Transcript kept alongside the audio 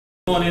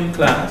In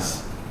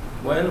class,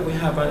 well, we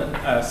have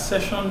a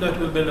session that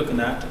we'll be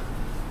looking at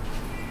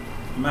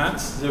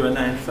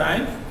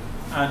MATH095,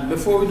 and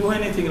before we do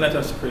anything, let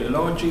us pray.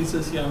 Lord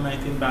Jesus, your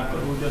mighty battle,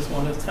 we just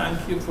want to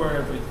thank you for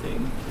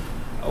everything.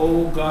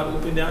 Oh God,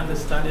 open the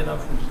understanding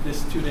of the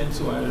students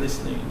who are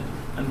listening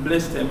and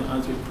bless them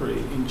as we pray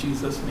in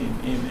Jesus' name,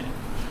 amen.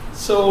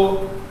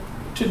 So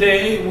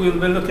today we'll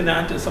be looking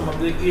at some of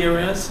the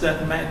areas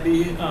that might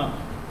be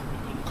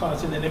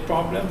causing any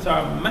problems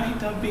or might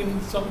have been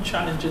some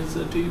challenges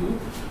to you.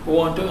 We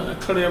want to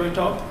clear it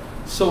up,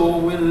 so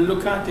we'll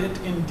look at it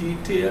in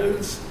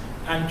details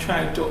and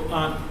try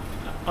to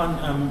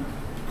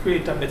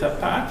create a better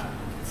path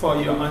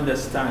for your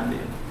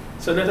understanding.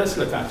 So let us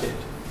look at it.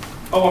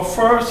 Our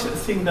first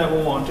thing that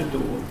we want to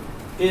do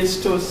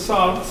is to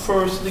solve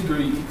first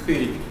degree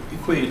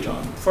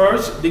equation.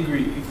 First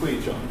degree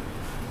equation.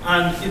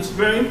 And it's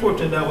very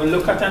important that we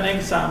look at an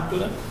example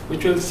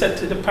which will set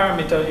the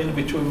parameter in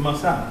which we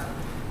must act.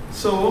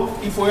 So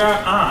if we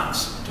are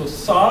asked to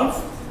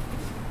solve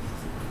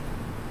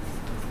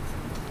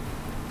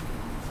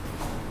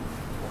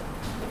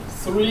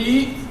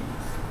three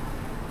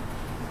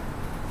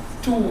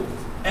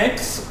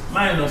 2x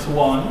minus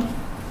 1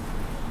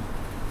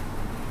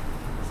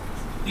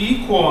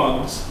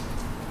 equals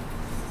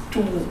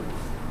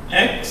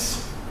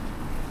 2x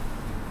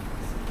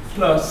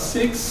plus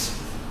 6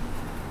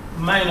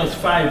 minus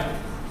 5x.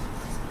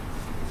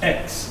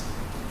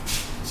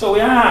 So we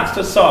are asked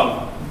to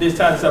solve this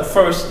as a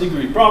first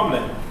degree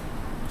problem.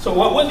 So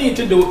what we need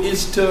to do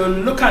is to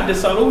look at the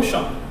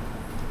solution.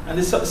 And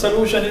the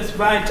solution is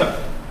vital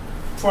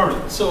for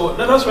it. So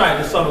let us write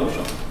the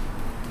solution.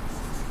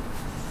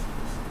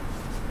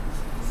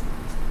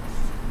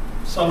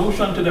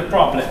 Solution to the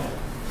problem.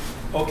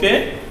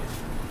 Okay?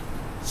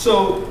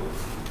 So,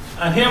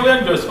 and here we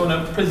are just going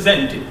to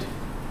present it.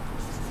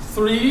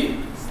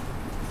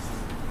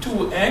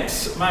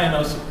 2x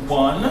minus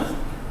 1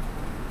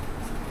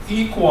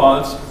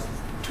 equals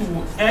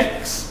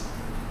 2x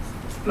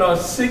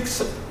plus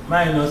 6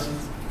 minus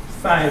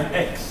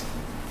 5x.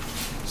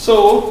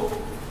 So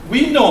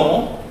we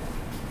know,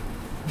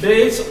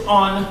 based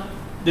on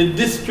the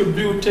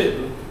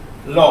distributive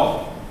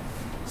law,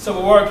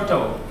 so we work it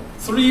out.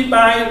 3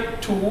 by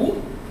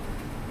 2,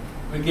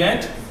 we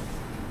get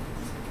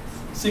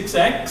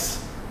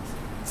 6x.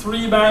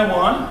 3 by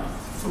 1,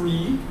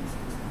 3.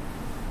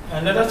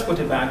 And let us put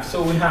it back.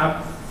 So we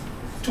have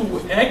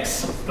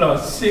 2x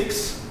plus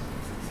 6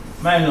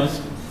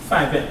 minus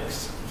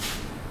 5x.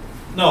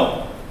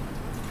 Now,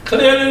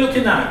 clearly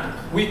looking at,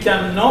 we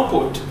can now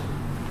put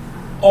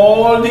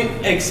all the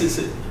x's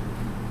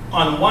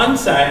on one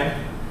side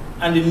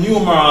and the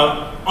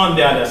numeral on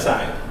the other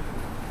side.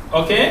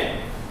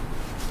 Okay?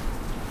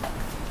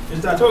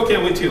 Is that okay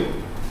with you?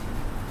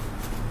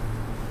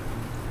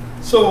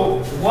 So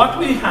what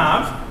we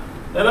have,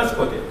 let us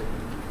put it.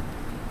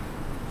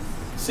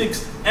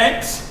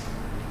 6x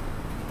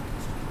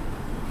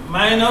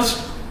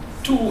minus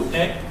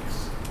 2x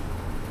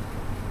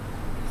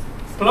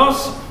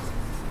plus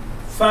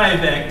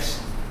 5x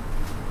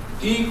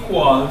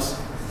equals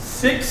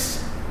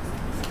 6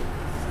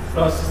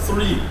 plus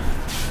 3.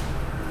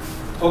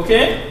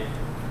 Okay?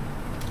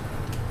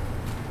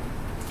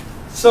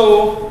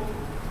 So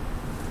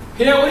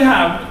here we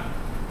have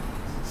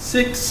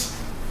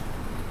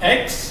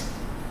 6x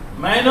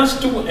minus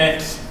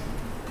 2x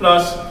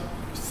plus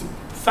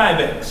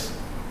 5x.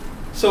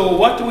 So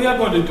what we are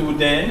going to do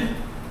then,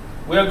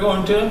 we are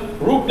going to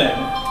group them.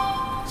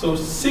 So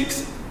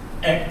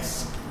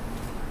 6x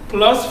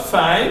plus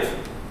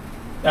 5,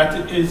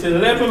 that is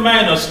 11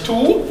 minus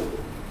 2,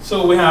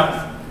 so we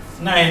have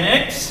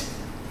 9x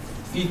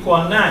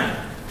equal 9,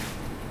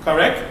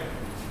 correct?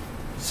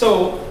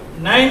 So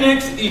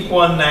 9x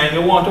equal 9,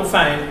 we want to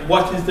find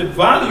what is the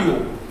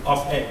value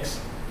of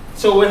x.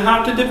 So we'll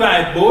have to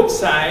divide both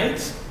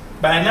sides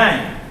by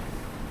 9.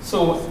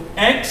 So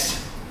x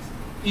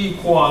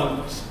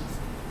equals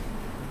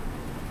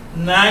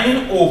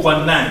 9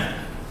 over 9.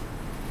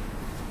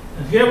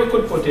 And here we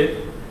could put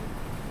it,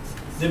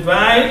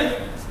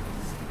 divide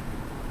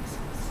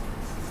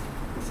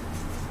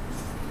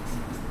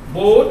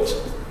both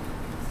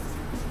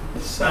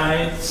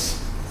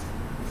sides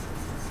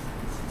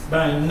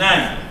by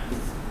 9.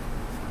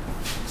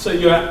 So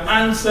your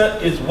answer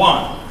is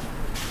 1.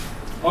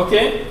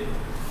 Okay?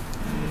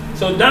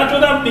 So that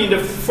would have been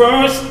the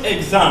first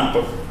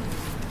example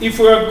if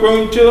we are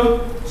going to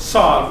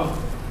solve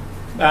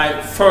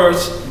by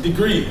first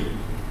degree.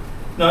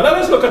 Now let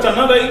us look at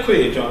another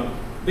equation,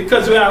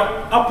 because we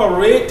are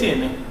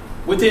operating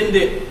within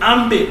the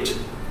ambit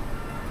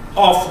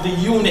of the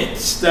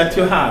units that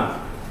you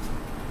have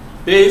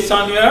based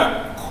on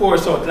your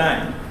course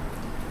outline.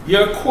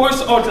 Your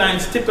course outline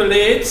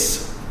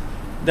stipulates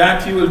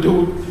that you will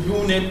do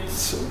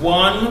units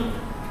 1,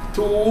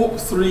 2,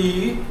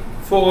 3,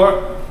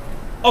 4,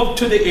 up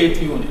to the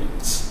 8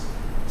 units.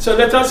 So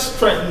let us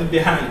strengthen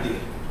behind it.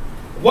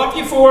 What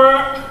if we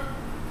were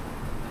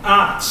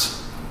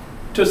asked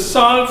to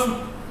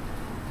solve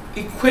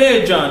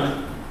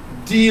equation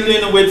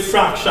dealing with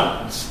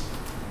fractions?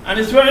 And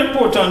it's very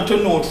important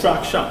to note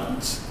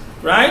fractions,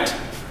 right?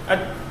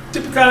 A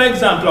typical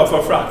example of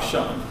a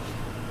fraction.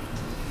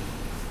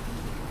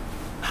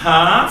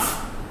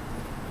 Half,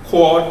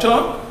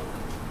 quarter,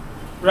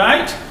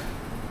 right?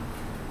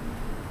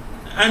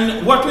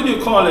 And what would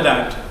you call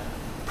that?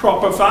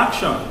 Proper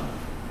fraction.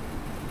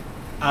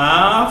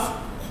 Half,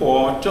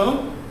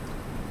 quarter,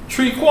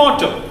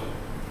 3/4.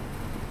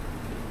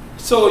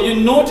 So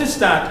you notice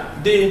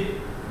that the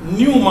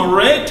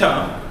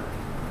numerator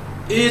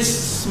is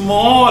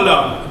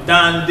smaller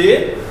than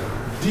the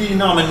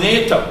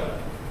denominator.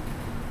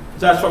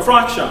 That's for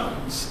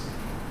fractions.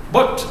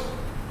 But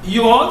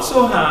you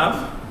also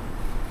have,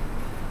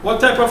 what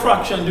type of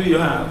fraction do you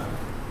have?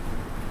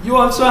 You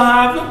also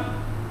have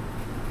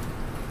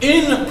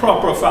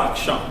improper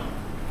fraction,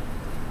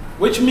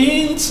 which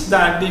means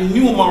that the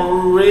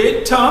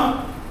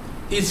numerator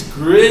is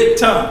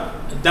greater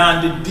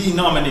than the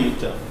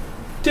denominator.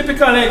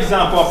 Typical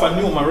example of a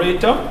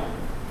numerator.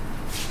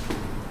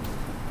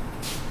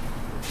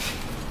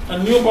 A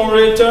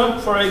numerator,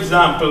 for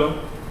example,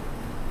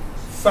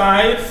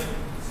 5,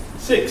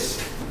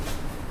 6.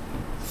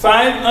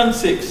 5 and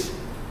 6.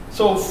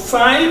 So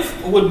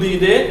 5 would be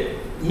the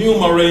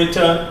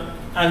numerator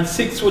and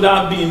 6 would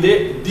have been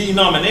the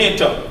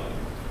denominator.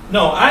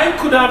 Now, I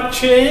could have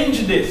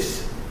changed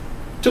this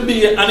to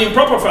be an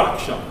improper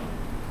fraction.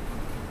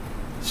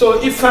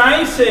 So if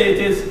I say it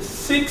is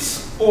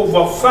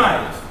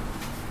 6/5,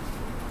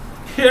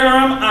 here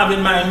I'm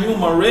having my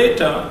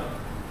numerator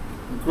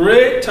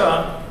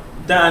greater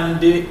than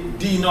the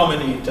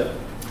denominator.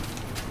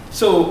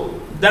 So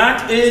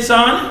that is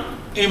an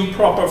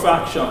improper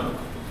fraction.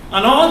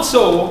 And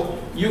also,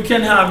 you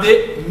can have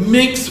the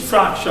mixed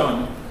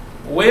fraction,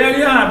 where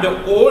you have the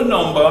whole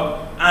number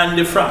and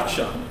the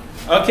fraction.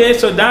 Okay,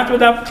 so that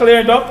would have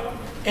cleared up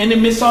any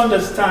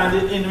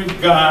misunderstanding in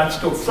regards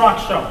to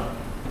fraction.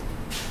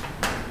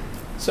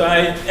 So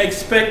I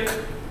expect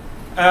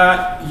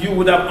you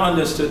would have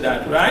understood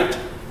that, right?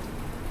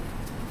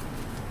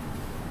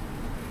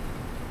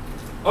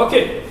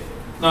 Okay,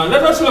 now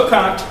let us look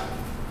at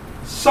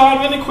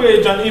solving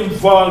equation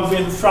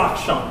involving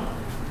fraction.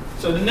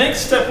 So the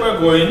next step we're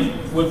going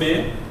will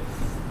be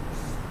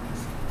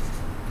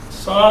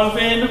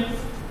solving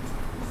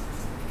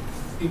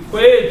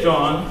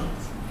equation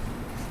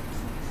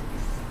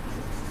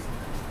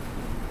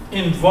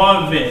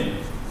involving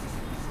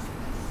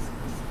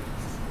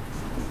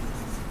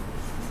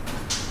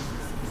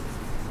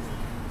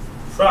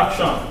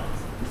fraction.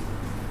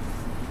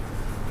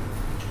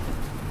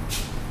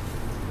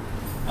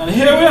 And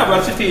here we have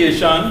a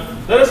situation.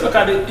 Let us look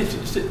at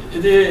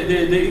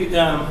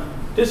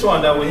this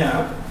one that we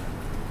have.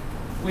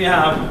 We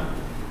have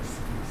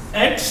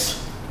x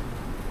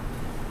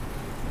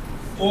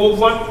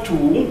over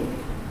 2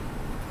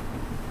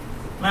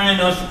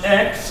 minus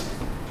x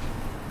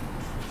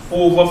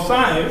over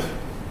 5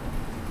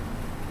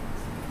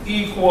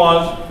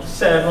 equals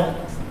 7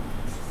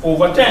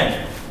 over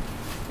 10.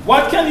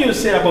 What can you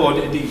say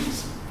about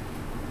these?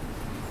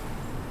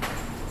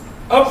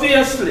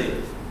 Obviously,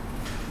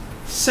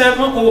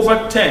 7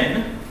 over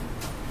 10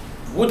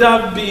 would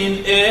have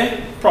been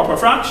a proper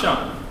fraction.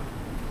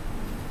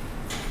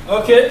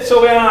 Okay,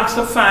 so we're asked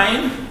to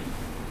find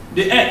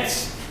the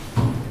x,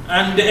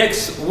 and the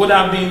x would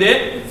have been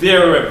the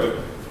variable.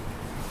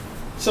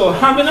 So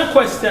having a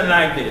question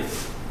like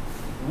this,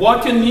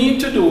 what you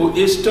need to do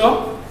is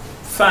to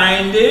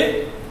find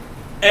the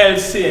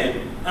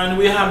LCM. And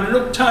we have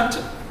looked at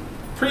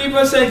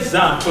previous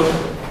example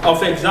of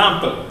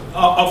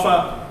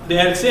the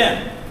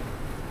LCM,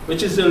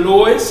 which is the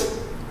lowest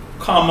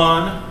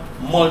common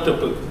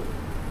multiple.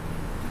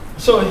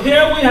 So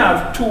here we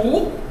have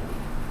 2,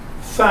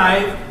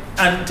 5,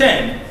 and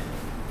 10.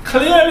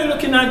 Clearly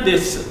looking at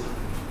this,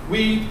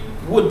 we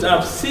would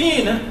have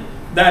seen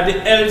that the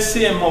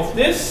LCM of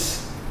this,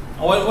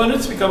 when we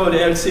speak about the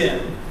LCM,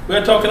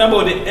 we're talking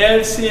about the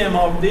LCM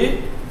of the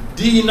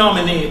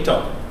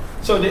denominator.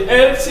 So the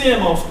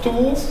LCM of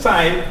 2,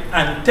 5,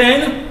 and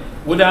 10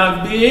 would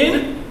have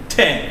been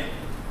 10.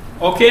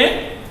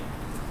 Okay?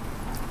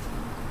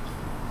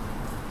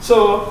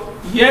 So,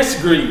 yes,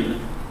 green,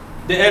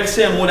 the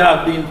LCM would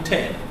have been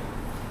 10.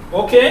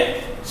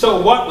 Okay?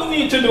 So what we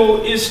need to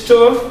do is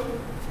to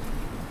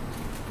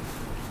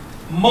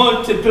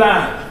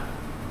multiply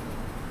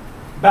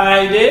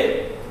by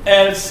the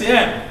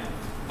LCM.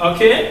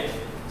 Okay?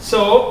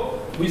 So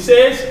we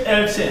say it's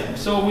LCM.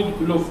 So we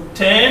look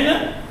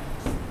 10x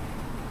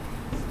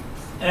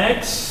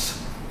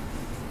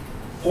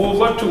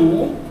over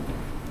 2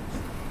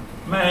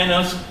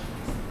 minus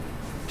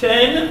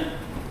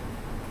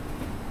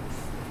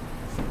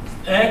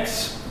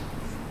 10x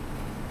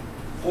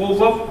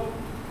over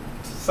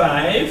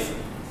 5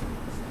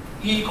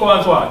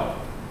 equals what?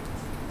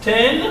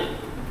 10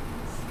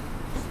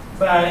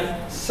 by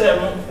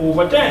 7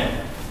 over 10.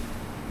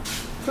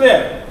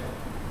 Clear?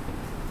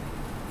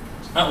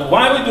 And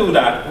why we do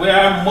that? We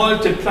are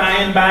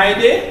multiplying by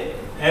the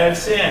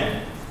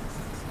LCM.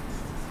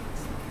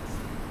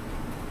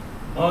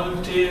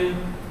 Multiplying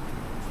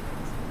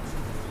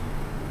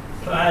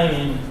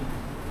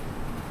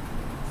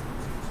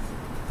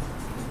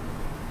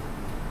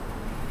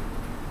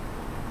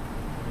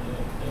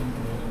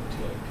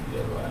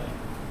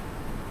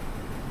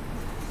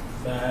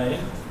by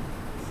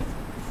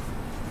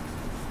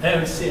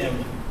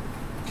LCM.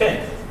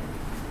 Okay.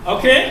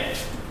 Okay.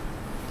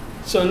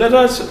 So let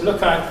us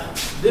look at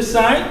this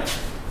side.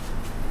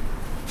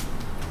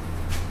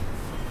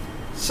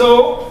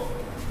 So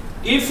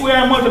if we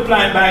are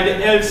multiplying by the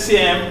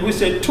LCM, we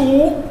say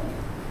 2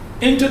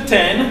 into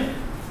 10,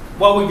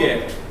 what we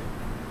get?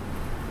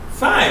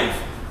 5.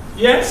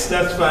 Yes,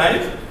 that's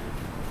 5.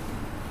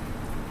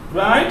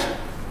 Right?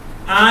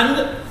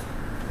 And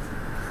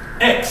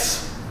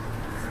X.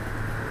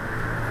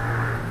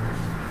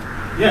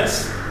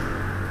 Yes.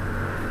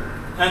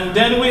 And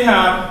then we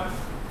have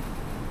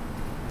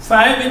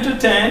 5 into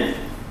 10,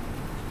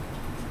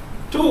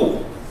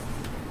 2.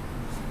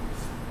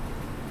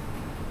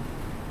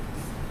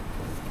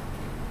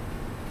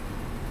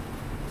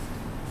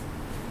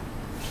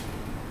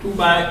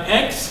 By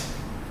X,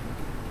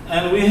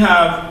 and we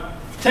have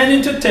 10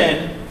 into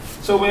 10,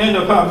 so we end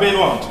up having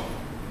what?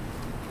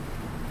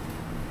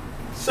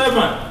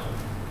 7.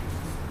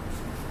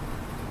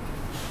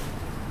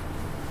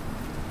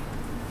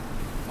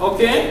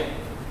 Okay,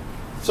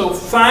 so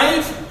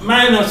 5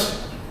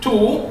 minus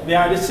 2, they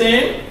are the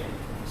same,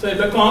 so it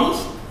becomes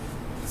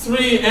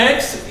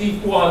 3x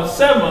equals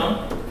 7.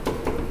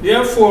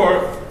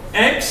 Therefore,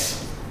 x,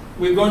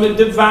 we're going to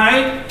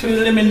divide to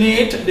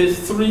eliminate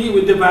this 3.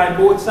 We divide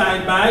both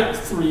sides by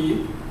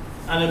 3,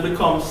 and it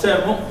becomes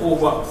 7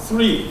 over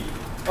 3.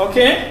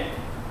 Okay?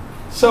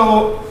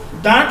 So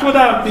that would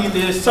have been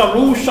the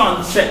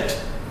solution set.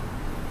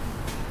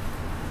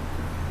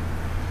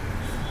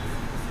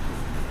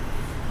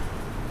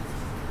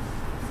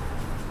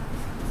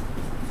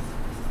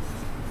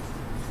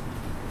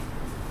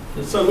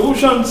 The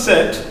solution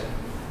set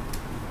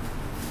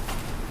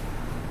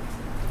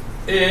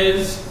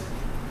is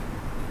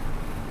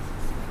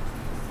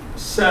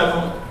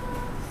 7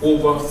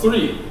 over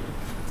 3.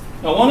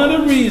 Now, one of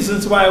the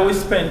reasons why we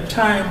spend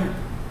time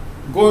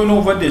going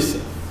over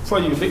this for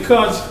you,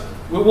 because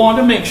we want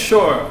to make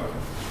sure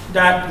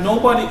that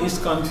nobody is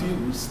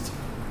confused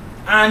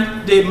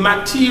and the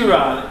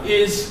material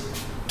is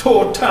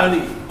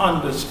totally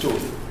understood.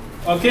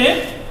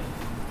 Okay?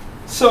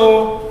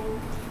 So,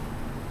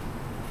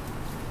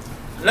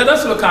 let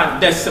us look at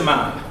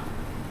decimal.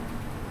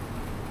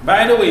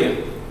 By the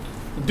way,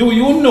 do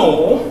you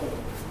know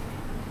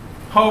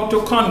how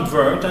to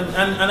convert, and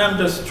I'm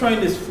just trying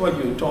this for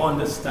you to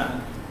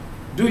understand.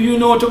 Do you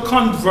know to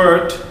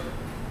convert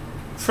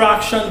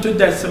fraction to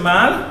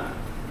decimal?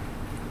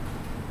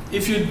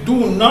 If you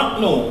do not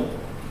know,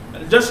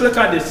 just look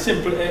at this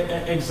simple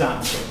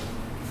example.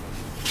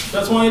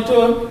 Just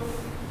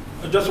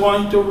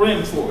want you to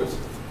reinforce.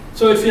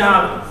 So if you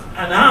have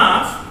an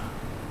half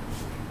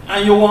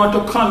and you want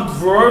to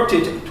convert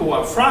it to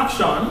a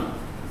fraction,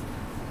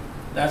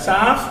 that's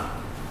half.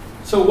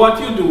 So what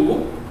you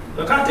do,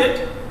 look at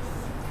it.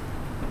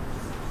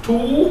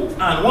 2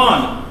 and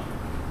 1.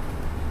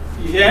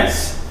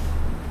 Yes.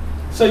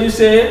 So you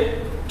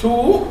say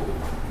 2.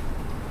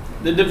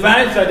 The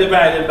divides are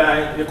divided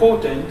by the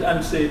quotient,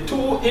 and say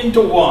 2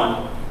 into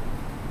 1.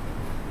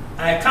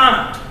 I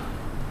can't.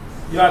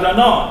 You are the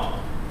not.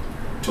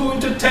 2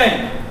 into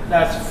 10.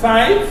 That's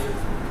 5.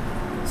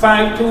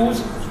 5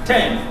 twos,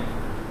 10.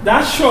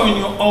 That's showing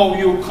you how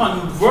you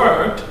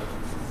convert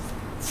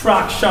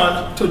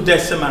fraction to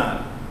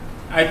decimal.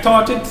 I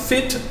thought it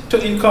fit to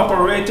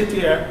incorporate it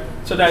here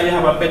so that you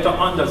have a better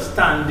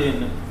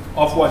understanding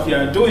of what you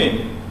are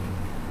doing.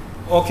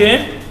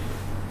 Okay?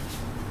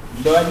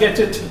 Do I get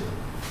it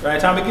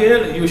right,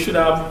 Abigail? You should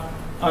have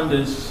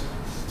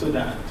understood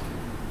that.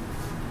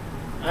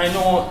 I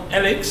know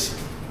Alex,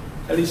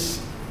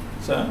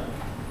 sir,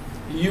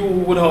 you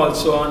would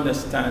also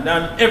understand,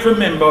 and every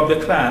member of the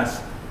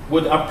class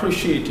would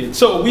appreciate it.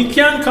 So we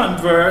can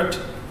convert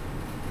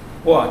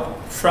what?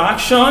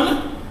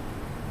 Fraction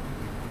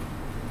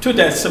to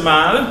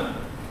decimal,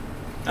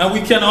 and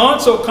we can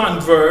also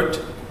convert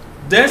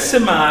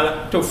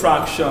decimal to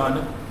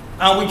fraction,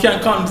 and we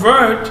can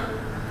convert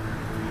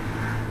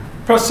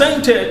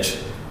percentage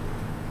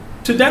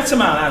to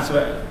decimal as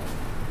well.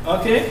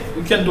 Okay?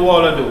 We can do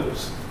all of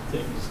those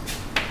things.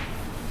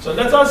 So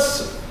let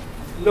us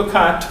look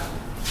at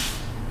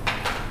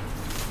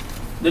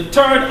the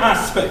third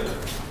aspect,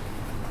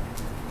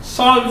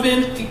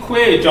 solving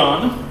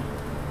equation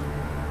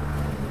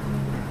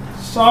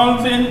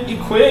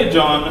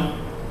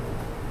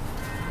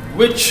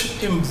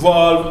which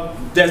involve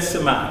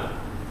decimal.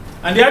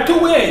 And there are two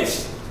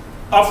ways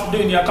of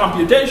doing your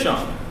computation.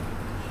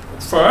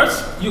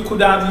 First, you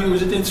could have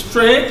used it in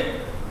straight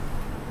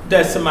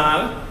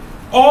decimal,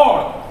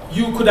 or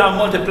you could have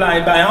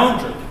multiplied by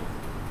 100,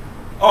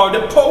 or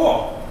the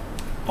power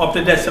of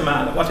the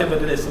decimal, whatever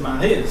the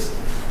decimal is.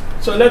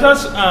 So let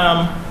us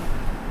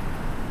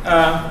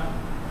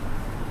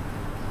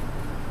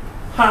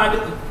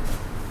add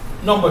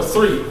number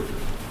 3.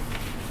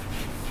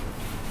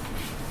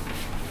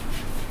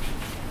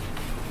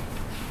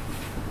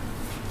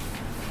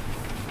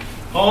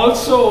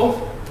 Also,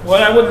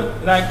 what I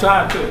would like to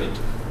add to it,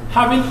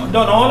 having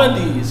done all of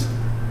these,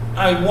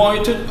 I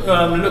want you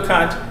to look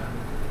at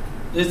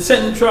the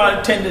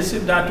central tendency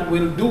that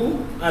will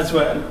do as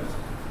well.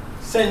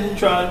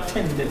 Central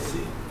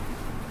tendency.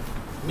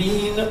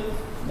 Mean,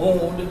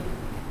 mode,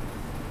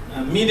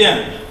 and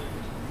median.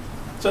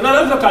 So let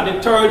us look at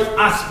the third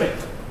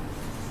aspect.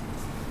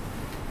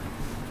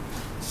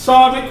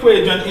 Solve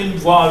equation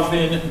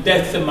involving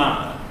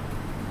decimal.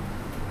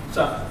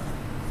 So,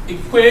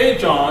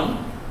 equation,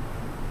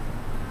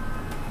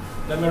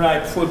 let me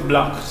write foot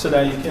block so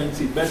that you can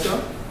see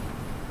better.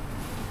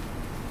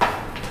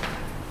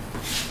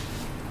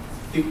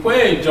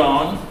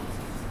 Equation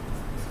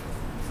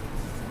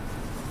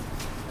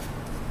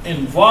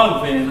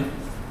involving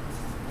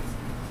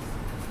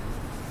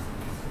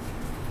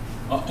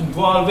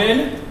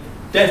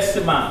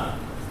decimal.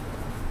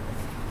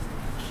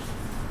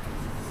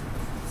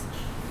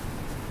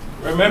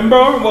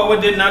 Remember what we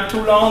did not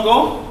too long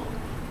ago?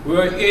 We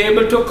were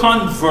able to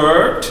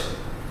convert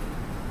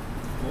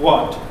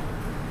what?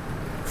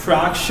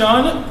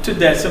 Fraction to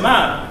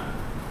decimal.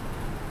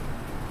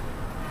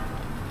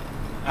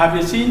 Have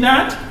you seen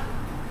that?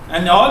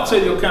 And also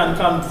you can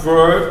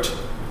convert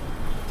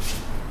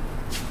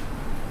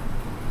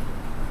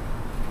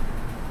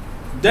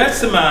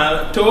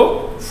decimal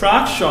to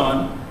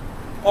fraction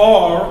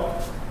or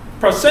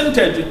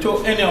percentage to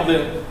any of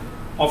it,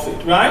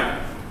 right?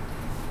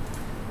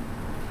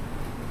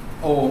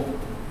 Oh,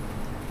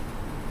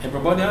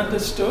 everybody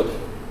understood?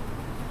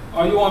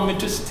 Or you want me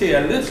to stay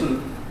a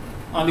little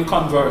on the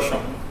conversion?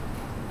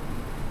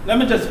 Let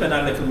me just spend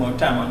a little more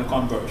time on the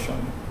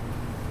conversion.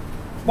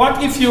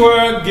 What if you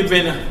were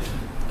given,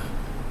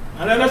 and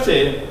let us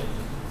say,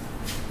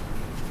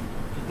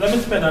 let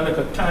me spend a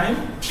little time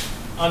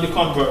on the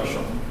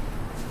conversion.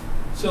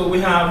 So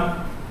we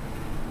have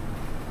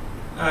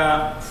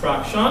a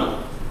fraction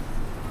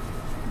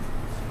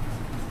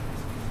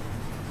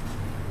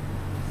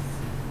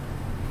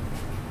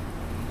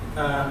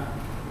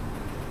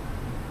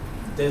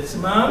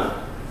decimal,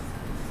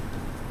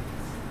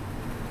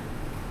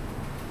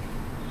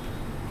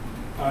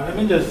 let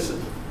me just,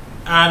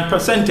 and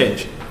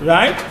percentage,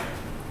 right?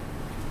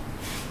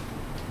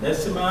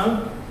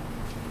 Decimal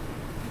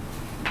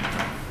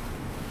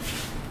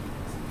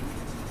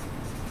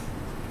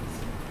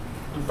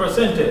and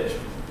percentage.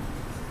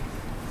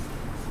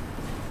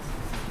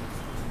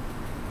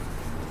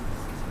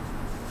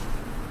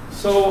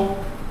 So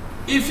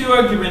if you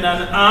are given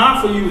an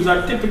half, we use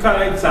a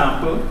typical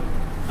example.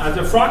 As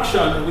a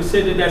fraction, we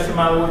say the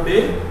decimal would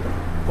be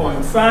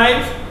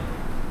 0.5,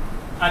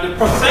 and the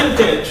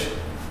percentage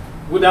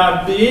would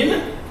have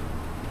been,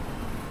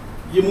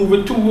 you move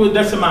it 2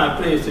 decimal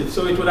places,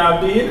 so it would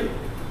have been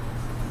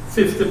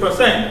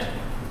 50%.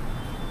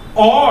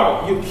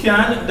 Or you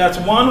can, that's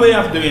one way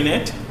of doing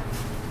it.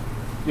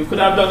 You could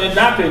have done it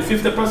that way,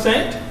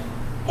 50%,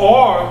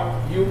 or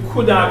you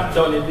could have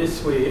done it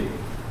this way,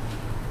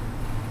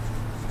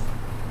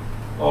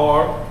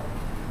 or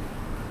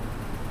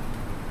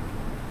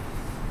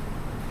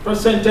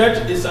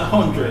percentage is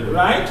 100,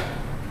 right?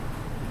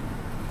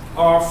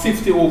 Or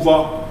 50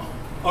 over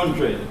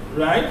 100,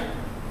 right?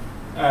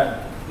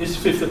 Is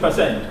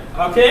 50%,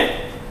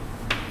 okay?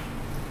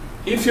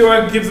 If you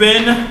are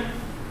given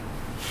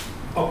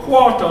a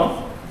quarter,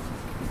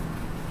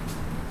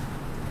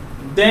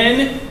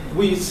 then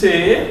we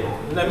say,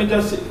 let me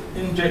just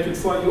inject it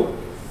for you,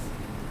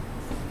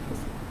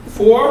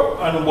 4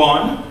 and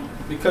 1,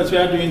 because we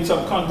are doing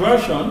some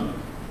conversion,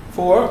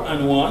 4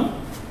 and 1.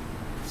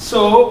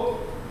 So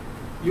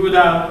you would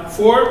have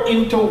 4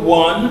 into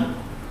 1,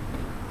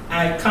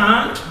 I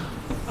can't,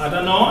 I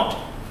don't know,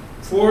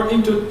 4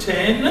 into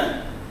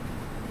 10,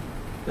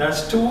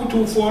 that's 2,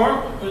 2,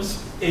 4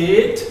 is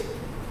 8,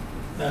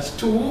 that's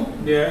 2,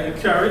 there you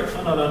carry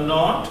another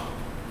naught.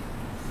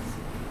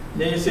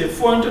 Then you say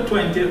 4 into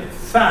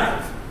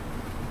 25.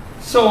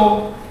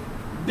 So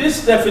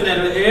this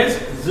definitely is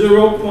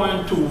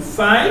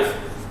 0.25.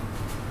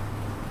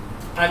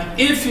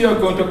 And if you're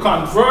going to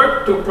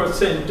convert to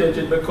percentage,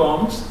 it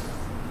becomes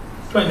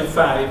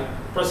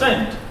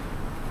 25%.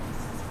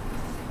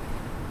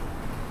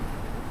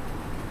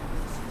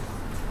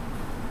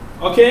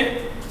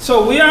 Okay?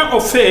 So we are au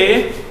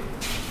fait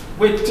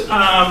with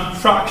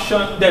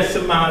fraction,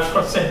 decimal,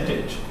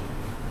 percentage.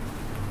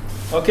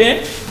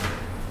 Okay?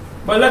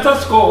 But let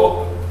us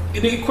go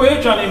in the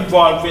equation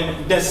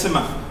involving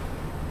decimal.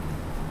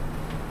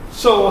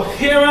 So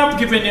here I've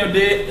given you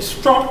the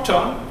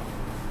structure,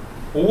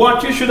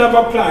 what you should have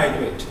applied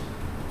with.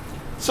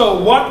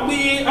 So what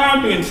we are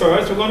doing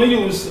first, we're going to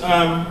use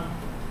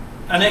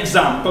an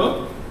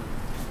example.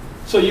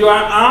 So you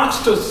are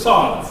asked to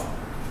solve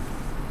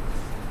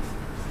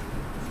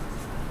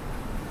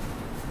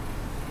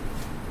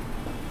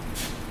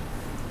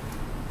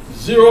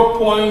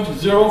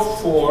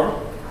 (0.04)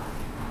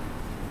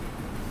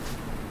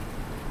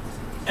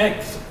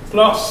 x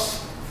plus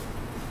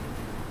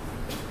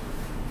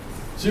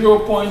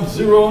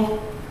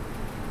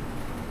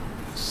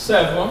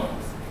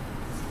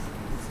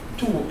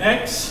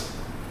 0.072x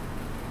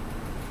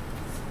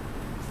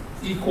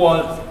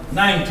equal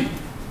 90.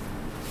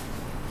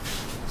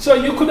 So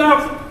you could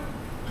have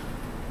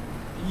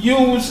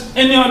use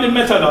any of the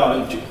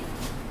methodology.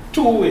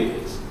 Two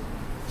ways.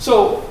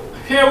 So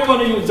here we're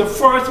going to use the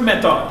first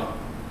method,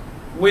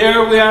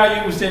 where we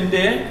are using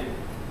the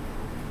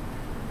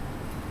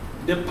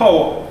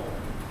power.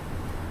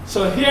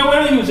 So here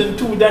we're using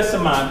 2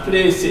 decimal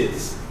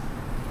places.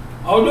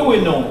 How do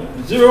we know?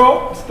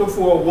 0 to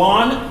 4,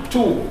 1,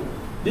 2.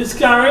 This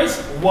carries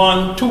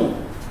 1, 2.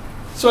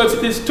 So if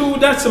it is 2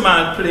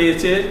 decimal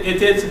places,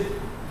 it is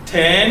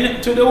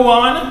 10 to the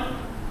 1,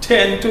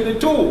 10 to the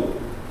 2.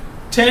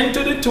 10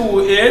 to the 2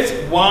 is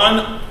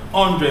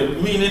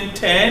 100, meaning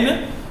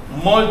 10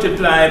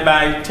 multiplied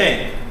by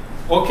 10.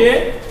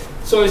 Okay?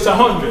 So it's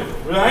 100,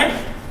 right?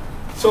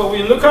 So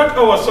we look at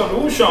our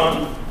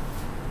solution.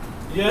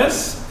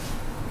 Yes?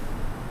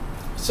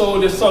 So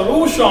the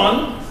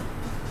solution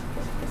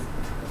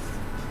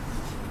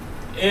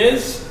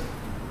is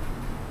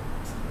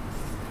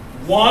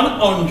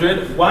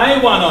 100. Why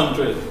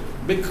 100?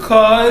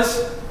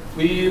 Because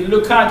we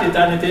look at it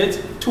and it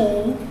is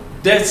 2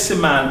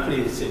 decimal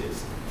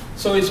places.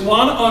 So it's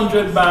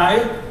 100 by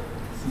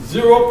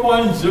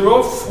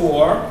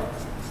 0.04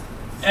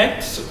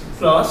 x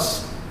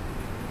plus,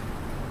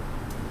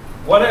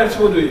 what else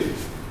would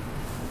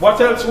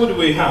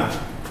we have?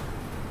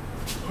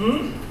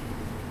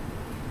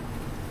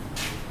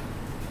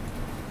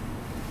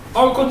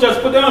 Or we could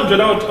just put the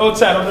 100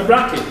 outside of the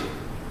bracket.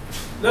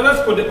 Let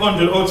us put the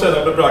 100 outside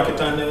of the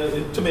bracket and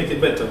to make it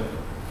better,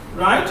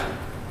 right?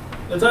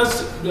 Let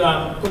us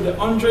put the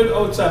 100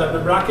 outside of the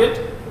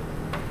bracket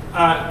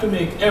to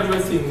make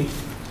everything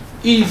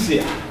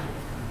easier.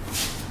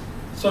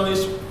 So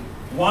it's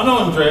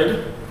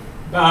 100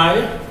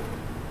 by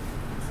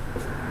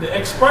the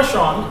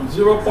expression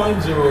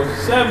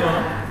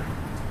 0.07,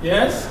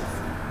 yes,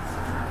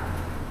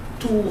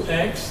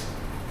 2x,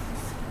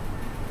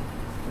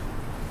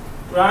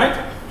 right,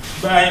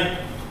 by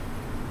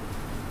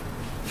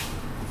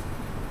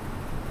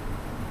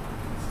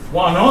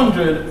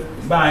 100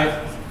 by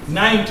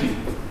 90.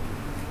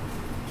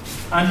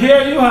 And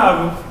here you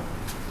have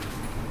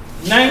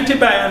 90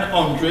 by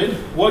 100.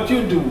 What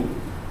you do?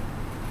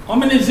 How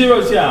many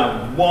zeros you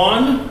have?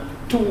 1,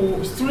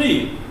 2,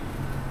 3.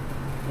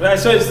 Right,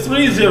 so it's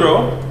 3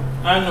 0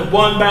 and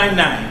 1 by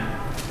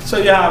 9. So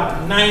you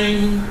have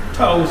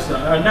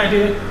 9,000,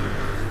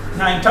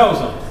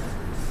 99,000.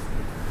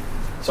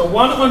 So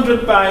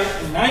 100 by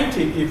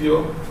 90 give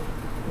you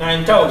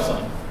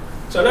 9,000.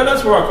 So let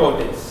us work out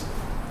this.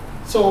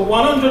 So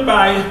 100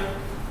 by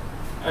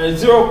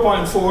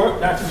 0.4,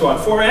 that is what,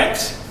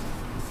 4x?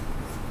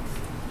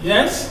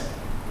 Yes?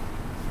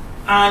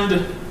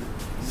 And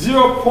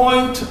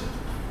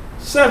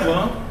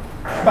 0.7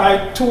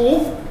 by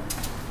 2,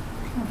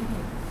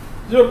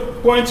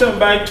 0.7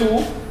 by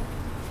 2,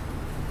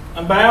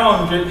 and by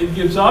 100 it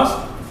gives us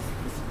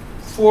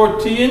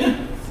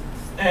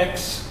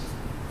 14x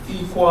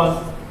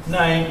equal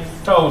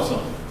 9,000.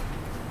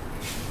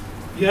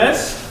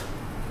 Yes?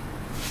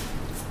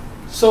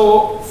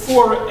 So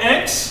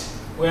 4x,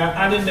 we are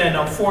adding then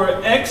now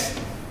 4x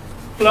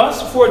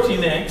plus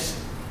 14x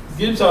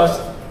gives us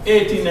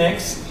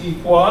 18x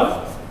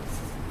equal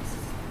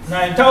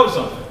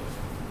 9,000.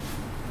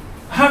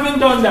 Having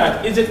done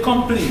that, is it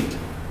complete?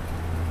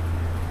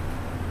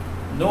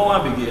 No,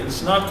 Abigail,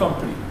 it's not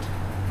complete.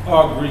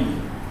 Or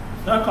green,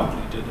 not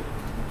completed.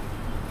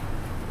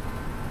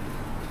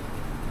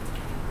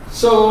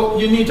 So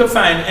you need to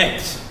find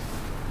x.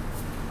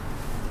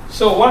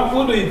 So what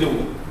would we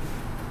do?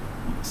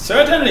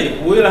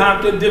 Certainly, we'll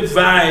have to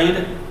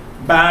divide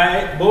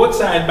by both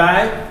sides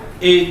by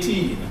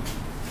 18.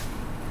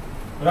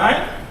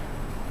 Right?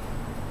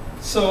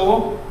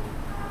 So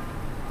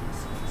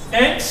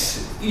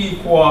x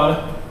equal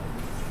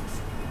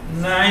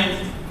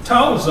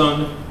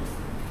 9,000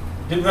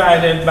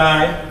 divided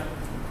by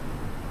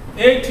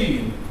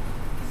 18.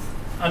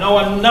 And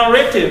our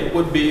narrative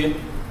would be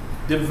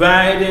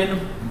dividing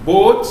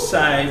both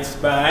sides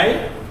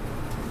by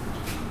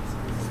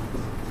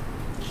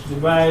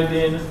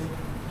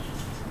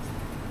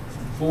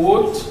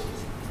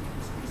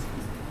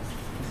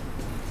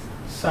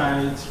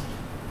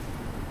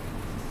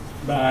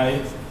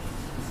by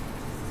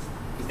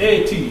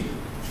 80,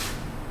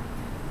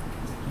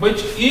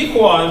 which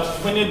equals,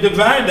 when you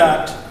divide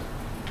that,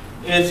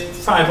 is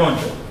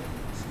 500.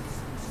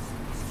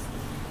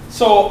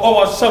 So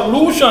our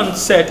solution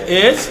set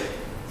is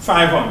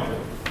 500.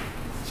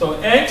 So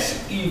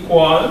x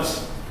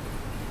equals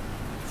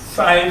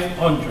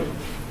 500.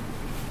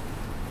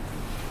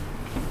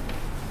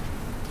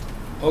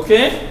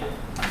 Okay?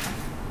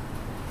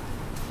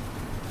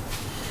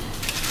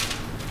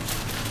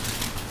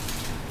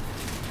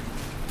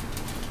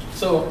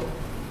 So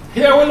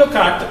here we look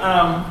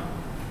at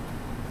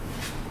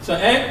so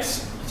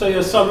x, so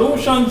your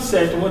solution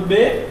set would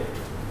be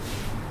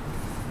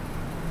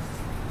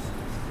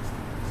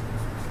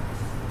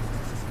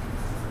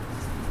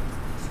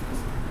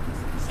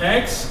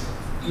x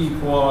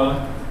equal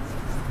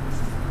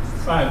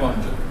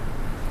 500.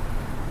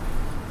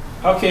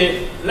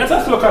 Okay, let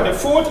us look at the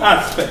fourth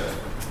aspect.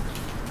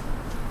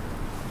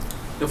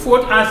 The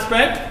fourth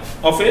aspect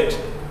of it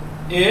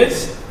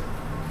is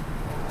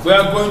we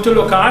are going to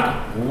look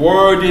at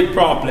worded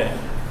problem.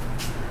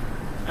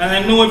 And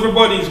I know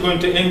everybody is going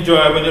to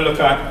enjoy when you look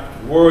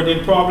at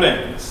worded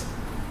problems,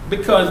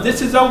 because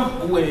this is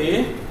a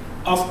way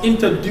of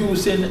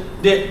introducing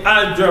the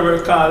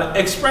algebraical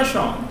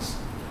expressions,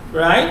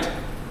 right?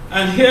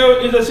 And here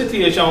is a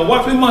situation,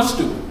 what we must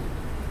do.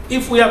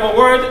 If we have a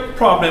word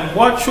problem,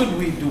 what should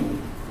we do?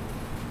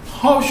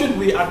 How should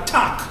we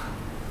attack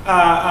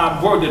a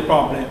worded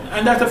problem?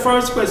 And that's the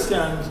first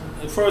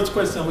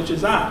question which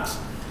is asked.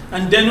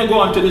 And then we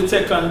go on to the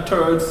second,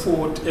 third,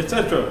 fourth,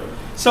 etc.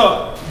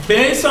 So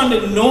based on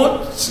the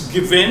notes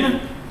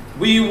given,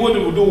 we would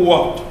do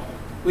what?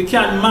 We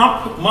can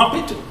map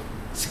it,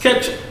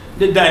 sketch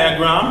the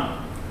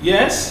diagram.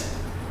 Yes,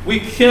 we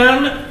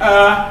can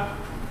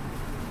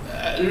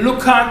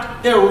look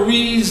at a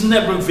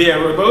reasonable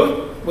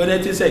variable, whether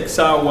it is x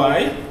or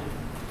y,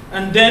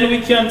 and then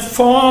we can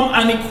form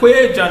an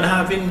equation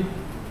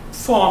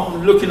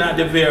looking at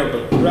the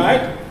variable,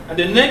 right? And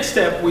the next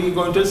step, we're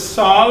going to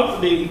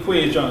solve the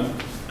equation,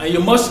 and you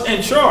must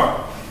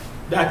ensure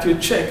that you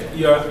check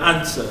your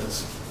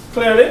answers.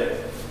 Clearly?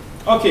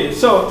 Okay,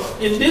 so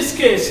in this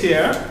case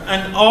here,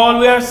 and all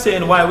we are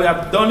saying why we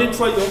have done it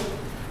for you,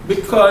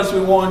 because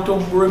we want to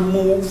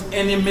remove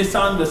any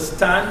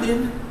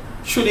misunderstanding.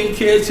 Should in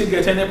case you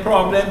get any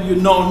problem, you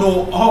now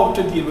know how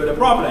to deal with the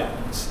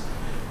problems.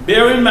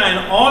 Bear in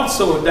mind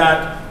also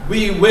that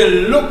we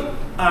will look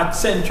at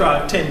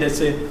central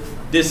tendency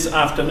this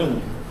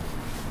afternoon.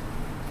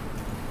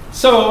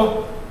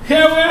 So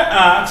here we're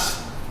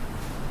asked,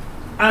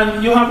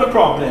 and you have a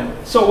problem.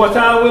 So what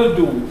I will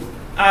do,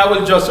 I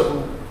will just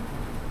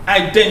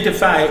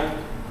identify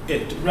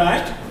it,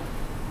 right?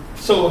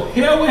 So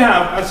here we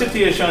have a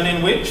situation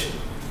in which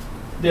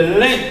the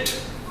length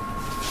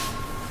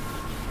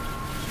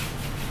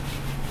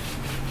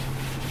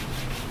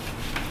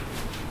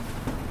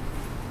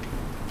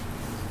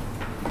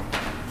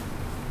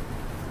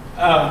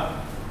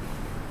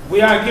we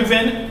are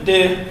given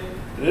the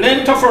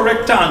length of a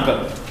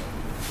rectangle.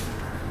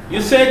 You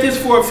say it is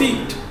 4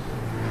 feet,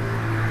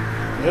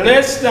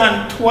 less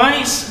than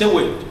twice the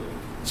width.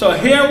 So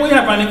here we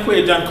have an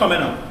equation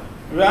coming up,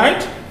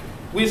 right?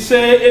 We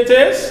say it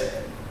is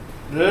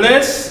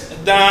less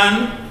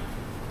than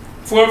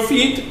 4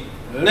 feet,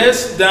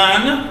 less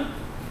than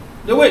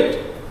the width.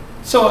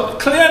 So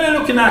clearly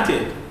looking at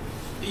it,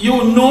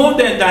 you know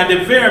then that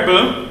the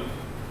variable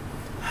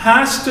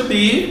has to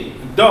be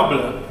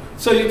double.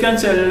 So you can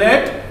say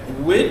let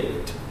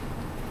width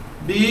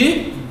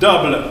be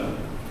double.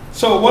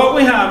 So what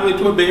we have, it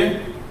will be,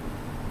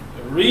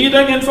 read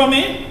again for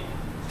me,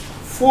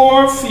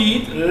 4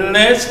 feet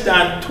less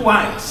than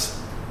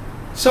twice.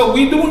 So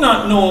we do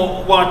not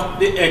know what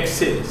the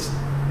x is.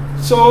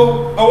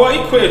 So our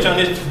equation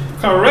is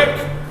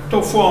correct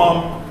to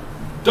form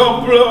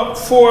double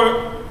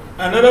 4,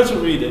 and let us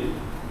read it,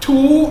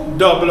 2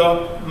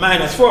 double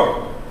minus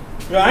 4,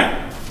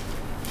 right?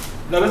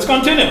 Now let's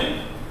continue.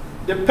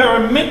 The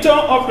perimeter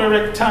of the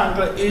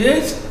rectangle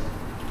is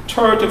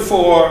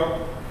 34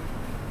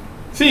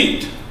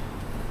 feet.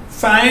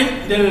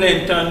 Find the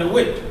length and the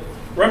width.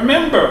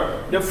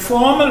 Remember, the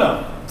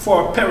formula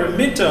for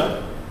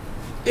perimeter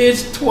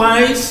is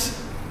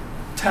twice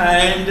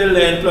times the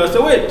length plus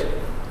the width.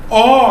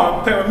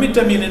 Or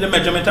perimeter meaning the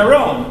measurement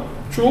around.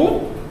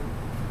 True?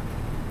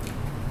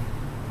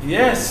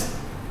 Yes.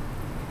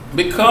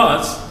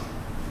 Because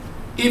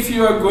if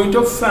you are going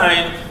to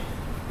find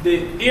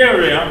the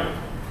area,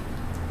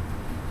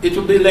 it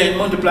will be length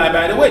multiplied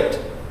by the width.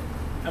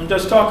 I'm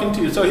just talking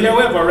to you. So here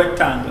we have a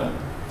rectangle.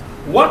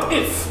 What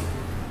if,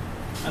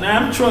 and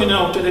I'm throwing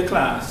out to the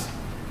class,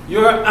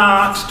 you're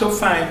asked to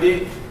find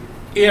the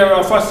area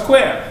of a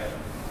square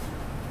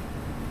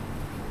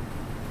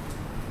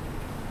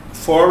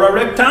for a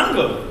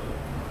rectangle?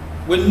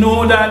 We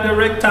know that the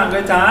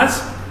rectangle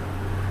has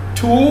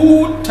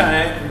two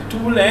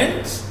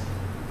lengths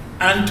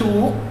and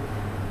 2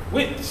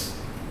 widths.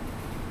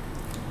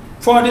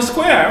 For the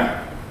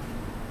square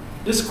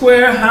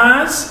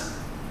has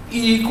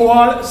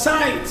equal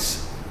sides.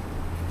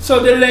 So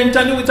the length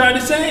and the width are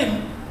the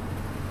same.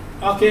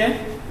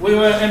 Okay? We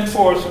will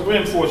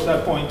reinforce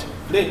that point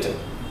later.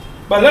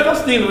 But let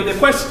us deal with the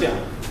question.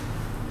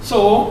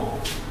 So,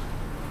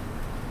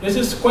 this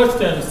is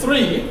question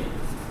 3.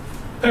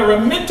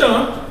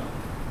 Perimeter,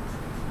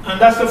 and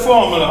that's the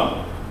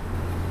formula,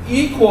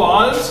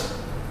 equals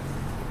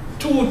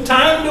 2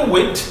 times the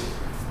width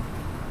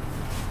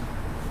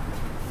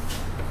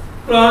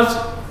plus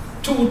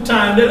 2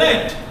 times the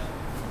length.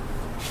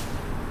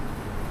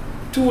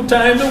 2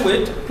 times the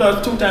width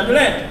plus 2 times the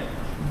length.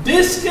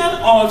 This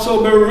can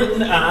also be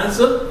written as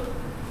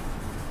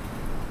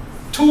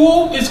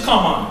 2 is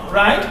common,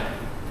 right?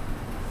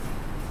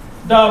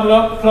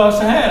 Double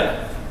plus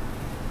L.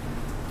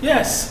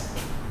 Yes.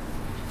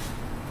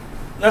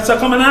 That's a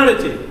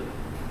commonality.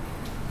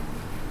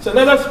 So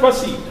let us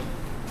proceed.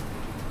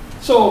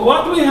 So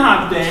what we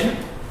have then,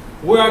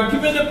 we are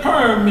given the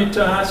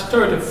perimeter as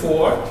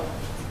 34.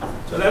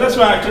 So let us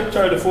write it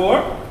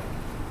 34.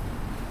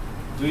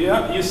 Do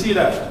you see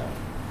that?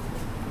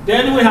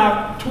 Then we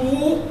have 2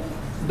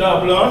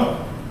 doubler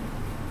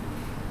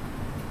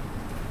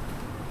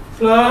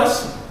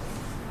plus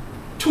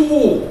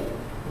 2.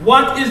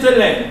 What is the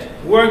length?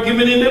 We're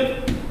given in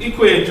the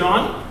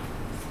equation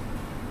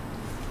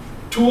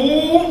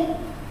 2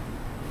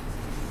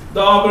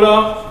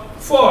 doubler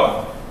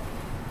 4.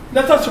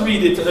 Let us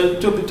read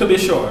it to be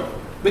sure.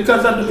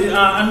 Because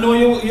I know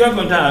you're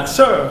going to ask,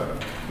 sir,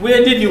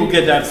 where did you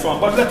get that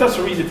from? But let us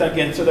read it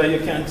again so that you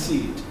can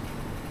see it.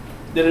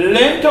 The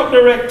length of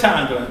the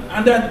rectangle,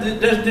 and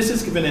this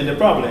is given in the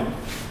problem.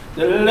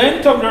 The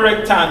length of the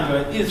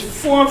rectangle is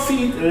 4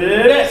 feet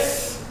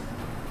less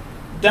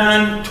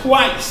than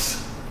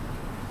twice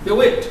the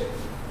width.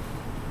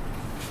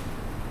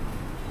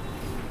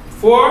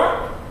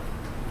 4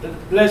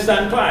 less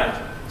than twice.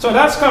 So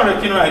that's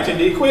correct in writing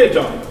the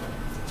equation.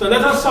 So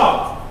let us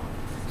solve.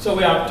 So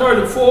we have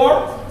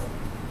 34.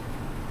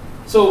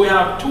 So we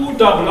have 2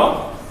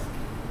 doubler.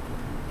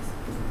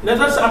 Let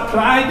us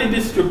apply the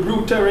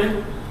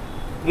distributive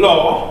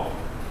law.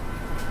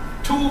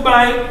 2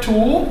 by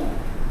 2,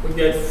 we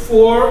get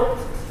 4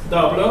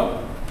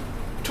 doubler.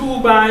 2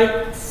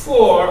 by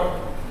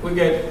 4, we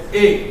get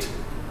 8.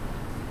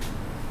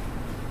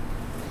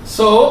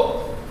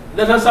 So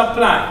let us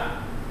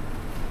apply.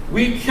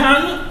 We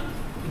can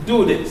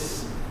do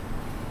this.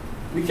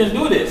 We can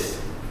do this.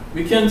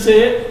 We can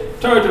say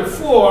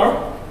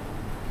 34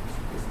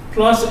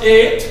 plus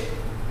 8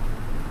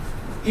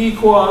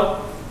 equal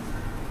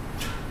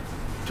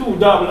 2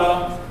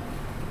 doubler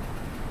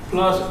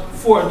plus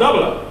 4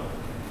 doubler.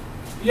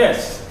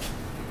 Yes.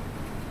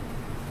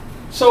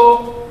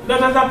 So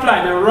let us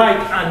apply the right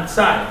hand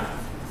side.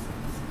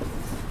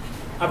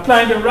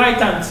 Apply the right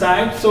hand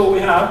side, so we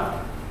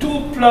have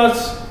 2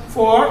 plus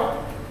 4,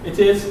 it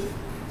is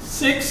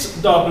 6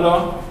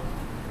 doubler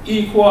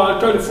equal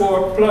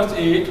 34 plus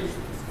 8,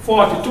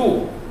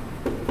 42.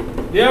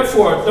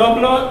 Therefore,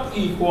 doubler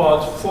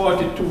equals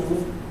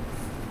 42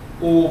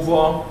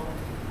 over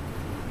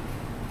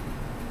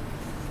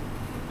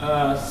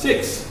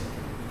 6,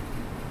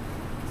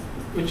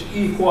 which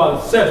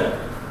equals 7.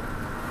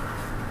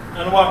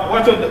 And what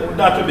would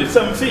that would be?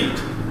 7 feet.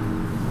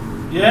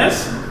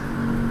 Yes?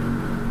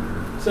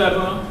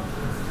 7.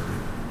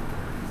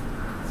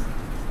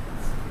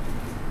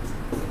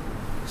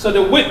 So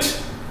the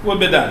width will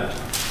be that.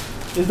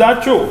 Is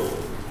that true?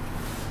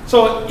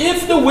 So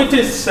if the width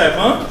is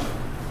 7,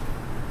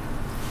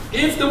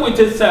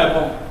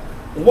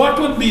 what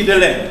would be the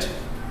length?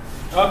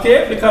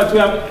 Okay, because we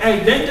have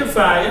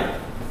identified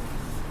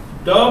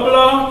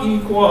doubler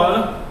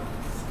equal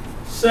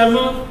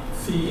 7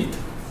 feet.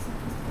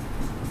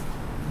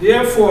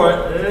 Therefore,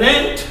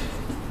 length,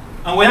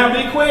 and we have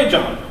the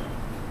equation.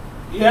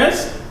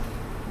 Yes?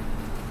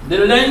 The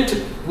length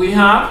we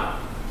have,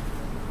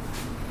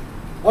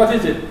 what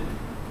is it?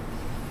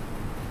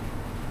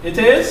 It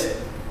is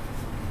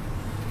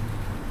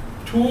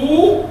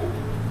 2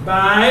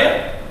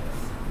 by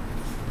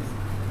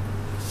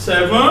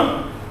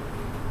 7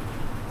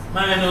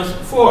 minus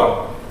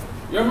 4.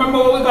 You remember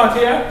what we got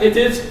here? It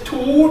is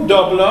 2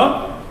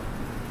 doubler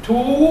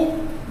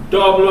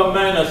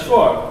minus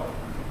 4.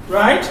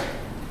 Right?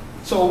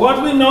 So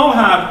what we now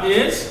have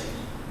is,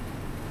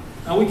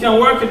 and we can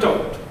work it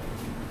out.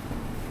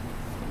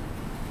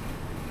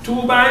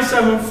 2 by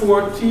 7,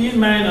 14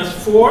 minus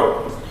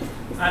 4,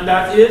 and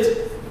that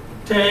is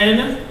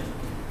 10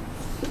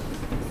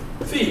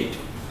 feet.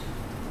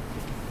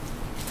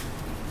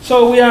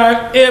 So we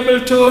are able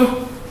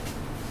to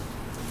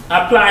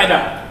apply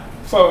that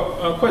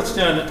for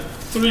question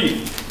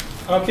 3,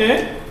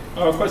 okay,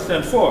 or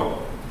question 4.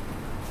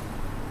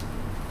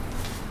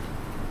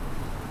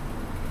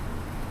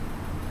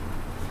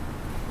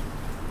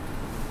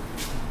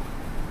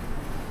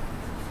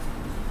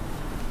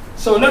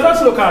 So let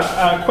us look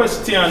at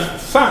question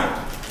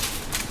 5.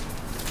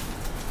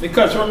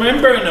 Because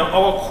remember,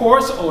 our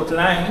course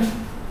outline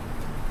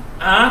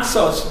asks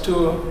us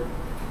to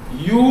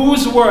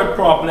use word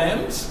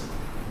problems.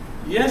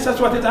 Yes, that's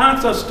what it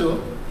asks us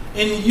to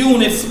in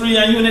Unit 3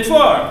 and Unit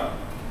 4.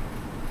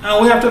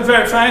 And we have to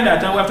verify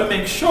that, and we have to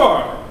make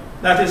sure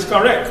that is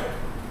correct.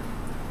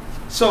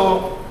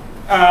 So,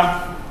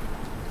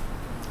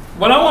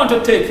 what I want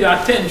to take your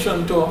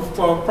attention to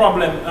for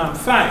problem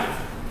 5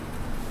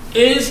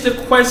 is the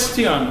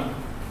question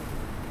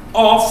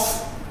of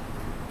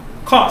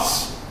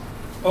cost.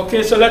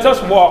 Okay, so let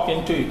us walk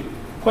into it.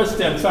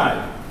 Question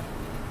 5.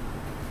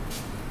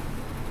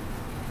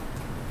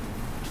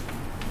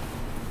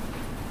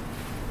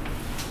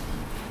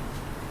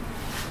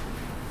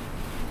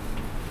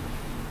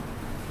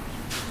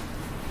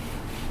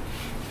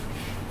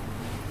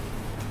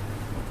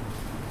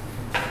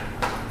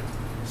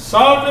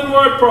 Solving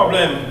word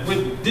problem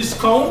with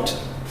discount.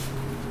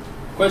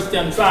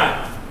 Question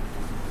 5.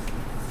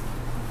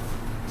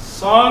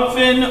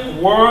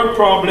 Solving word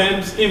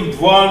problems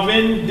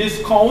involving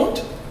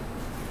discount.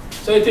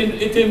 So it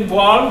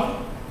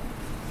involves,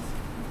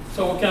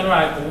 so we can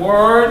write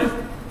word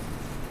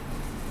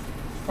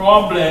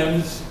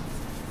problems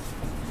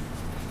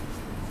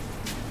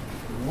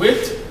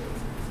with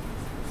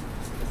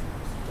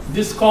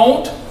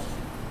discount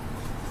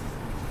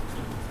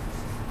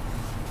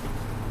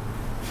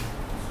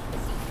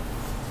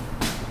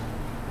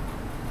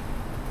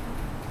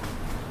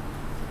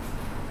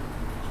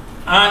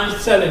and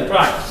selling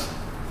price.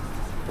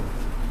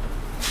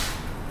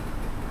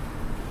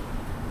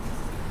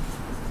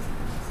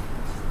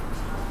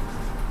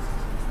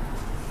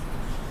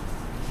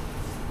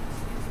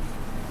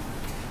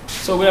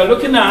 So we are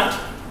looking at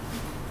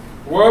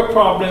word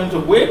problems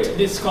with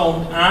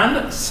discount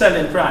and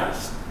selling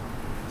price.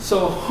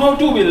 So how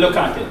do we look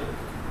at it?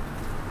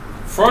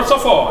 First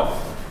of all,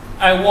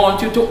 I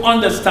want you to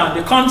understand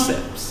the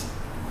concepts.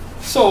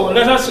 So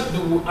let us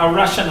do a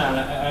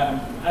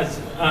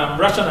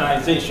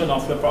rationalization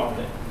of the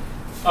problem.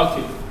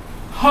 Okay,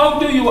 how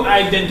do you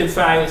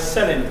identify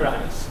selling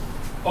price?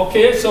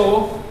 Okay,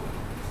 so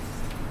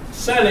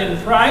selling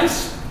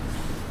price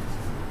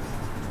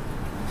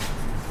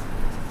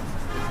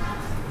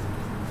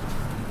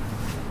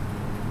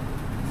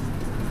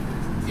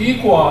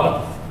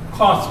equal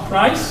cost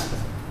price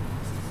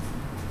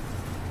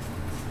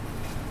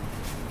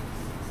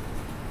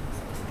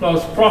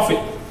plus profit.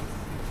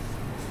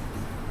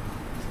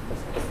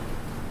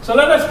 So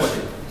let us put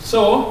it.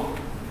 So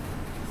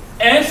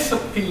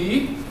SP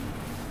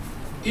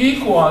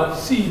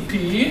equals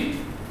CP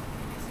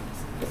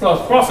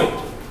plus profit.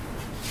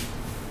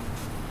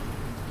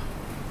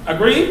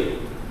 Agree?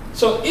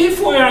 So if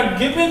we are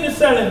given the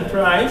selling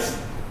price,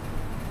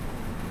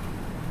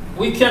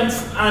 we can,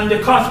 and the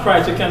cost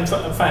price, we can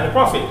find the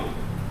profit.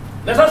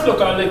 Let us look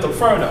a little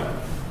further.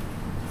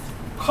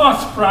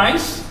 Cost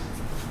price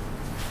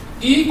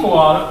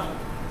equal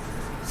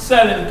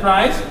selling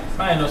price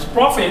minus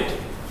profit,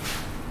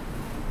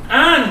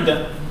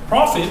 and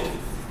profit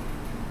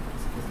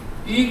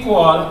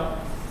equal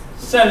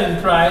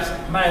selling price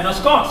minus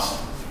cost.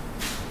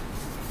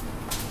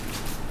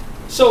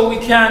 So we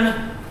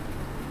can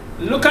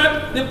look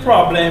at the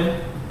problem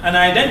and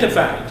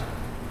identify it.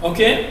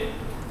 Okay?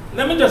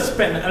 Let me just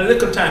spend a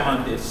little time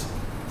on this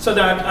so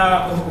that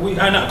we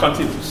are not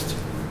confused.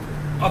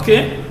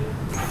 Okay?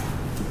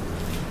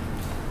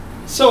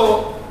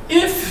 So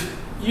if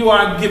you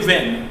are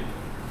given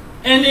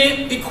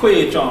any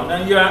equation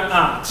and you are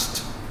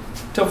asked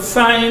to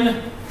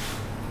find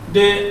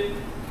the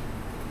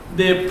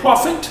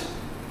profit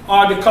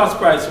or the cost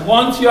price,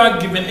 once you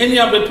are given any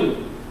of the two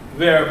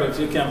variables,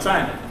 you can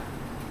find it.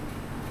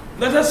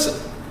 Let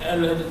us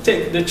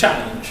take the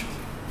challenge.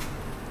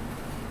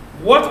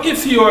 What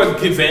if you are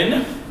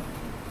given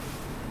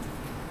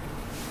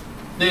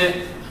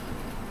the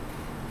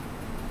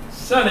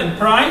selling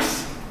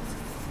price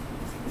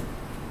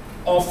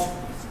of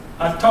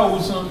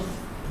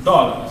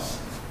 $1,000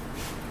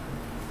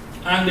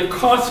 and the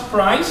cost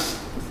price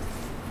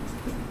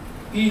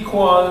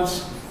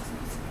equals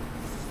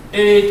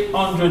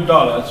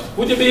 $800?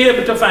 Would you be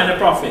able to find a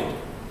profit?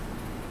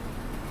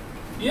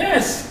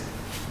 Yes.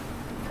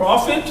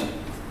 Profit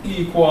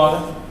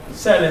equal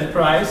selling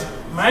price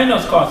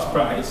minus cost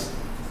price,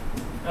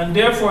 and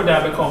therefore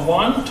that become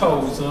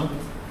 1,000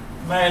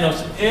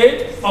 minus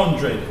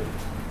 800.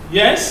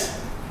 Yes?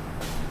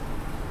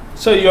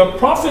 So your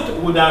profit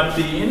would have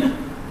been,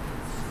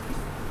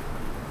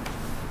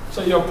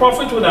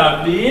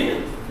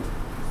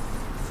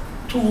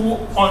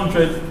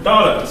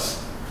 $200.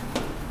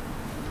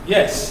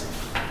 Yes.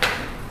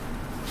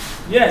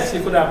 Yes,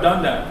 you could have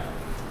done that.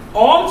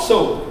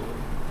 Also,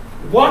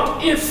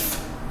 what if,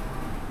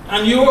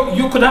 and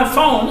you could have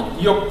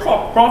found your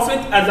profit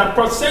as a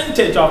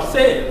percentage of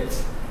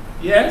sales.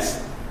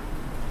 Yes?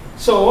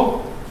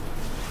 So,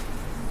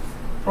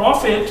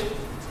 profit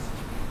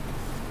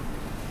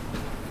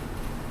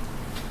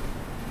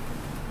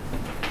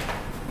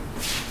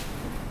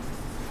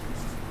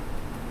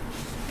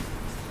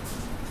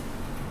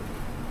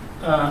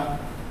and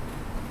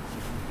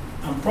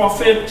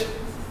profit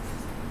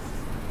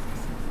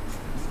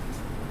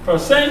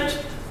percent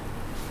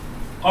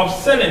of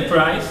selling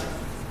price,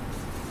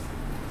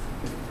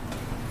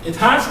 it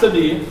has to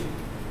be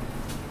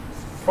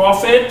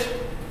profit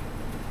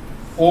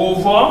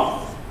over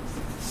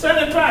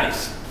selling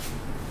price.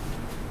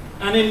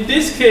 And in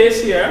this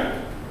case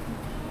here,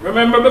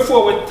 remember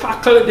before we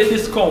tackle the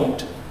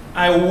discount,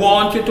 I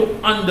want you to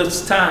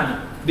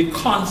understand the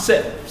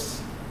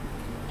concepts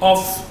of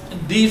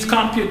these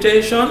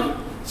computations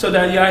so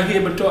that you are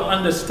able to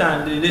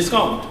understand the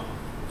discount.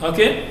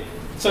 Okay?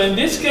 So in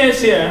this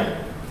case here,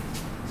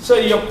 so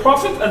your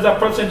profit as a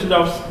percentage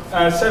of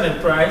selling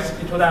price,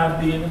 it would have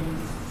been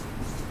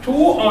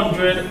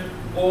 200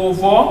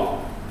 over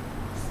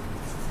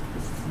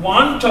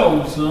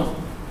 1,000.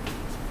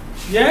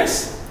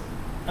 Yes?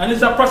 And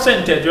it's a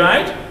percentage,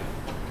 right?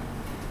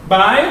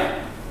 By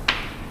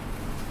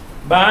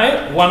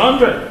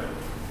 100.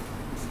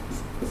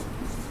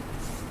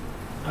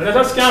 And let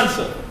us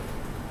cancel.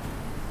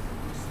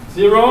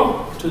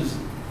 0 to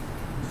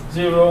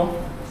 0,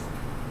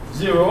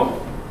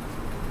 0.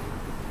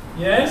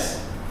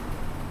 Yes?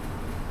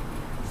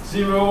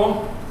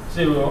 0,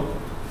 0.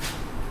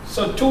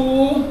 So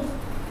 2,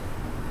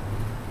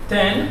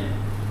 10,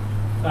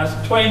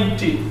 that's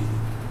 20.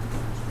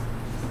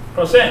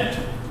 percent.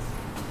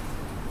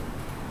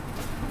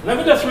 Let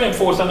me just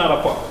reinforce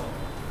another part.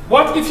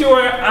 What if you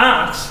were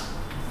asked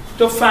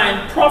to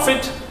find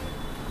profit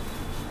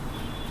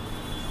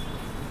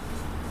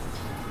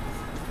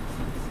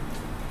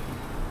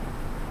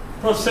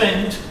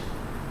percent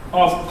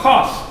of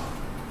cost?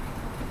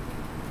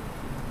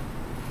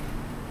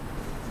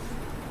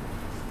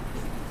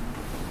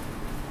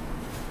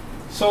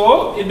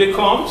 So it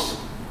becomes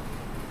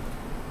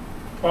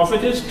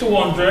profit is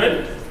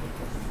 200,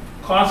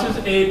 cost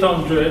is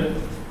 800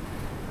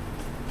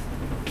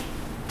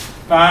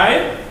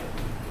 by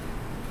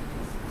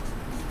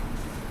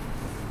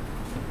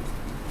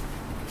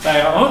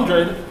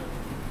 100.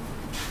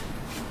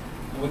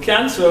 We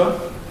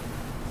cancel.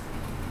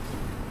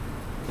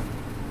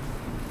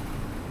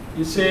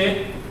 You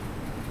say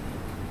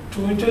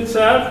 2 into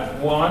itself,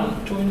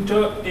 1, 2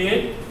 into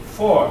 8,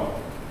 4.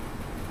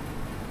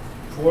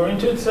 4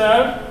 into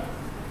itself,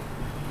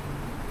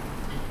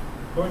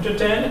 4 into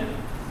 10,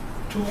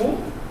 2,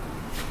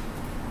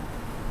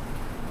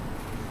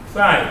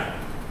 5.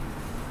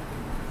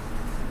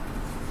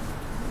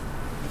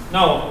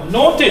 Now,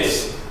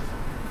 notice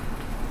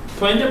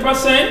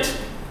 20%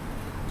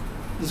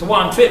 is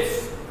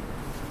 1/5.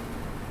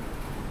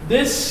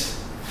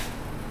 This,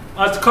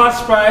 as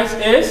cost price,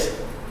 is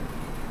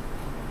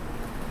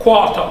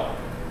quarter.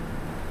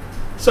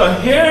 So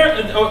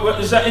here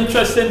is an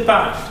interesting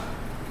part.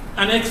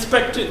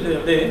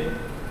 Unexpectedly,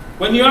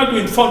 when you are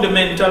doing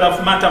fundamental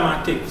of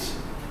mathematics,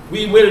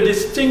 we will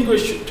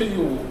distinguish to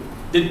you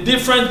the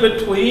difference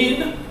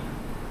between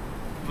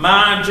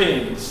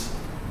margins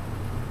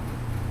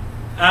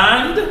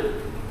and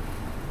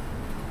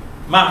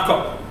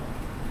markup.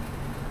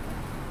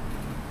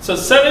 So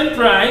selling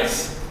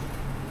price,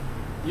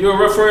 you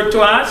refer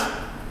to as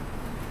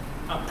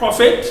a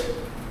profit,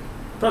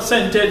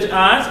 percentage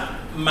as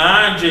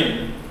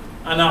margin,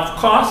 and of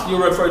cost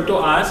you refer to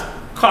as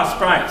cost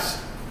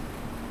price.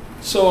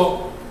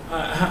 So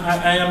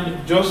I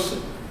am just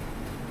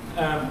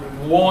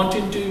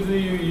wanting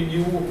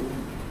you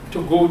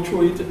to go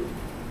through it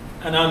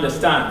and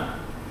understand.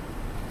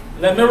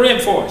 Let me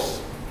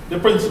reinforce the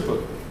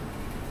principle.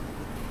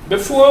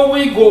 Before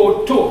we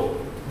go to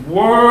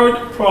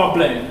word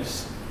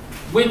problems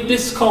with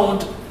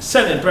discount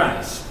selling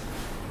price,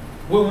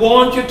 we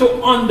want you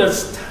to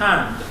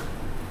understand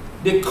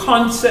the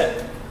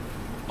concept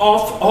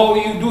of how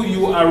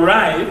you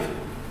arrive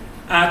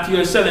at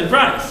your selling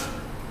price.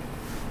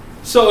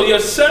 So your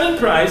selling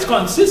price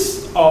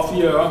consists of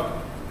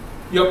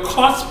your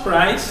cost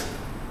price,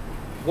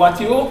 what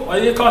you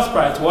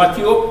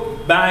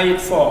buy it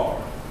for.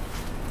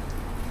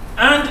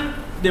 And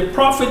the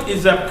profit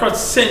is a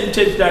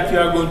percentage that you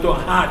are going to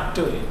add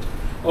to it.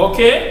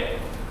 Okay?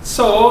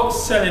 So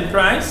selling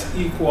price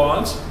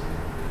equals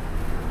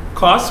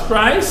cost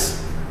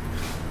price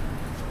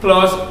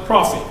plus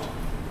profit.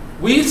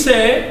 We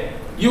say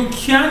you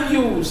can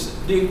use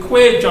the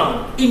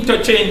equation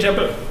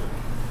interchangeable,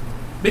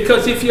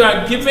 because if you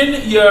are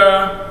given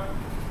your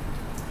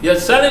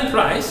selling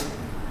price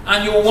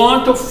and you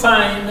want to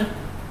find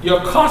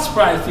your cost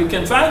price, you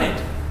can find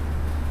it.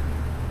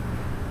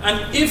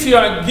 And if you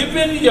are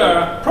given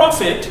your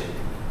profit,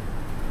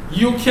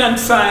 you can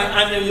find,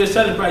 and your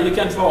selling price, you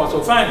can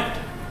also find it.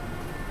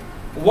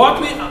 What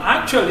we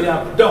actually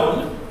have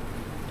done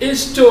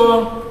is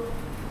to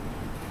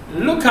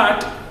look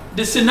at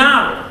the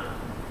scenario.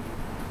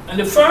 And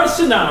the first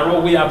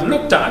scenario we have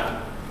looked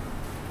at,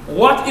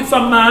 what if a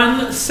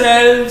man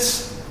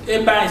sells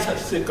a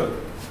bicycle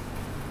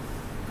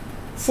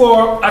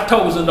for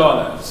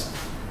 $1,000?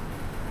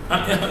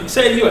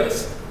 Say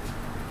US,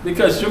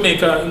 because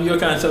Jamaica, you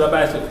can sell a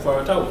bicycle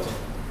for $1,000.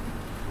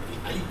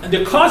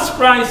 The cost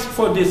price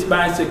for this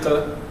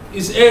bicycle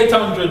is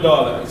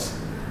 $800,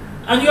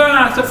 and you are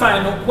asked to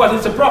find out what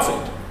is the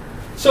profit.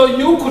 So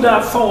you could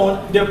have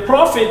found the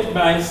profit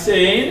by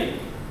saying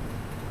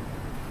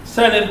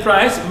selling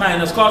price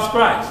minus cost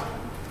price.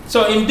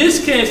 So in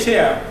this case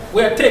here,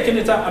 we are taking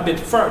it a bit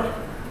further,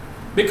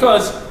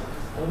 because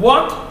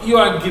what you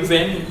are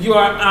given, you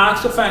are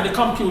asked to find the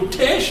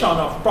computation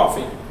of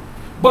profit.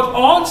 But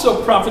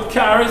also profit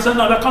carries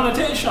another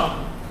connotation.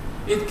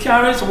 It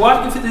carries,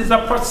 what if it is a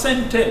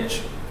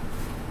percentage?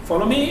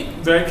 Follow me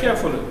very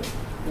carefully.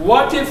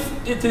 What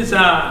if it is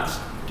asked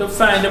to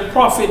find the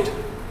profit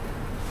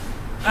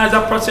as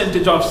a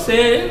percentage of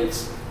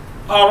sales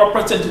or a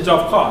percentage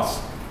of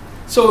cost?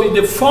 So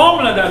the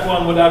formula that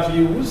one would have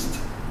used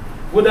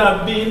would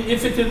have been,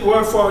 if it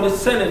were for the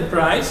selling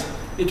price,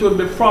 it would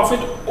be profit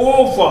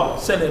over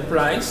selling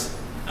price.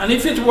 And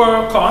if it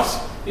were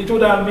cost, it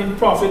would have been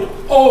profit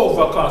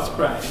over cost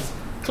price.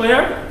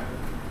 Clear?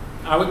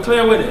 Are we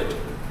clear with it?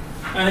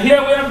 And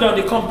here we have done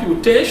the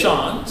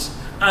computations,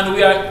 and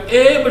we are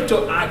able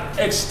to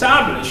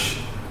establish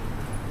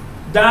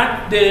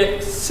that the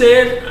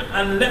sale,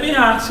 and let me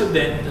ask you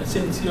then,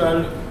 since you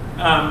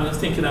are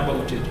thinking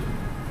about it,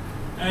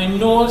 I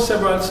know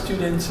several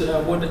students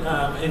would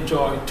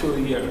enjoy to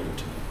hear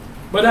it,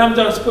 but I'm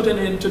just putting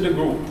it into the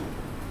group.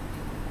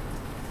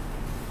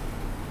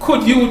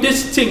 could you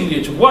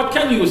distinguish? What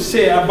can you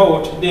say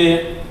about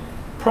the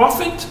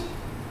profit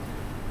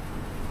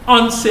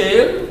on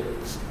sale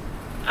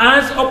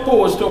as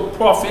opposed to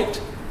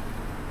profit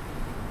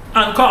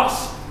and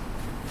cost?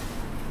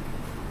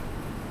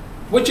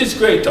 Which is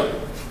greater?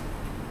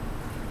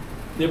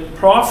 The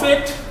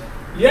profit,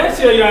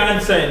 yes, you're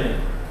answering me.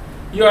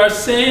 You are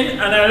saying,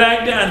 and I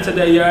like the answer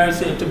that you are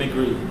saying to me,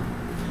 Green.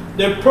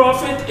 The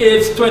profit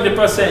is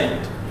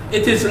 20%.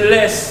 It is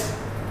less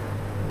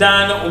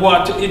than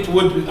what it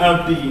would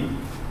have been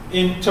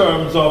in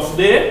terms of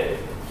the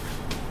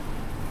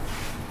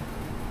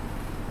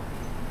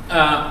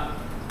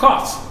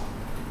cost.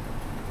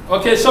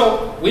 Okay,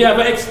 so we have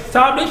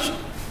established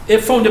a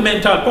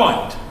fundamental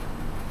point.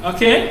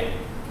 Okay,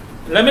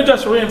 let me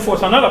just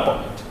reinforce another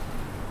point.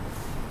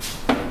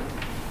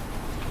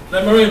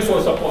 Let me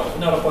reinforce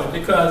another point,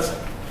 because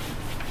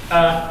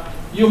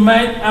you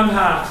might have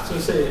asked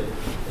to say,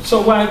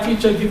 so why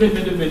teacher giving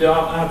me the video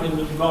I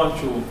haven't gone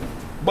through?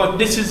 But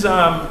this is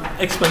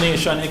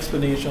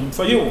explanation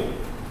for you,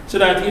 so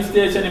that if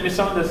there's any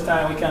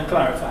misunderstanding, we can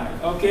clarify.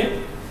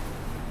 Okay?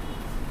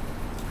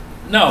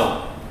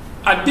 Now,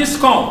 a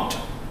discount.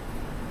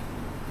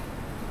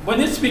 When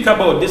you speak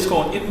about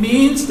discount, it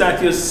means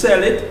that you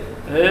sell it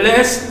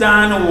less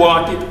than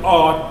what it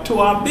ought to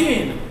have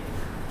been.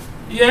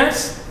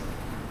 Yes?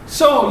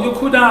 So you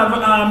could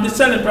have the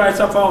selling price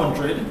of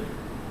 100,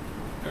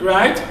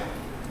 right?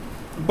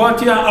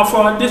 But you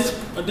offer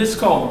a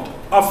discount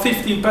of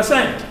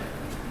 15%.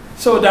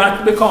 So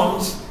that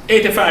becomes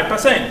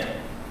 85%.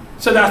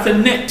 So that's the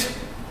net.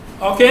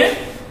 Okay?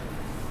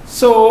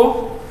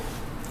 So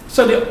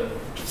the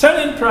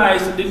selling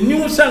price, the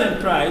new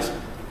selling price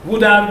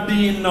would have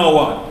been now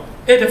what?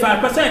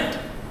 85%.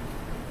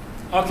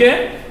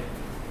 Okay?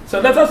 So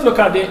let us look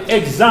at the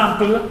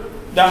example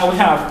that we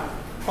have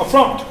up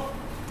front.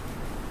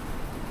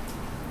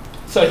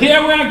 So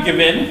here we are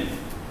given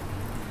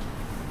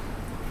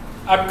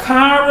a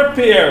car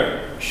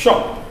repair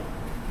shop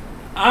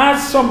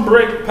has some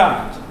brake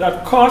pads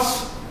that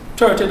cost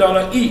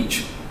 $30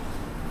 each.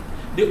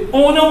 The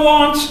owner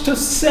wants to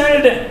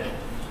sell them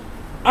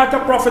at a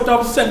profit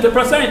of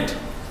 70%.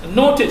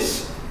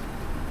 Notice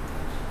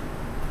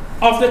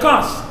of the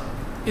cost.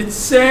 It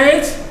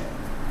says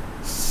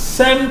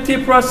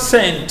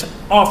 70%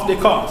 of the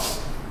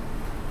cost.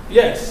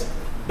 Yes,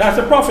 that's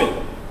a profit.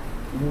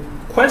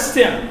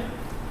 Question: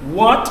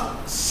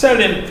 what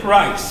selling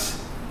price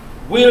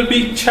will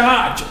be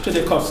charged to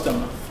the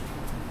customer?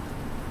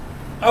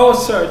 Oh,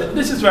 sir,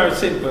 this is very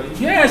simple.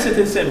 Yes, it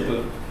is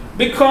simple.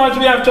 Because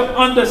we have to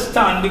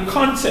understand the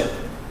concept.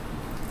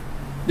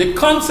 The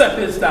concept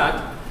is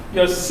that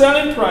your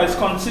selling price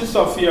consists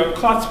of your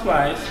cost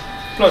price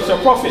plus your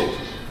profit.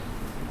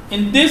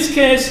 In this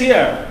case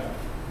here,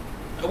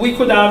 we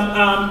could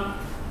have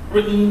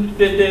written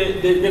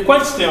the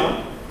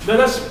question.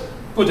 Let us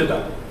put it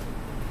up.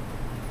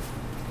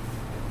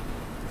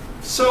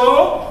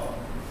 So,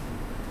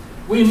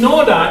 we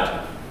know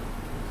that,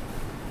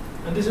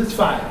 and this is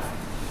 5.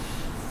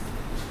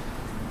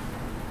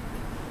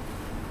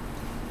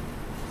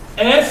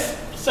 S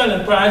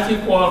selling price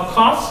equal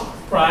cost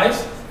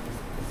price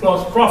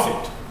plus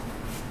profit.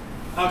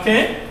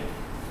 Okay?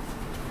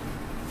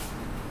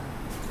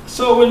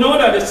 So we know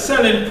that the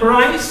selling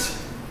price,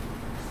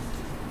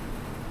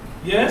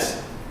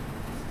 yes,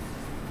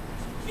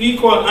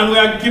 equal, and we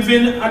are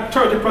given at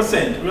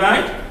 30%,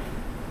 right?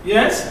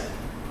 Yes?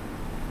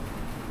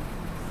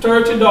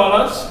 $30,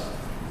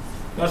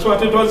 that's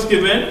what it was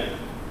given.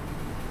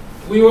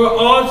 We were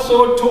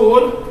also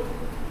told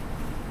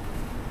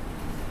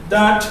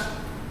that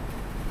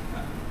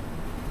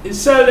it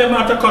sell them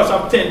at a cost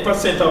of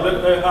 10% of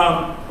the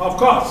of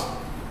cost.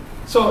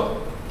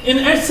 So in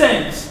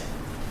essence,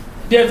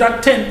 there's a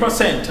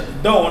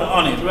 10% down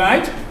on it,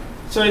 right?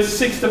 So it's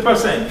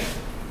 60%.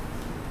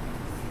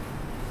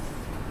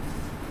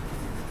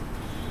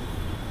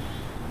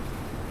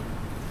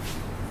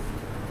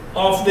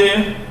 Of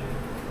the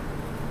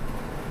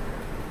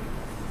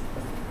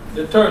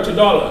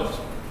 $30,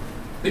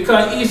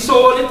 because he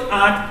sold it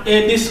at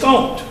a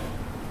discount.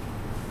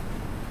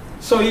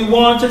 So he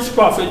wants his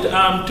profit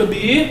to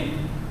be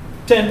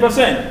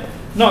 10%.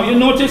 Now you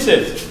notice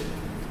it,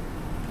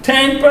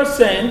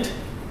 10%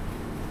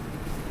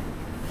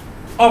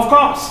 of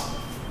cost,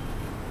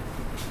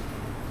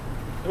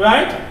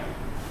 right?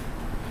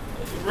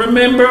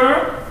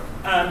 Remember,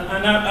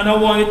 and I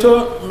want you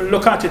to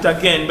look at it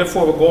again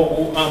before we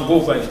go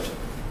over it.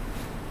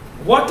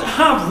 What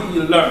have we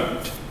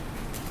learned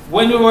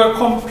when we were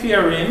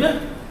comparing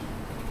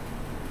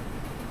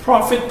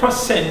profit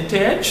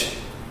percentage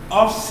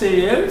of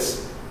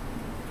sales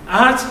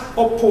as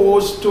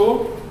opposed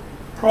to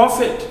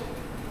profit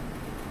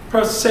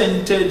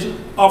percentage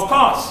of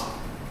cost?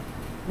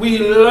 We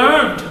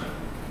learned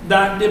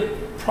that the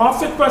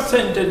profit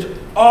percentage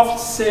of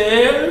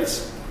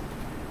sales,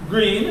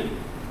 green,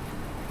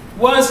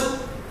 was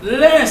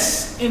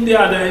less in the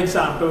other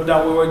example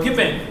that we were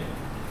given.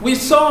 We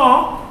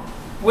saw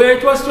where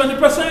it was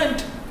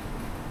 20%,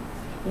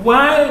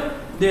 while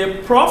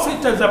the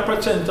profit as a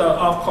percent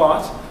of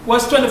cost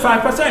was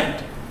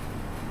 25%.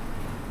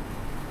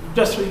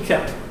 Just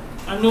recap.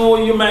 I know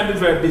you might be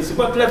very busy,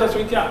 but let us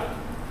recap.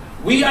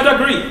 We had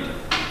agreed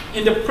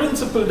in the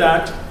principle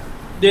that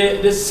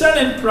the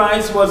selling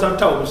price was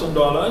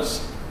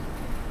 $1,000,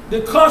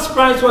 the cost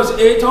price was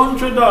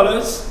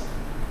 $800,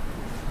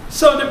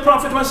 so the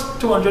profit was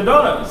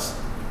 $200.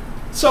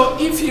 So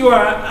if you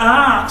are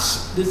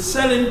asked the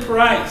selling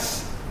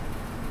price,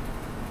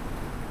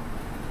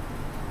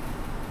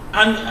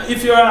 and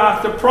if you are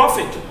asked the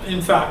profit,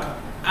 in fact,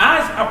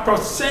 as a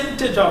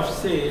percentage of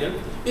sale,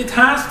 it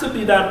has to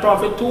be that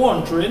profit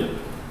 200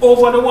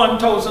 over the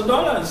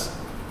 $1,000,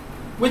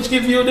 which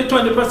gives you the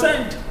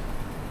 20%.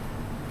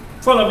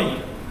 Follow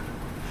me.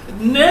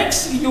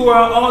 Next, you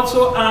are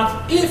also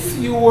asked if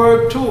you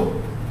were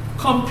to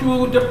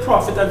compute the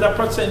profit as a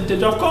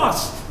percentage of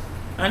cost.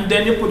 And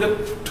then you put the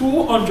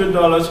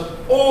 $200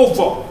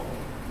 over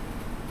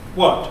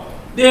what?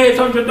 The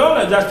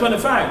 $800, that's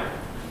 25.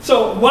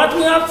 So what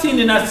we have seen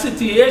in a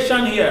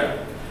situation here,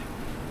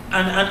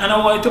 and I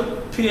want you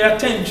to pay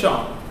attention,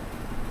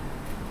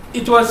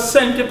 it was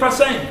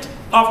 70%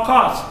 of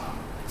cost.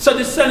 So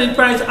the selling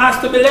price has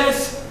to be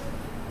less.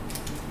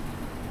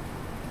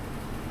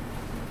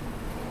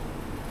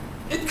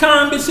 It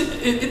can't be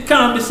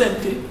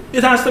 70.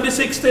 It has to be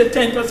 60,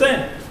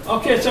 10%.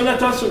 Okay, so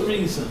let us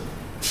reason.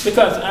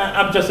 Because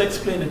I'm just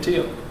explaining to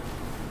you.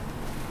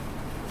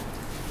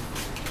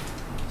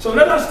 So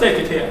let us take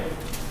it here.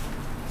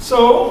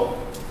 So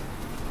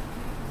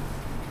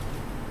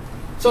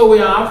we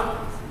have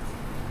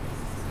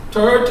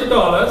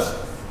 $30,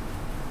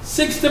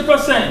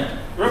 60%.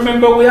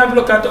 Remember, we have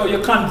looked at how you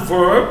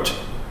convert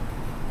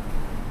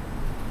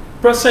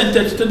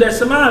percentage to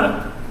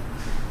decimal.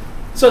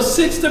 So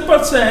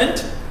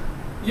 60%,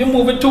 you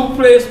move it 2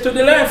 places to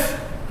the left.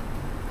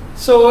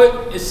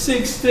 So it's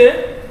 60.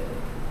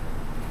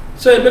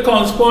 So it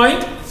becomes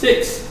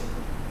 0.6.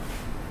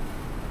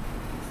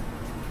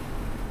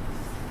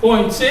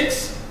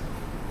 0.6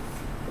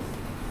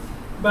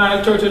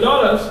 by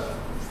 $30,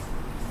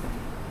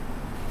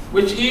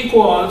 which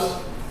equals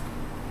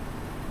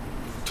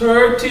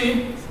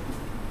 30,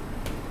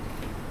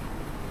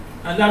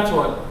 and that's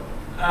what?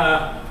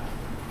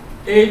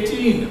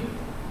 18,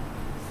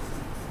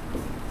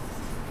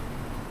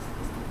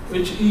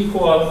 which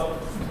equals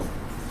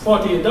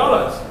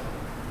 $48.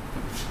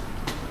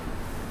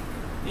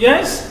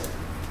 Yes?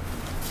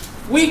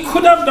 We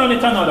could have done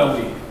it another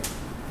way.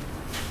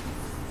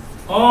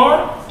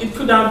 Or it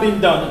could have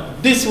been done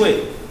this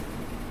way.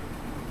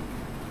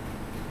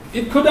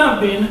 It could have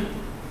been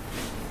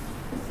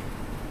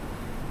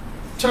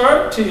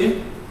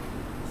 30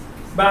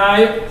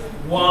 by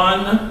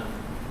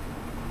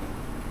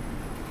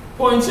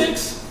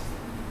 1.6.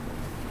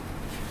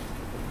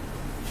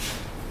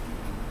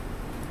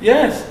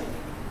 Yes,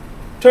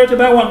 30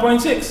 by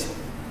 1.6.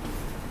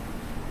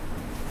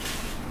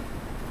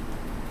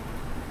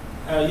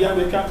 You have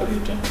a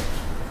calculator?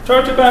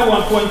 30 by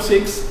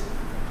 1.6,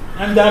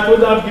 and that would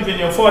have given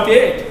you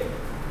 48.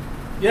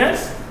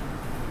 Yes?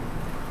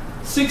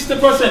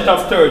 60%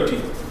 of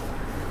 30.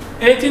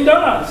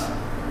 $18.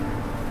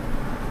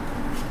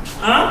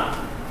 Huh?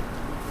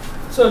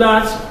 So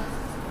that's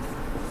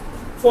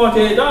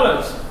 $48.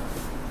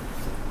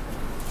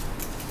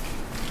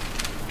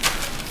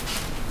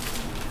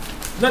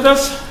 Let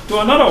us do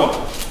another one.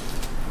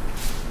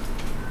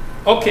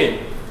 Okay,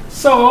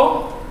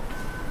 so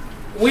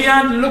we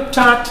had looked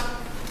at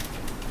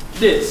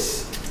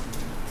this.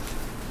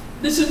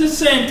 This is the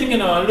same thing, you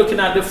know, looking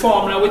at the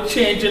formula, we're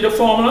changing the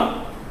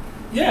formula.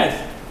 Yes.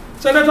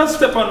 So let us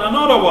step on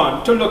another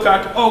one to look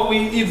at how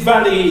we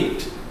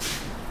evaluate.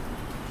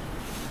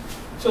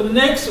 So the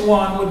next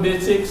one would be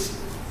 6.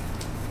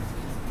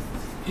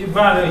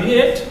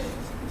 Evaluate.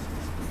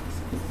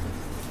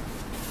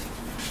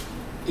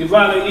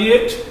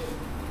 Evaluate.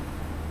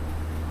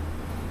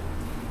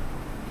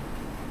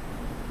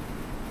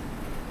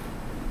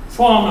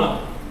 Formula.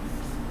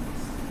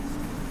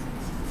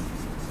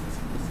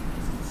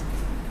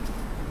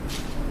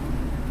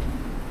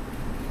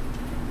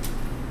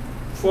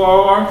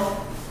 For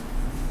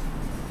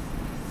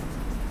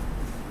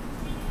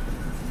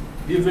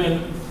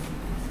given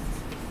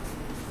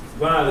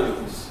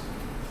values.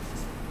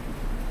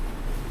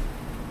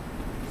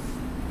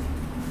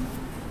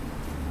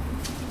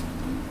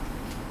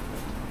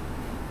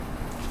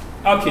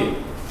 Okay.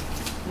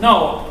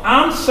 Now,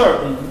 I'm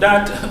certain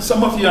that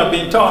some of you have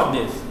been taught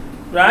this,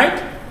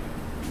 right?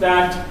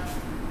 That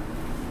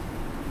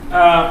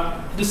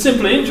the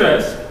simple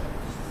interest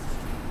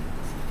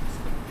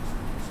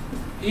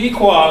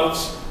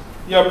equals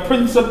your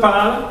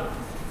principal,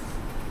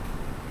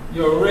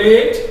 your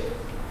rate,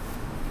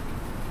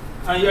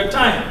 and your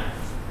time.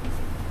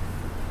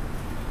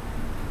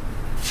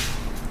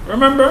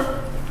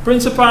 Remember,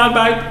 principal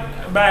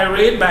by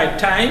rate by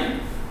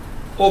time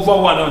over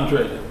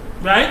 100,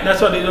 right? That's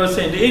what they were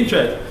saying, the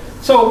interest.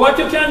 So what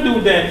you can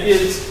do then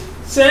is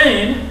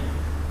saying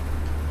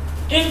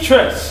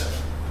interest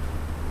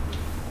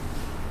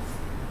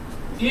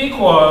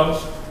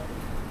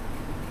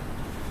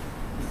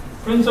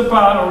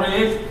Principal,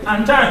 rate,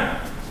 and time.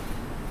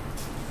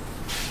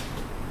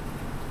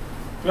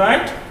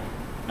 Right?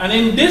 And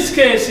in this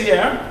case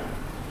here,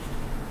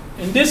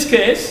 in this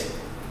case,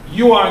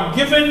 you are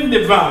given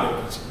the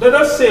values. Let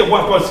us say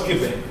what was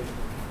given.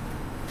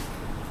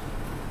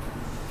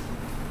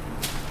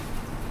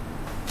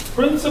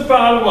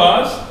 Principal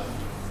was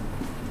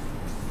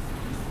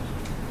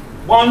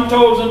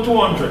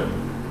 1,200.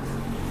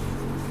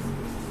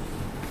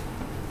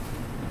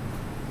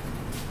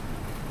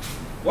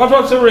 What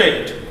was the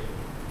rate?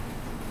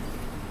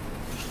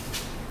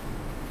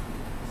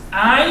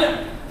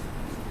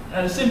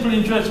 And simple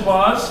interest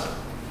was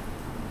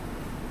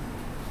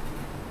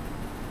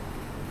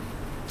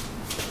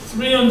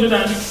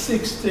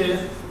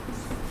 $360.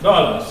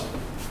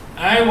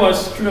 I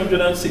was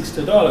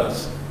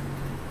 $360.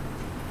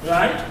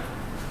 Right?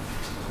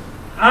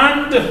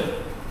 And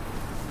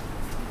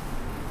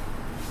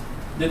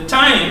the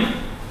time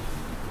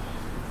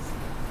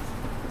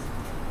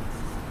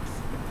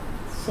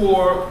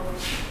for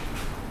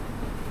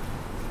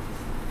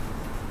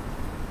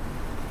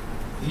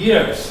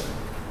years.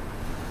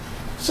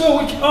 So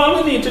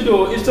all we need to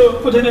do is to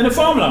put it in the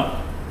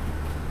formula.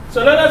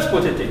 So let us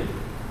put it in.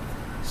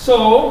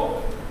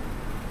 So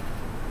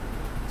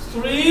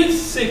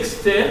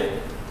 360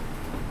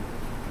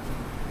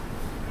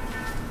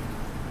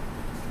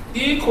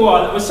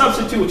 equal, we're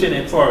substituting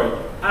it for it.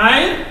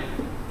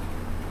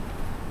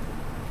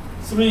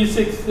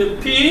 360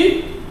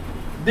 P,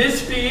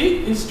 this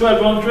P is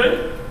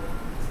 1200.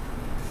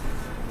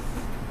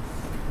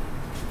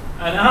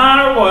 And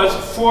R was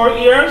 4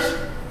 years.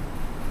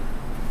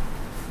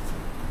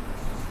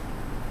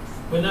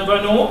 We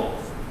never know.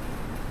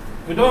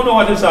 We don't know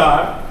what is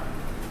R.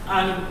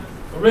 And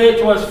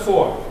rate was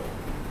 4.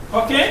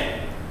 Okay?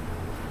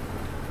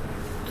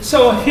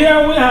 So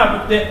here we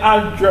have the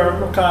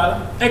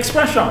algebraical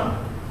expression.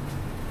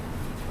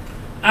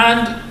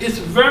 And it's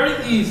very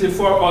easy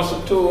for us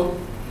to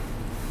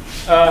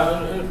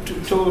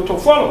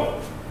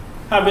follow,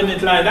 having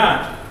it like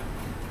that.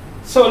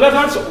 So let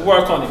us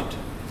work on it.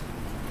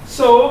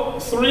 So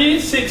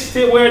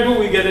 360, where do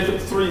we get it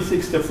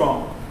 360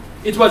 from?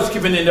 It was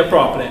given in the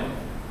problem.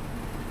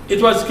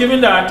 It was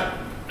given that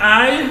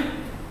I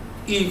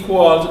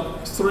equals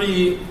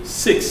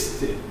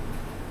 $360.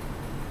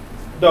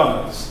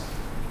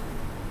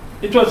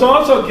 It was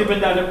also given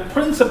that the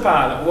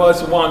principal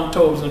was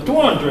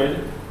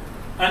 1,200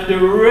 and the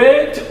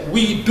rate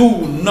we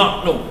do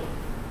not know.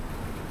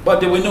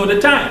 But we know the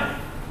time.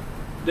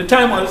 The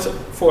time was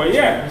 4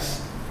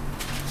 years.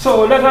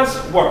 So let us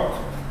work.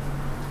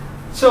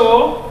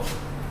 So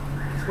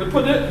we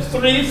put it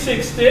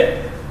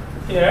 360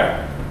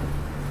 here.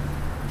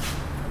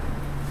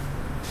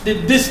 The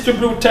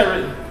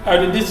distributive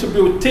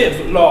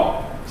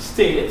law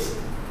states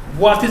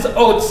what is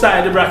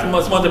outside the bracket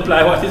must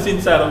multiply what is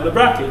inside of the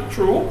bracket.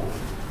 True?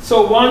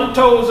 So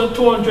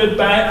 1,200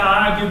 by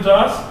R gives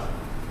us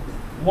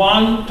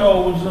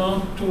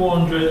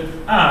 1,200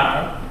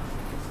 R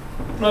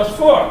plus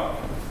 4.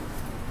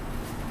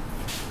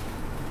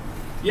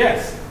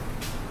 Yes.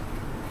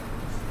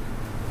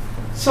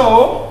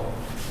 So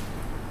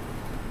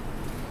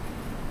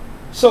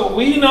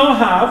we now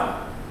have,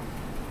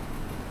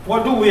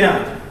 what do we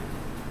have?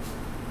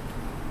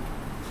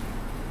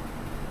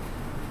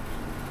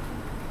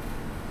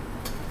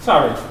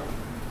 Sorry.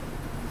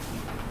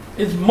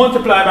 It's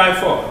multiplied by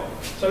 4.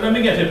 So let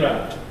me get it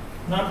right.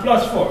 Now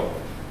plus 4.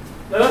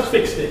 Let us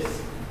fix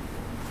this.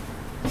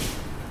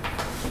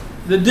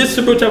 The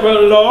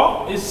distributable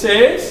law, it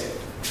says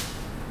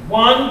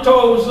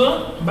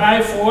 1,000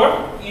 by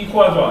 4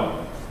 equals what?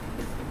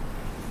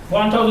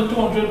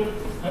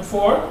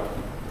 1,204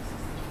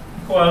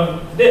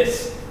 equals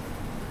this.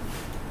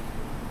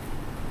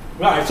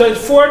 Right, so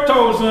it's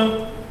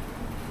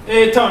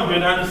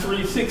 4,800 and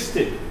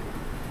 360.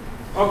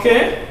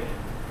 Okay?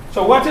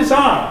 So what is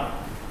R?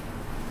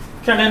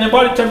 Can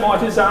anybody tell me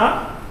what is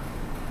R?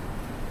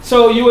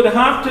 So you would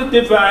have to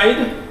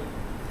divide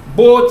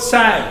both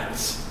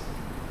sides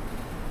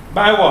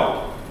by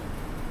what?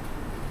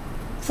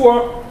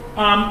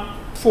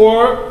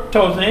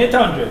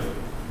 4,800.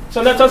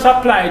 So let us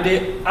apply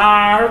the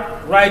R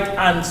right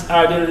hand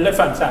or the left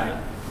hand side.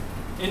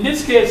 In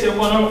this case, you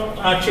want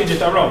to change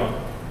it around.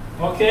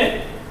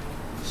 Okay?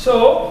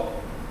 So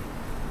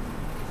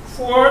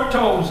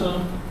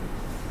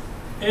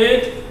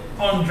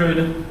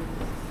 4,800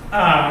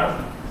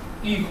 R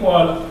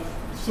equal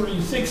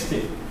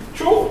 360.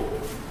 True?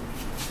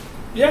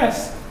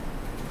 Yes.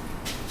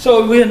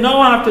 So we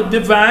now have to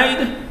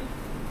divide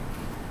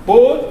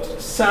both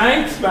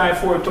sides by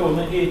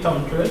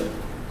 4,800.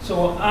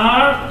 So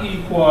R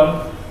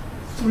equal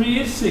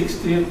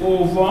 360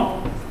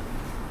 over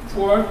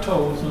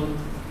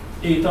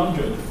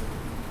 4,800.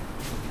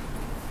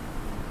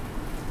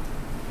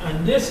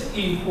 And this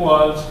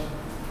equals,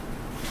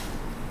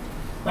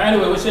 by the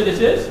way, we say this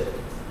is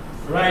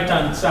right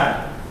hand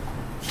side.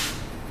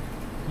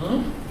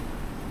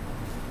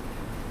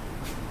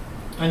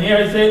 And here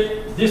is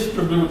the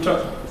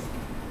distributor.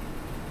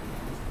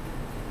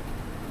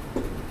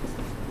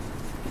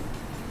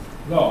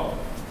 log.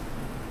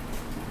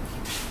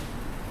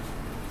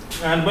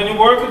 And when you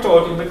work it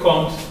out, it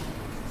becomes,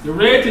 the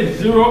rate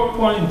is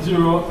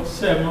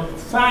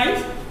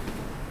 0.075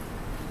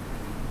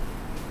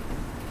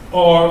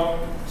 or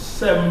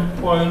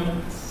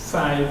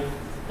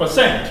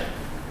 7.5%.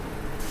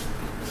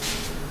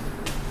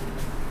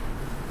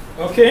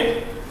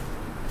 Okay?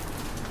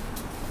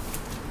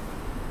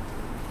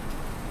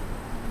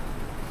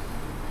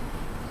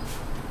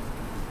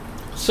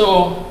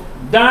 So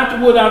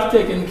that would have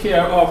taken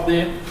care of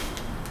the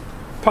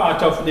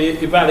part of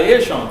the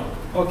evaluation.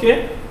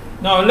 Okay?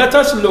 Now let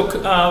us look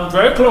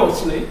very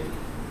closely.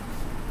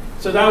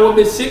 So that will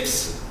be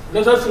 6.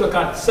 Let us look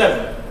at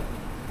 7.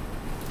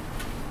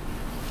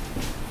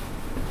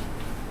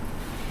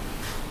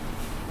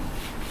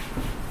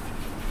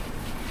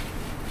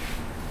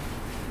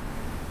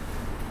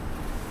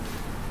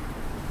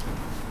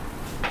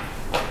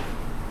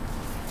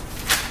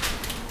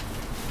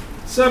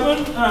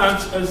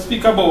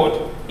 Speak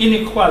about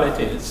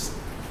inequalities.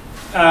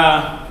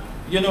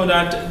 You know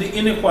that the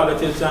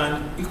inequalities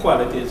and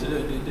equalities,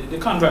 the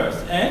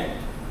converse, eh?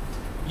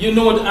 You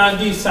know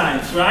these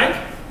signs, right?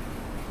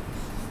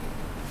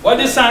 What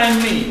does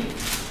sign mean?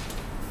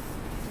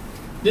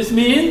 This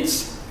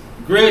means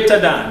greater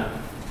than.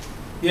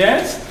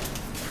 Yes?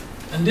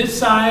 And this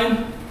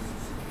sign,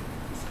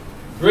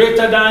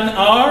 greater than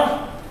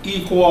or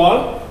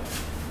equal,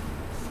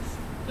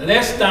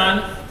 less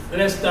than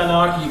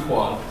or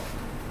equal.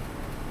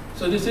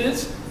 So this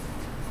is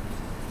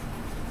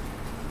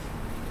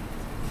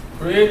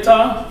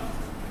greater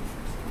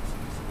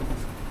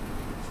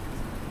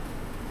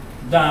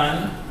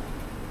than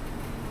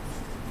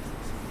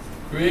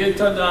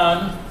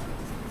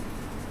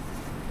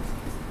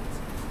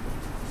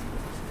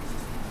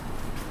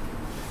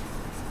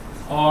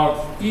or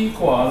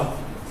equal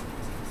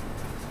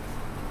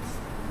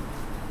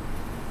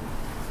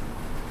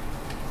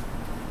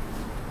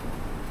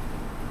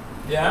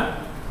yeah,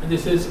 and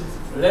this is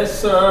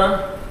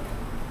lesser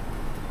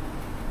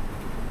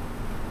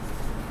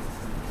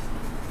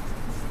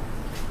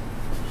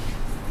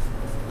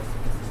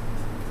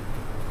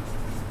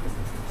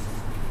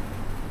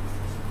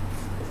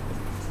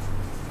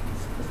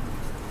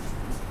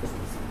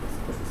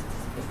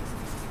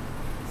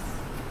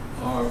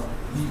or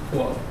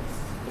equal.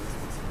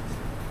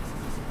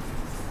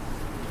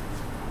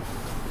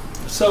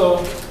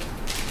 So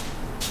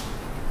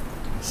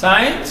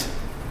signs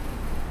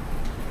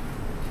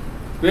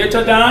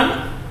greater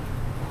than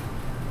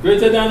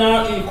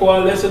or equal,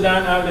 lesser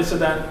than or lesser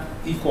than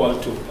equal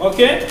to.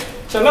 Okay?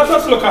 So let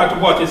us look at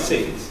what it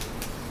says.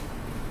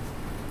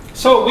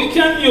 So we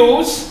can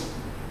use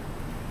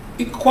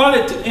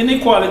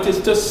inequalities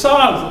to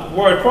solve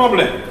word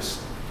problems.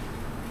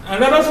 And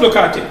let us look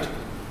at it.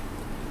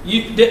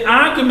 The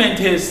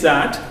argument is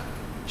that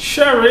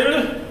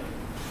Cheryl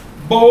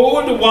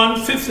bowled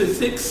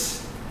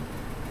 156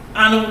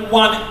 and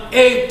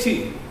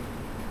 180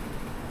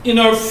 in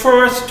our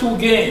first 2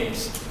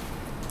 games.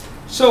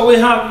 So we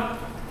have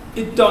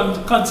it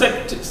done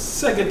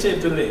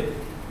consecutively,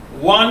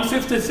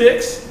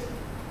 156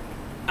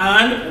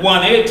 and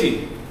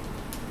 180.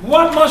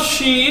 What must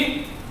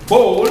she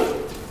bowl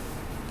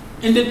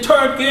in the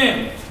 3rd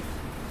game?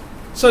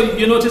 So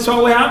you notice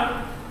what we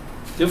have?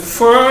 The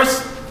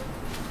first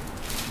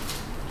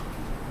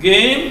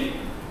game,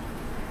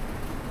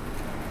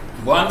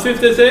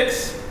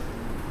 156,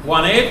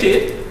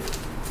 180.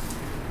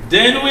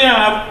 Then we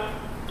have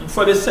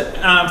for the second,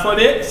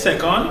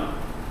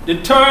 the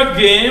 3rd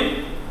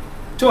game,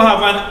 to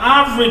have an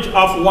average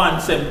of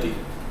 170.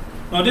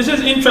 Now this is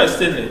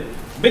interesting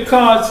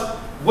because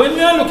when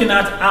we are looking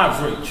at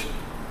average,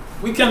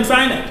 we can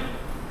find it.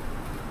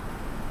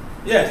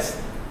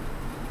 Yes.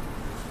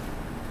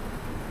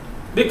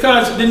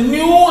 Because the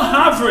new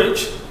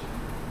average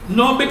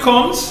now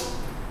becomes,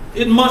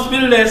 it must be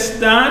less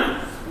than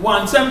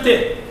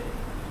 170.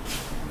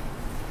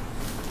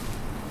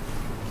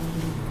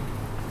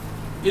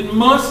 It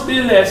must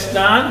be less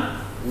than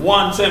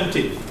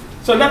 170.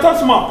 So let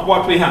us mark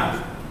what we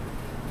have.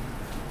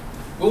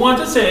 We want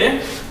to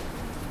say,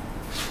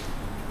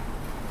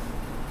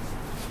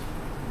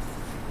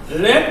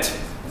 let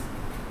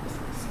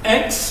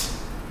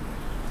X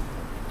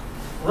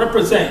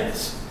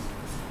represents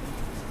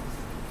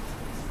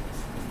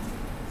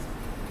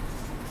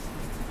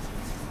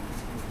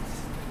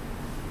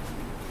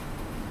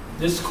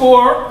the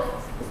score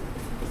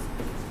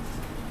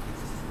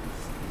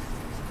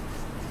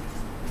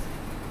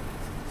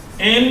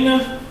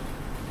in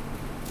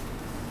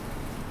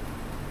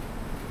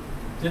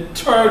the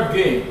 3rd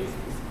game.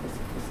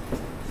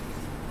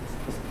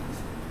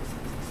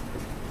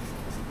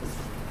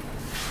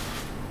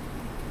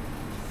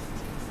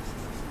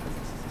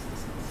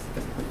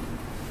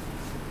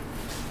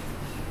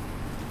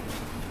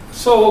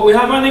 So we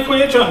have an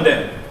equation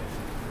there.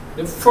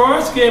 The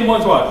first game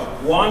was what?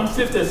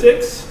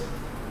 156.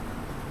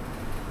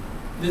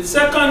 The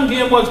second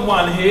game was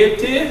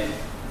 180.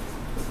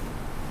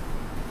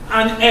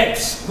 And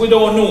X, we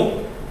don't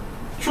know.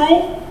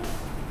 True?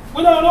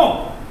 We don't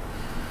know.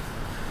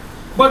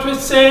 But we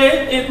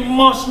say it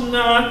must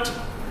not,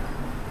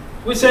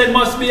 we say it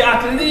must be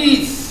at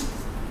least,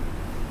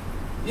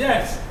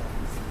 yes,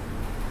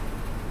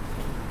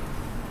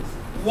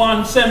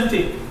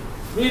 170.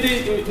 Read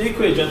the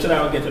equation so that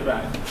I will get it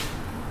right.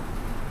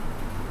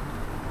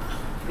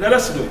 Let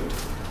us do it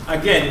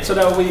again so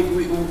that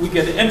we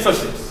get the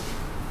emphasis.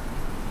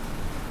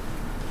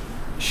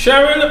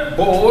 Cheryl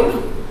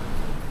Bowl,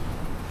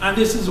 and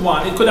this is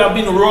one. It could have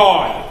been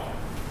Roy.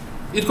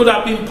 It could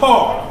have been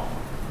Paul.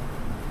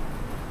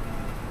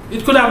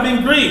 It could have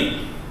been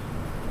Green.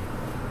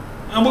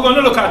 And we're going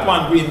to look at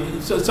one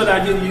Green so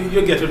that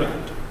you get it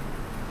right.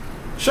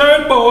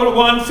 Cheryl Bowl,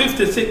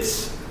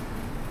 156,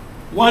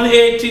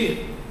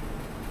 180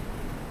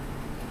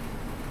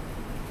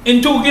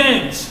 in 2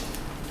 games.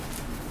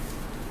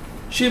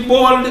 She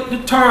bowled the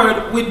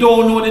third. We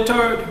don't know the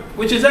third,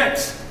 which is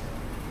X.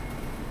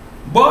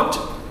 But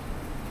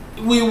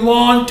we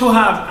want to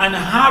have an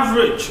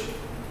average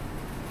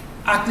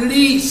at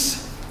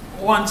least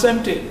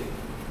 170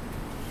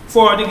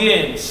 for the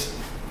games.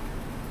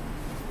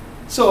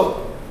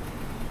 So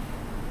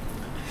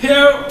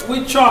here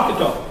we chalk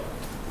it up.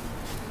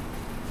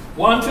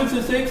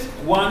 156,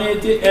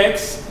 180,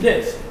 X,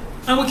 this.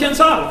 And we can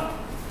solve.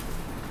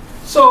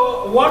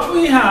 So what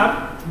we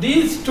have,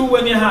 these two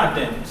when you had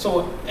them.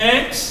 So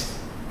X,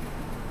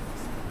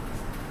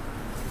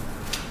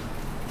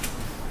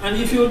 and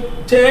if you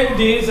take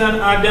these and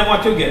add them,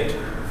 what you get?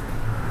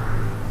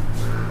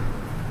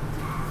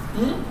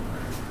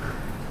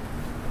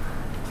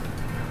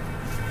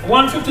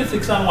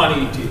 156 and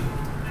 180.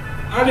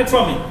 Add it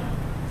for me.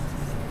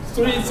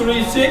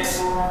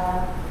 336.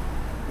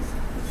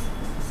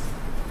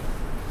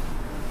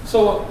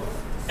 So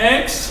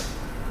X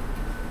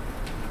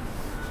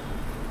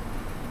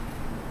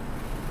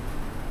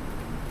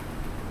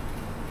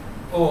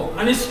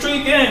and it's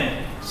 3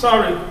 again.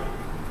 Sorry.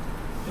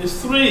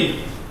 It's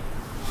 3.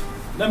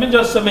 Let me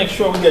just make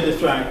sure we get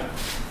this right.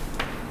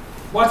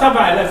 What have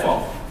I left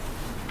off?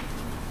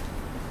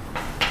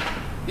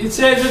 It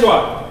says it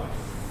what?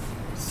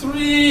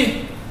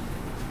 3.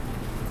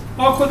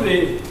 How could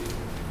we?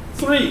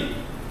 3.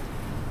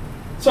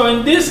 So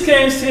in this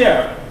case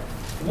here,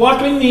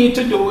 what we need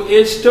to do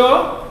is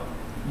to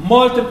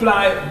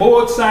multiply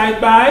both sides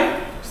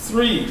by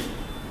 3.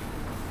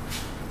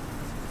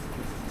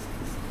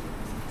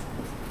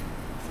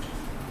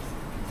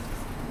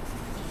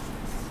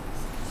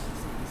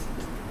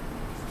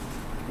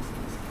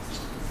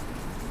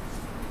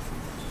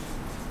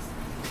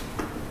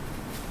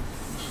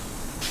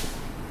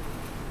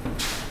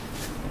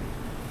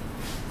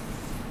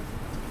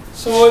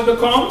 So it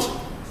becomes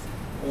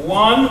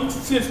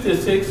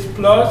 156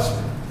 plus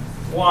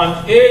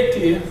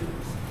 180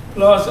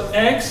 plus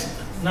X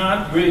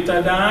not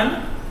greater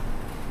than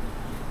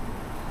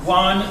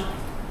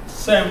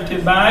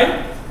 170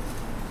 by.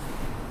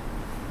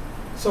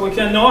 So we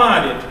can now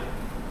add it.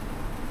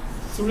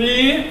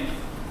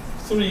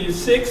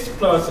 336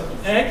 plus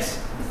X,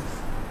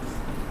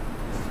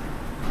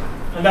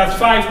 and that's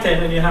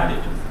 510 when you had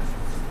it.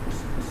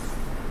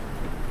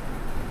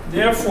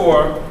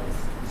 Therefore,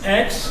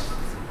 X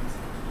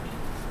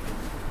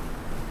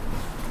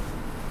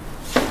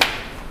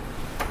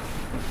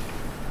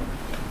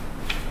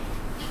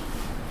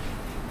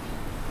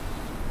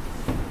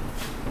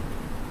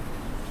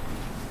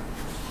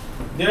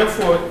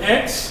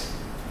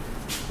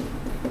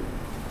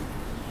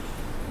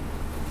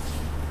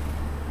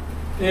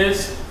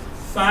is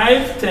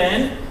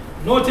 510.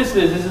 Notice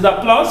this is a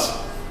plus,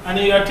 and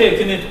you are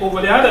taking it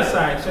over the other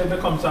side, so it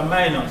becomes a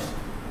minus.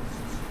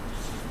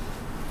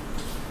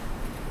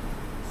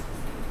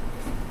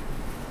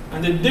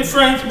 And the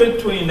difference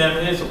between them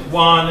is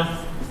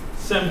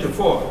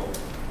 174.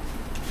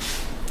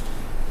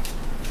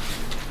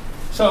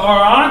 So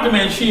our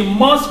argument, she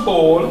must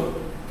bowl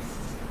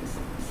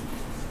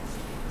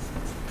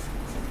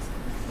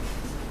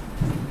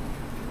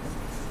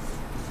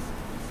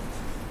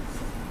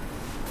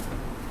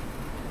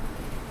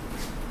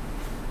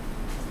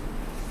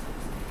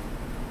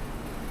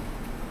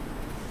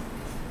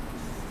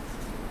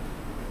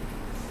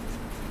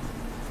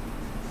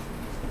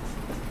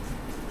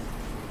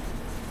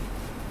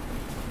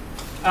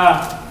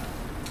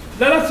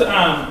let us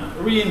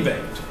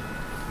reinvent.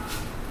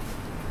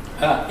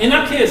 In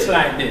a case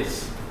like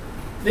this,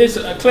 there's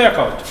a clear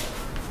cut.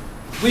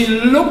 We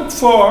look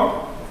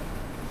for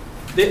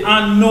the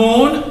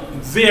unknown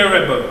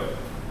variable.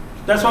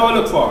 That's what we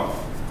look for.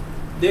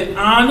 The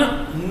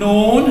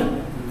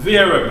unknown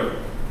variable.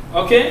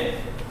 Okay?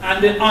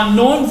 And the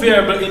unknown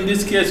variable in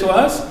this case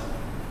was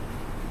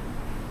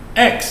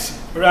X,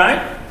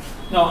 right?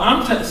 Now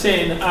I'm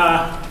saying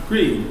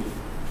green.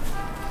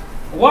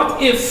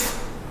 What if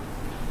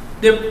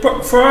the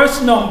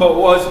first number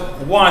was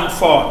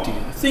 140?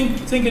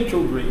 Think it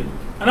through, Green.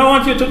 And I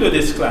want you to do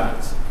this,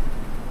 class.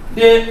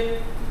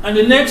 And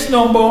the next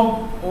number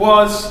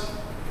was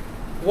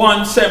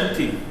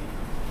 170.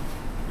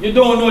 You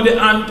don't know the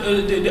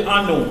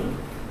unknown.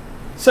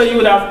 So you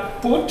would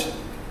have put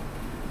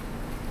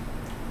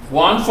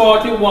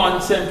 140,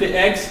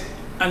 170x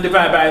and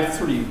divide by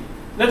 3.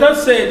 Let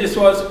us say this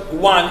was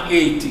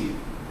 180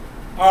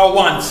 or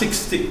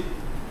 160.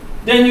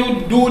 Then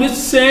you do the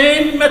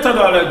same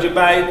methodology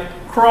by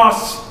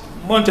cross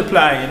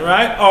multiplying,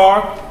 right?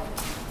 Or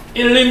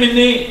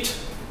eliminate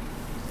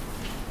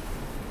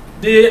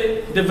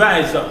the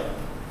divisor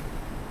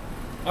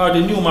or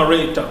the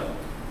numerator.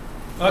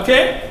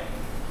 Okay?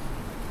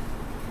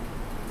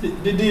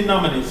 The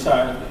denominator,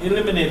 sorry.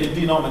 Eliminate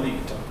the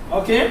denominator.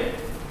 Okay?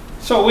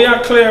 So we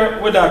are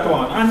clear with that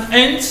one. And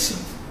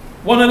hence,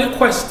 one of the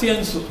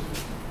questions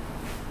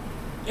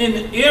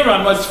in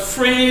Aaron was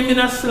framed in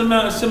a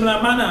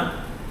similar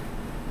manner.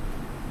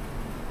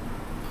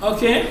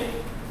 Okay?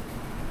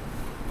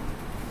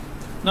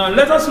 Now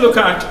let us look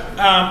at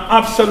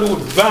absolute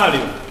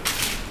value.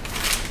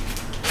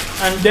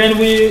 And then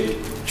we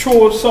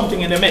throw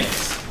something in the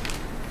mix.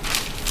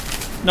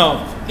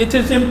 Now, it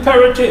is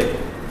imperative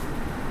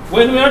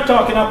when we are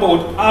talking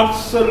about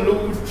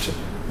absolute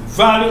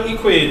value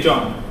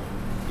equation,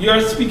 you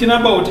are speaking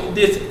about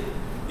this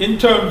in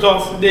terms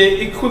of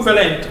the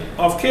equivalent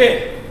of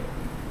k,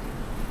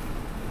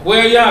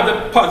 where you have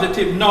the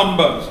positive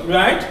numbers,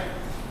 right?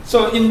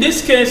 So in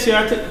this case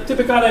here,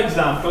 typical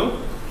example,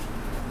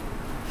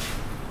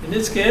 in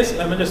this case,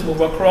 let me just move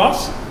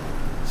across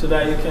so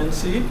that you can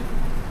see.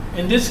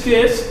 In this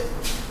case,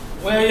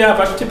 where you have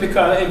a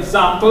typical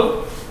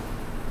example,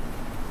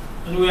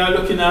 and we are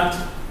looking at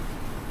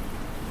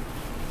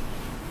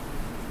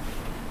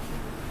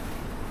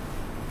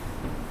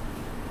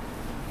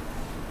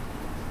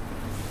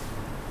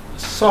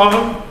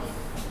solve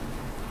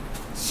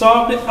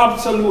the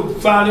absolute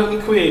value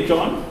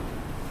equation.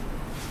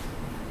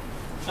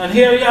 And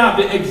here you have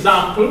the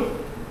example,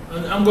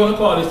 and I'm going to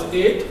call this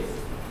 8.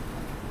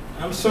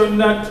 I'm certain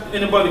that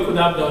anybody could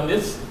have done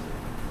this.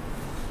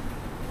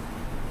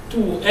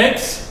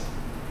 2x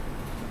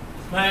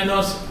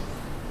minus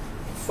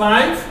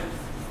 5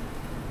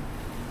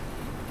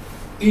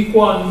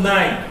 equal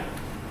 9.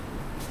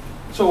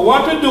 So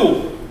what we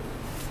do,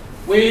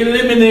 we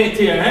eliminate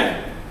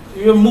here,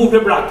 you remove the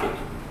bracket.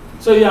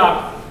 So you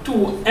have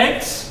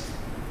 2x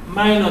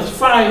minus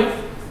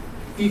 5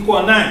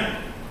 equal 9.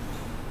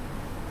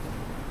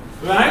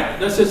 Right?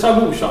 That's a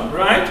solution,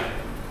 right?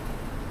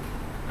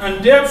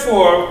 And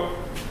therefore,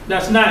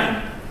 that's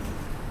 9.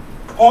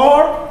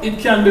 Or it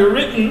can be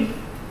written,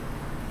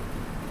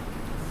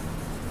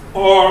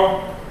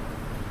 or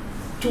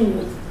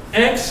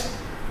 2x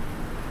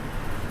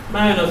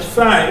minus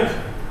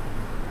 5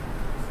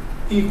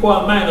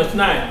 equal minus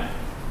 9.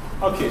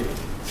 Okay,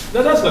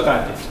 let us look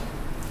at it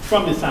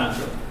from this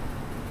answer.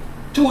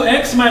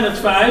 2x minus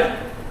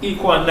 5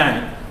 equal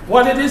 9.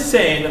 What it is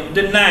saying,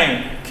 the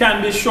 9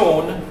 can be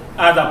shown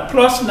as a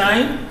plus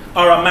 9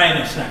 or a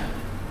minus 9.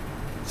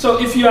 So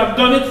if you have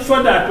done it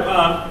for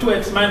that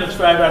 2x minus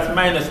 5 as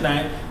minus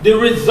 9, the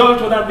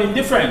result would have been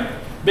different.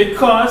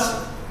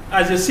 Because,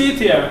 as you see it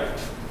here,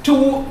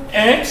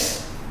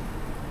 2x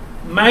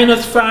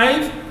minus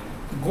 5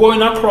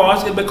 going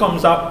across, it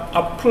becomes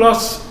a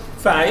plus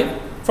 5.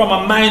 From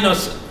a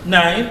minus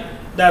 9,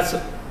 that's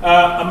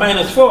a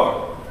minus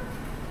 4.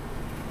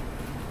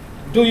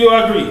 Do you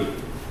agree?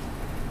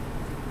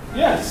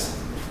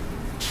 Yes.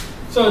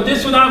 So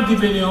this would have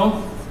given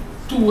you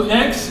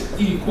 2x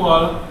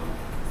equal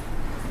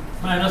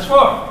minus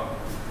 4.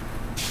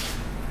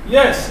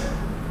 Yes.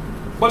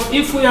 But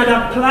if we had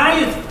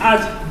applied it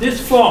as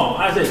this form,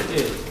 as it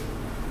is,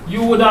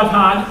 you would have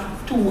had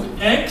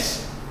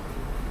 2x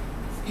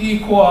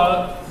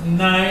equal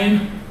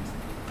 9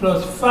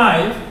 plus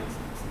 5,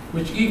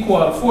 which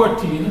equal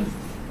 14.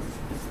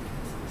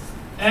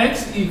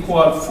 X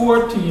equal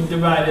 14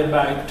 divided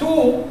by 2,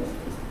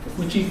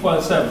 which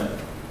equals 7.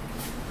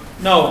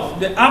 Now,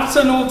 the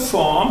absolute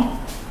form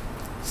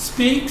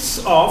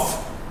speaks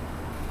of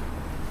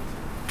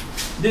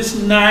this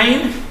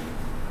 9,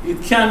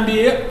 it can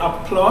be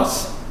a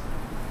plus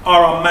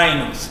or a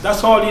minus.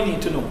 That's all you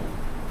need to know.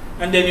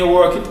 And then you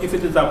work it if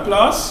it is a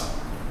plus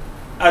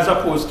as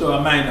opposed to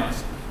a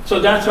minus. So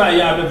that's why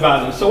you have the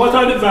values. So what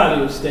are the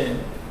values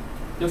then?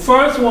 The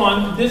first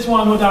one, this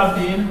one would have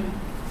been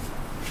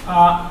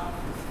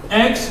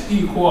x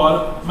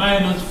equal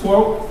minus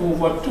 4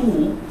 over 2,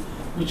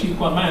 which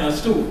equal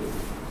minus 2.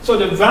 So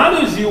the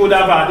values you would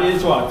have had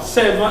is what?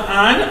 7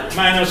 and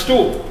minus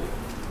 2.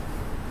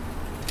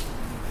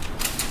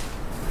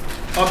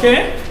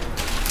 Okay?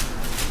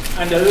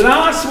 And the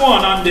last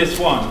one on this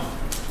one,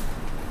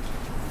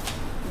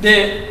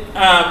 the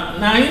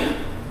 9.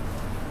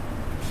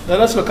 Let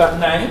us look at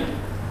 9.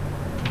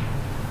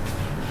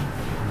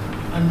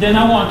 And then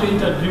I want to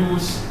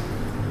introduce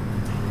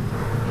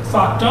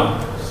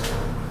factor.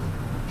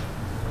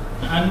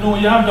 I know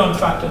you have done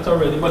factors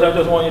already, but I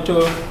just want you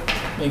to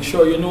make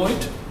sure you know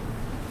it.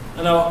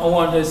 And I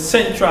want the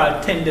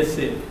central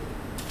tendency.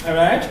 All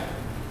right?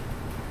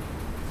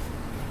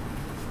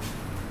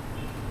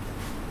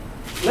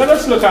 Let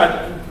us look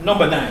at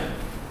number 9.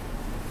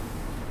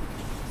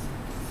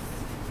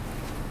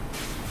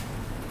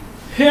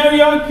 Here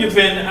you are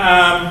given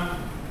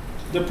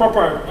the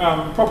proper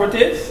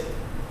properties,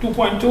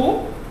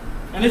 2.2,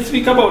 and it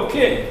speaks about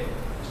k.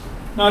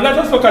 Now let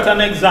us look at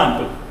an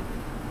example.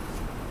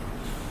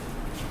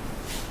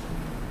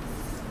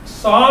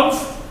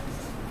 Solve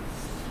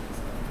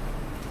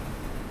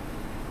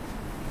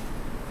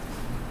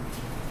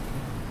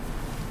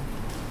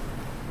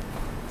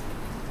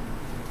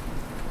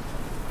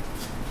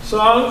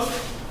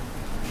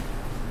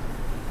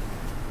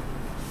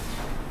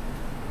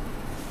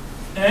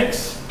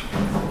x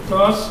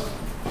plus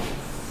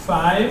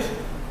 5,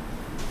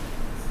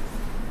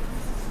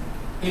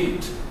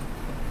 8.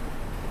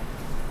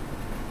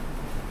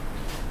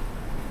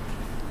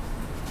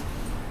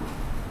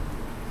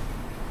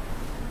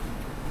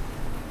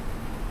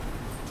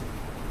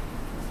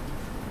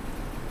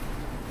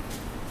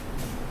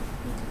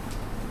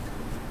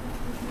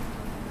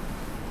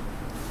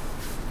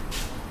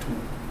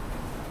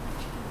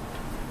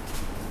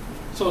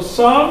 So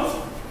solve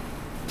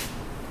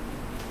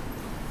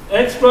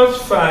x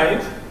plus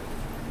 5,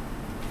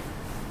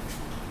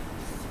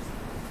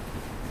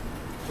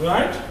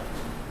 right,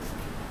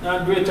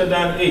 now greater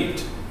than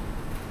 8.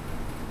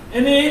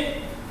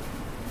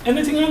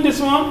 Anything on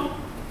this one?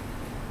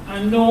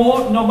 I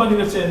know nobody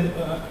will say,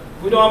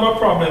 we don't have a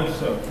problem,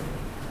 sir.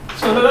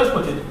 So let us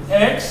put it,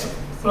 x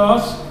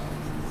plus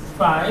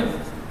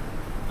 5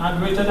 and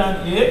greater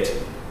than 8.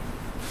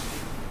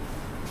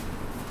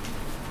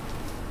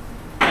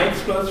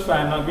 X plus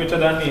 5 not greater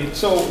than 8.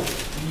 So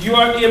you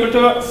are able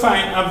to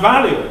find a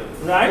value,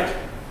 right?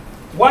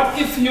 What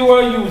if you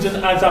are using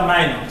as a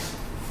minus?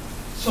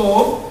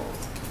 So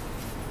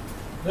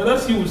let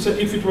us use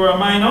if it were a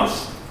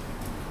minus,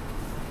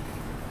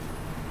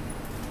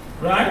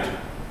 right?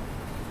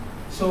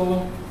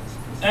 So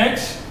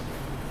x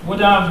would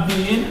have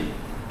been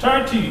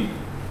 13.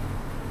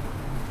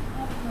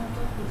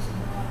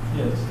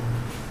 Yes.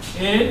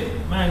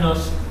 8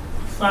 minus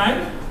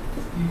 5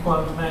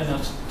 equals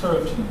minus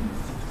 13.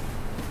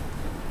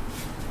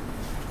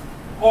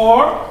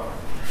 Or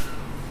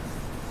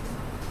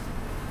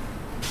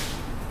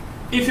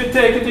if you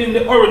take it in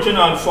the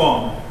original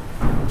form,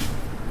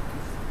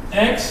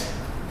 x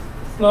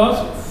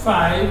plus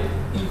 5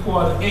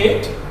 equals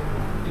 8,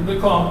 it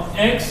becomes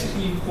x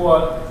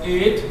equals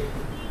 8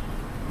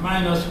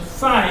 minus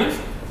 5,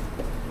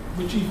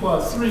 which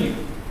equals 3.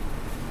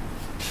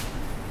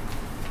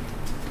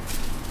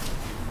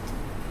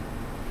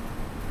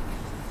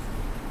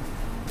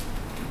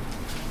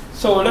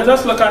 So let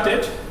us look at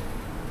it.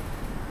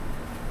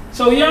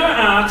 So you are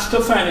asked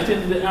to find it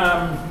in the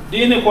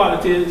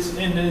inequalities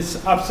in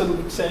this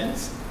absolute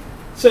sense.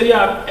 So you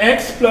have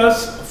x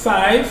plus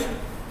 5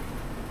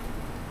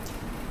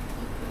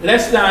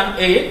 less than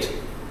 8.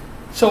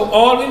 So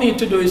all we need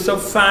to do is to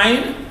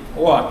find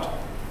what?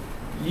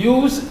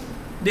 Use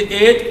the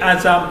 8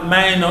 as a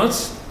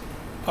minus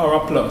or a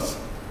plus.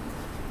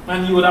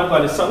 And you would have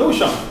got a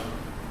solution.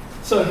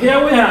 So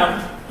here we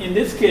have, in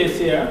this case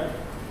here,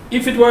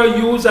 if it were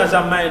used as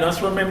a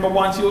minus, remember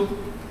once you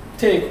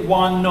take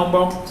one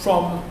number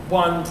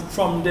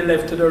from the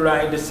left to the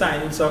right, the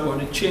signs are going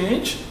to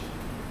change.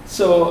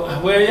 So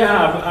where you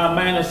have a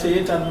minus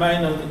 8 and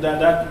minus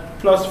that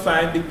plus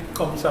 5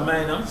 becomes a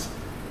minus.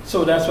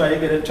 So that's why you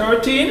get a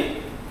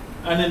 13.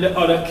 And in the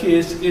other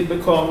case, it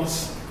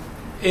becomes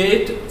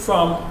 8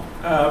 from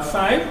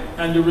 5,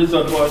 and the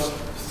result was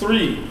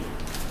 3.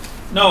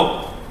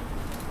 Now,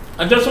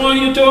 I just want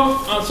you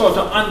to sort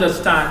of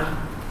understand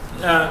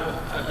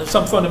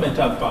some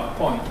fundamental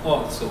point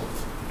also.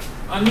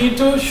 I need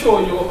to show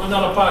you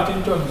another part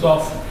in terms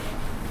of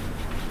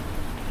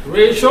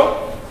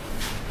ratio,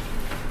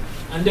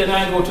 and then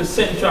I go to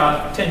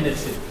central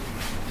tendency.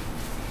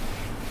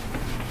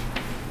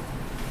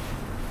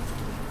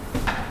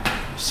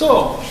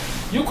 So,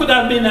 you could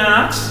have been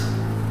asked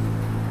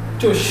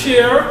to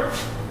share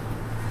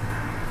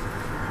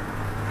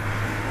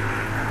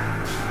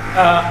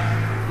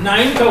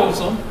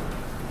 9,000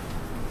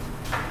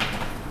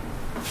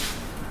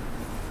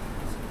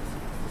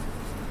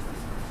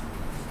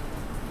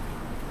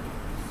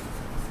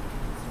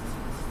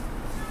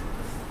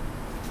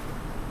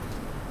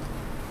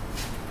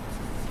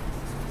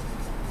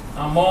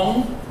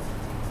 among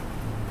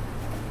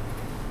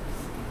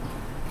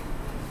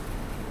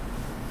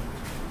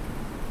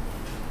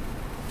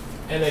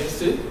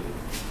elected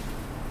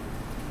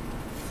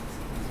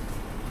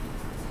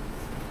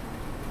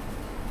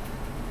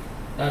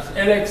that's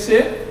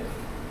elected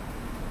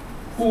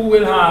who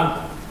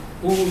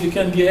you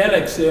can give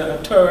elected a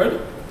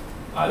third.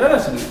 Let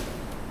us do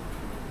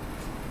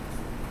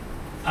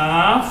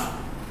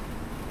half,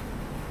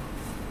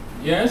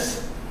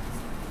 yes,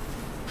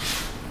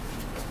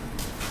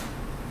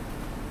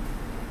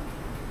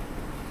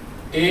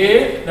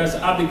 A, that's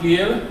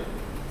Abigail.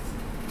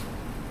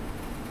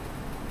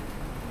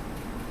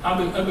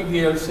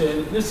 Abigail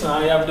said, listen,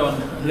 I have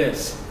done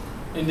less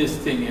in this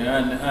thing here,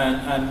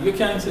 and you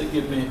can say,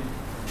 give me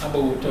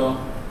about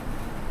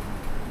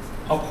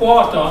a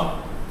quarter,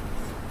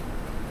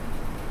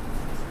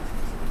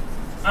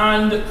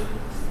 and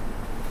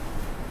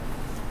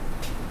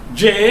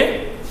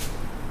J,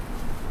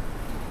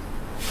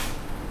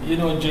 you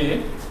know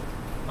J,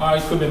 or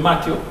it could be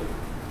Matthew.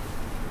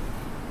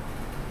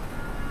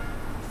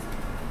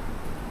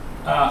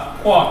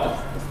 quarter.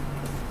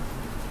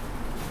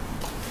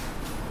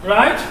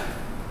 Right?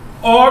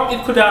 Or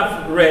it could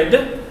have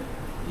read,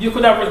 you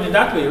could have written it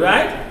that way,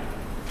 right?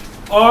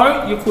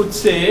 Or you could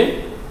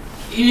say,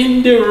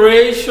 in the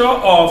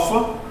ratio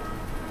of,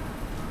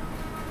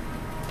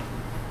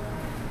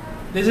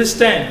 this is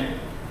 10,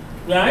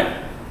 right?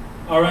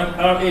 Or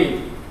 8.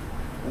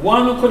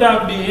 One could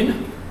have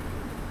been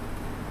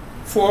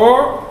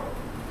 4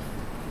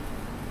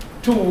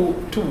 to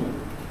 2.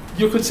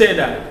 You could say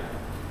that.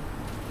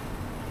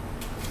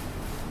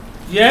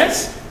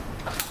 Yes?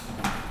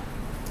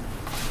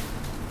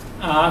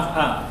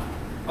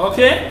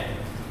 Okay?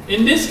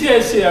 In this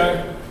case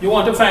here, you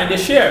want to find the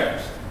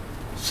shares.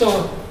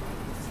 So,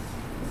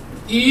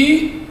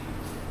 E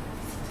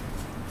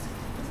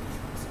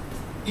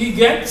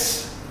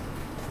gets,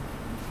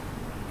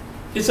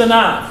 it's an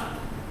half.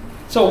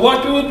 So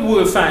what would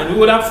we find? We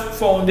would have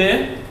found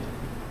there,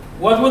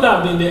 what would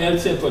have been the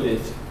LCM for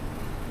this?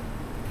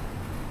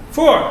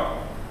 4.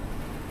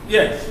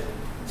 Yes.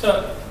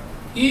 So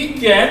E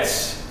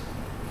gets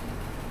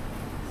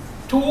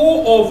 2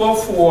 over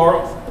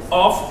 4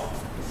 of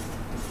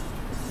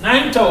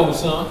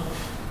 9,000.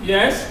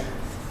 Yes.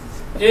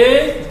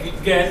 A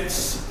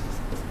gets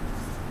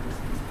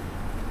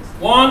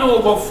 1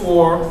 over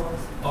 4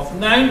 of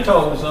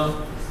 9,000,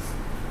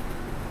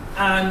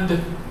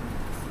 and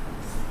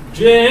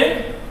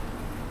J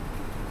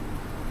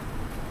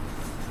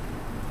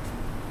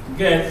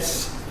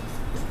gets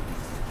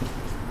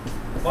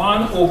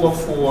 1 over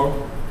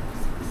 4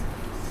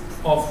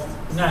 of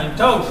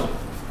 9,000.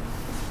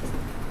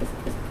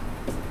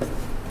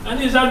 And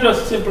these are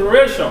just simple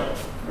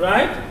ratios,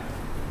 right?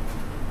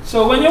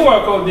 So when you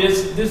work out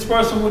this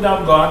person would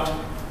have got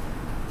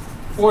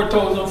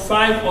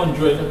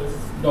 $4,500.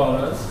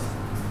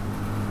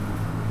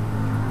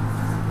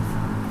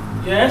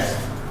 Yes?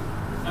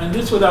 And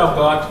this would have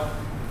got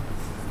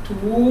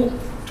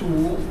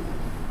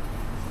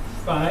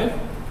 225.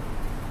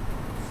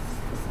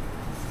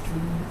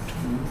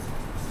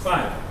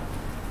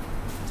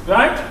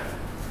 Right?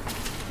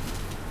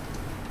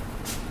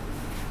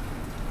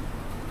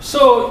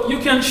 So you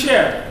can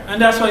share,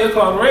 and that's what you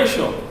call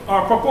ratio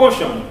or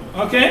proportion.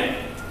 Okay?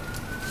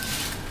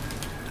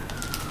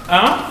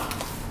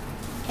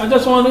 I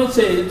just want to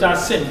say it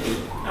as simple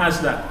as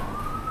that.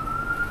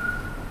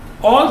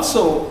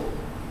 Also,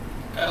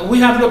 we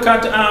have looked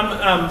at,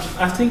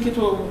 I think it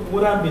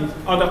would have been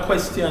other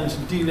questions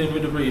dealing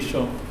with the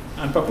ratio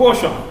and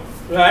proportion,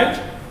 right?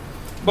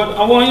 But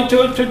I want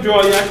you to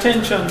draw your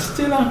attention,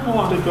 still I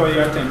want to draw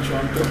your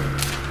attention to,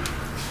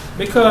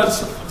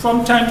 because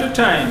from time to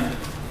time,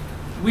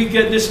 we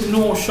get this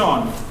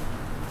notion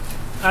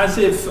as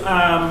if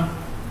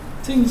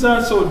things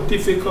are so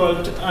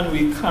difficult and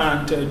we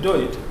can't do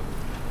it.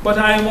 But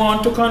I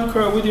want to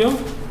concur with you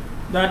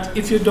that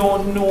if you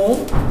don't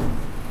know,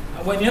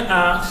 when you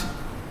ask,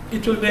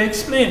 it will be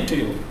explained to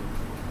you.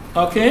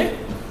 Okay?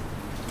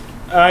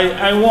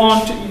 I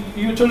want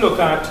you to look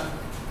at,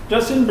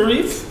 just in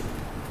brief,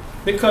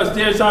 because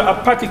there's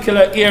a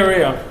particular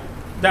area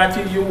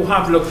that you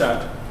have looked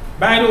at.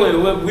 By the way,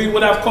 we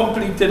would have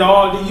completed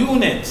all the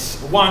units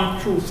 1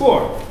 through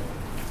 4.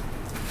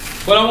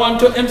 But I want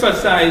to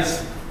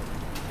emphasize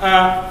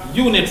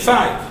Unit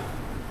 5.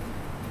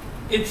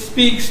 It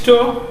speaks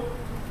to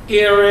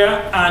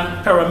area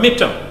and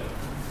perimeter,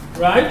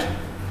 right?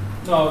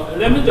 Now,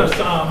 let me just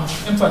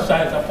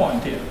emphasize a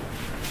point here.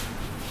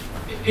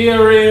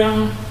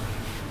 Area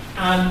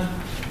and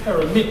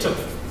perimeter.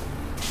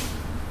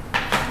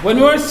 When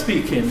we're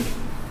speaking,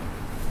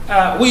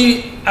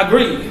 we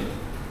agree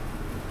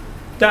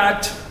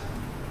that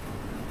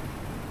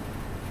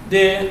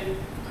the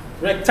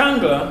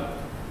rectangle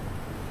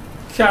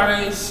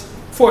carries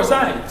 4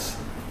 sides.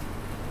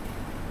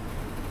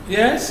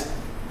 Yes?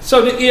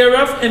 So the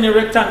area of any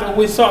rectangle,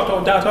 we sort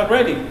out that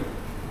already.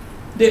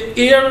 The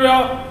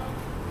area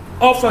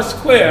of a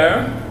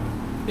square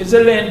is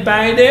the length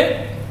by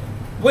the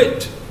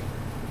width.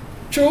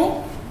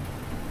 True?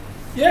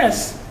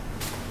 Yes.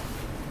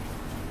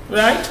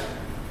 Right?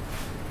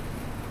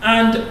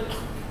 And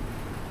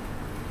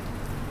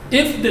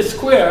if the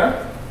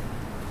square,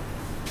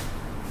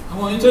 I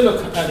want you to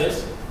look at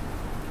this.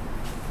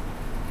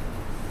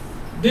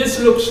 This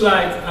looks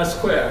like a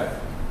square.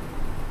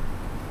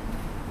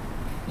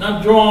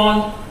 Not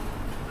drawn,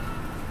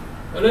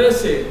 but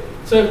let's see.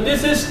 So if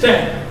this is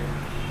 10,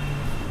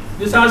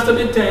 this has to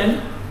be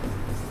 10,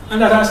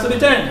 and that has to be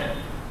 10.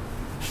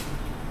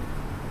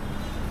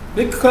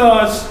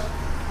 Because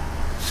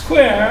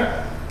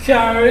square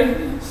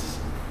carries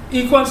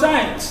equal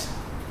sides,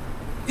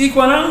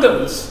 equal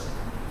angles.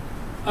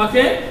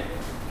 Okay?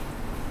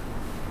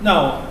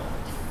 Now,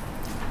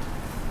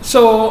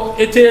 so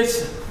it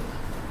is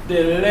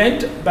the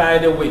length by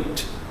the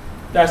width.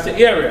 That's the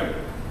area.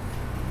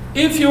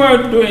 If you are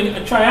doing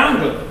a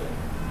triangle,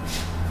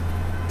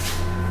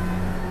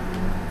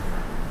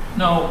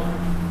 now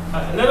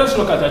let us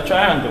look at a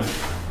triangle.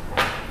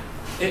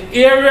 The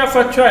area of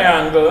a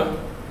triangle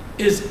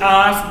is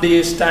half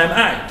base times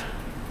height.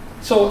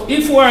 So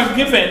if we are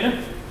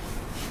given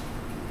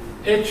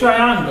a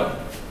triangle.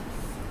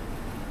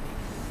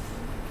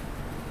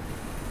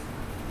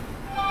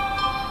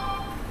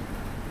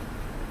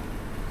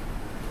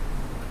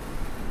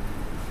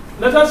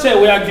 Let us say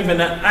we are given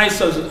an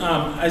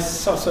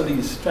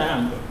isosceles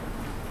triangle.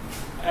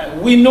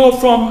 We know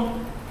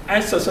from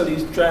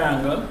isosceles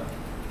triangle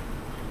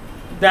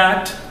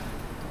that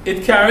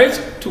it carries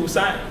two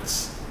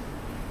sides.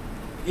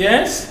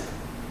 Yes?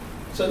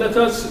 So let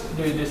us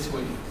do it this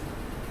way.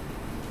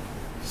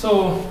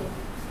 So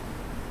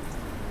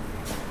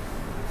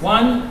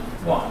 1,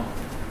 1.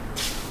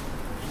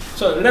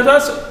 So let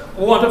us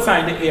want to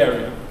find the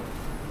area.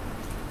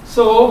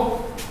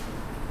 So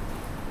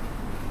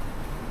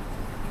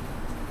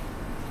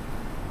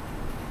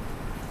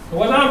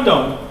what I've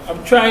done,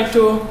 I've tried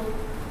to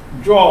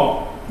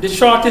draw the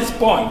shortest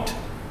point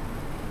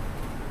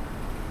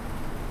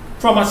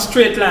from a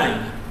straight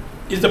line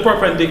is the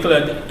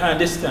perpendicular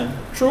distance.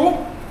 True?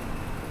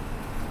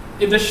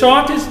 If the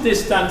shortest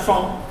distance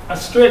from a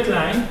straight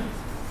line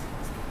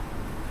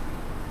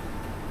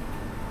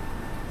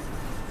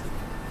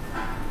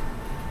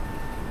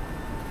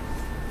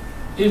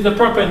is the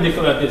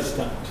perpendicular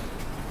distance.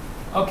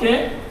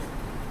 Okay?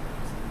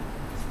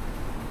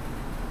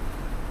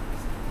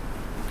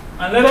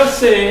 And let us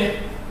say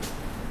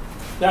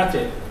that's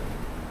it.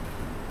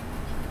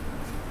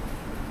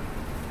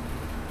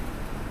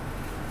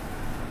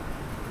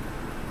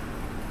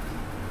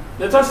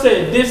 Let us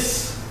say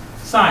this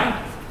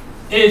side,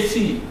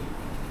 AC,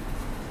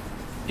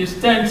 is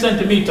 10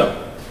 centimeters.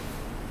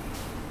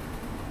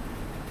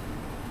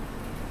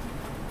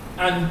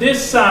 And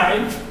this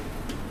side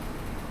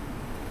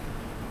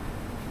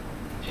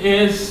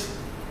is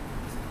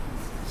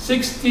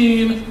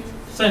 16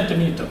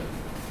 centimeters.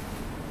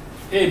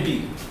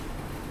 AB.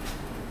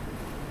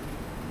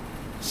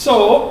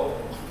 So,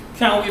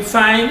 can we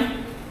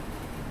find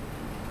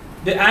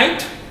the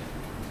height?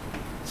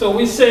 So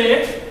we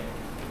say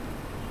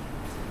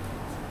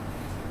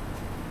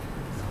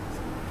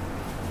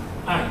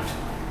height.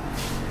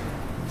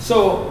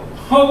 So,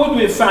 how would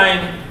we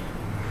find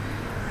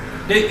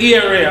the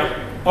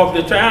area of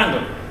the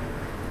triangle?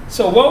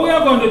 So what we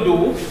are going to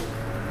do,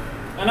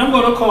 and I'm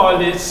going to call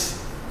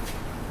this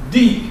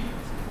D.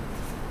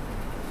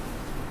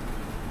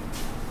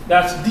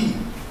 That's D.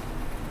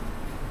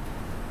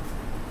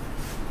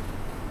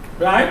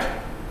 Right?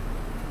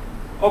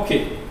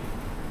 Okay.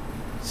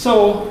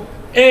 So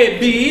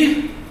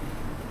AB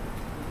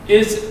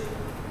is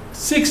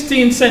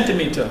 16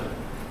 centimeters.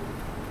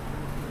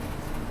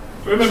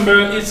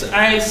 Remember, it's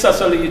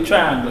isosceles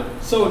triangle.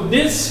 So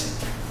this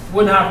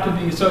would have to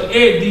be, so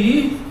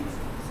AD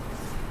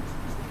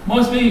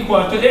must be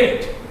equal to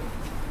 8.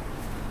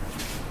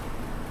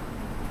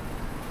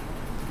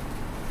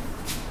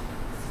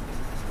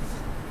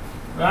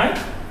 Right?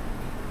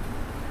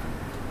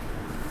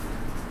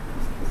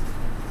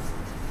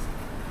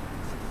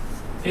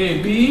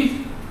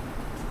 AB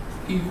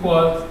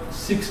equal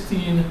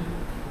 16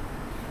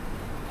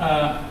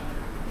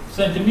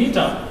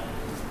 centimeter,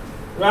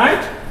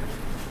 right?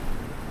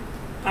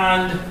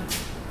 And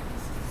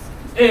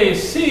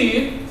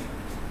AC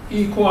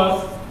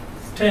equal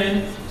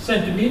 10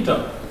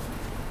 centimeter.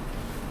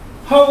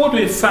 How would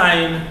we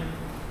find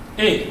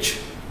H?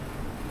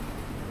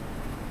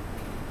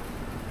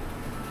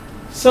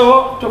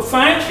 So to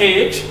find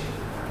H,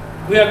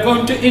 we are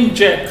going to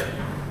inject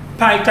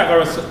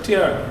Pythagoras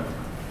theorem.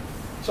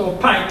 So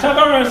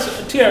Pythagoras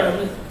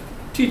theorem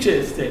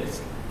teaches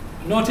this.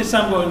 Notice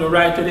I'm going to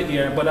write to the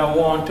ear, but I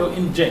want to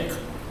inject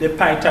the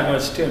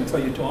Pythagoras theorem for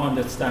you to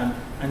understand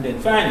and then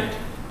find it.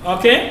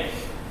 Okay?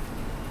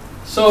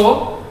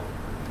 So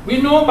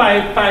we know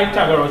by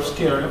Pythagoras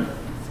theorem,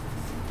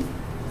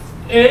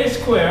 A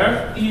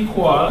squared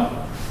equal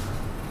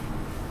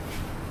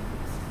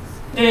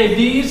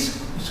AD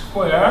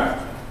square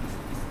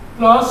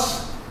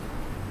plus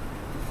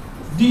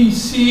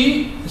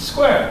DC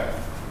squared.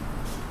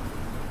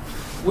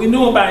 We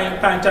know by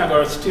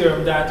Pythagoras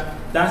theorem that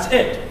that's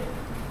it.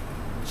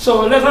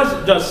 So let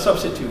us just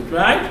substitute,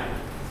 right?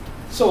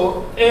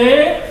 So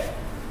A,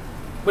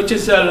 which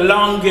is the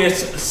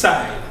longest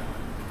side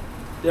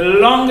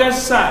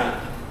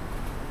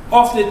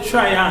of the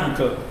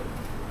triangle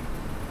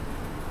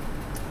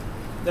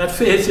that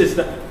faces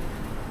the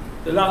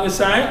longest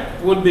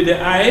side would be the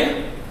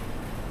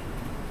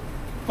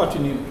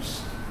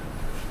hypotenuse.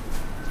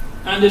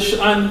 And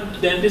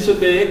then this would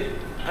be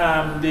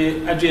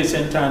the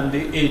adjacent, and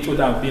the H would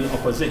have been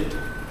opposite.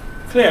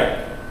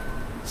 Clear?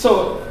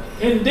 So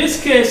in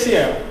this case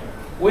here,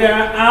 we are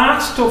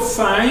asked to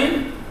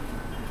find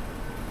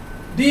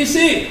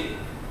DC.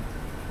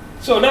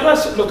 So let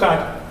us look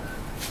at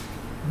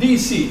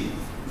DC.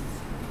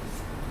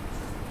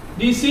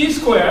 DC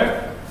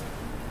squared,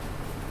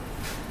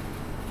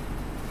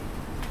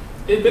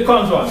 it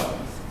becomes what?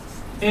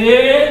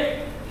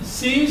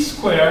 AC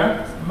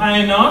squared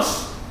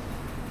minus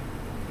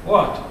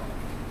what?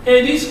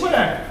 AD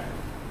squared.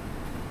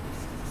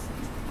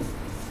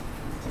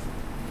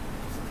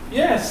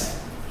 Yes.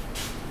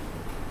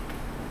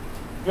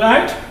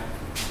 Right?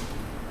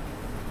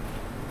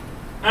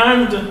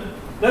 And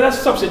let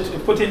us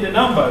substitute, put in the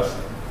numbers.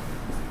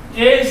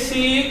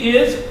 AC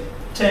is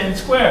 10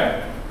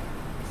 squared.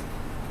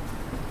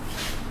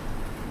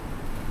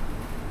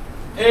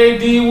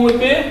 AD would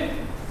be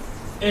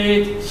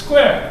 8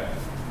 squared.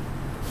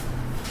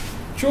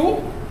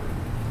 True?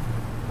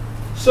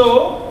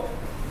 So,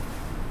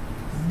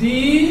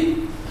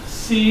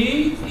 DC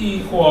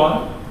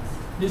equal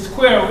the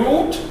square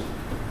root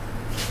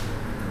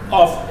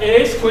of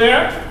A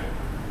squared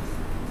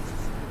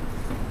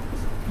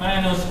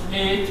minus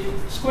 8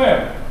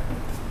 squared.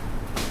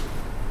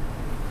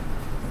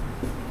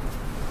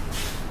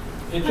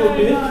 It will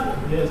be,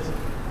 yes,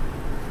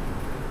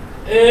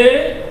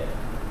 A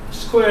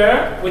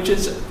square, which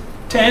is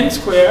 10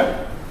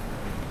 square,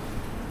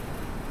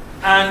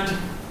 and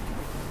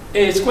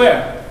A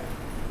square.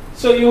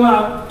 So you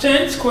have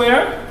 10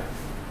 square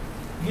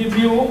give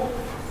you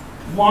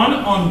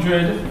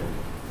 100,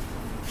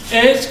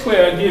 A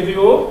square give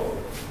you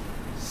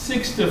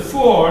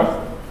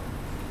 64.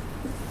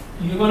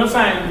 You're going to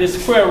find the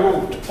square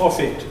root of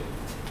it.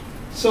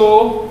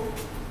 So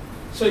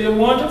you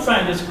want to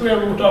find the square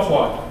root of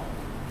what?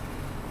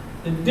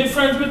 The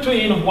difference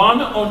between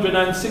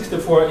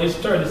 164 is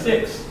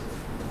 36.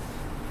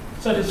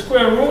 So the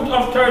square root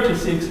of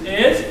 36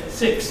 is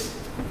 6.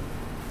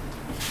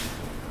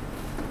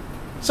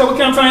 So we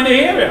can find the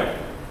area.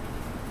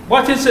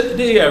 What is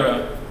the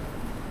area?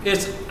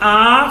 It's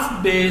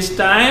half base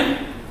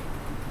time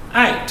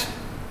height.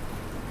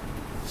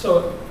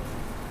 So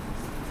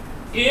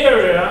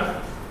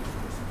area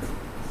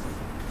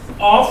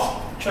of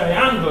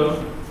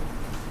triangle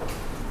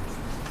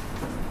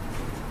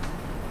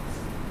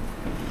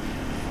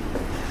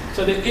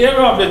so the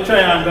area of the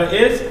triangle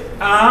is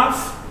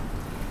half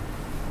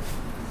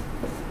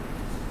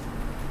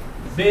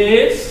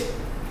base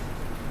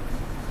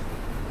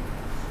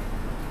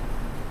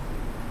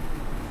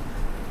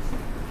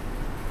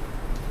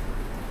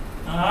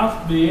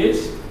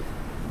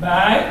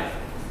by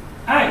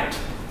height.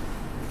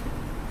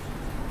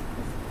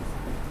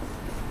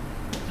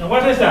 Now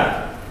what is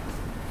that?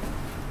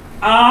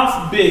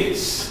 Half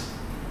base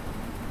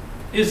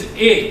is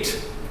 8.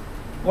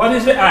 What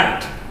is the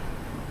height?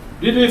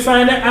 Did we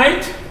find the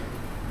height?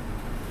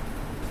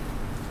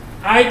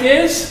 Height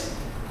is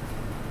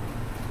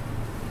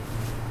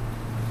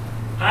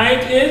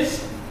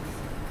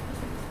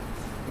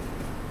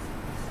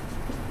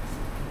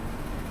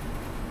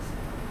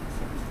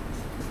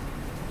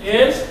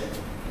is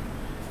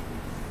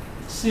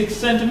 6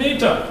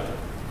 centimeter.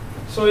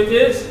 So it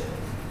is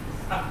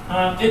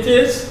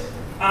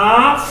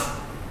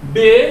half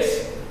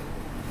base.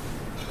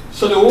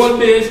 So the whole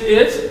base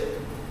is,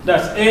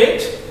 that's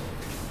 8.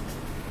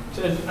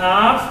 So it's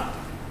half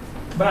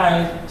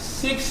by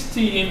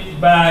 16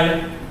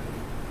 by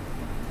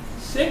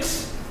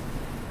 6.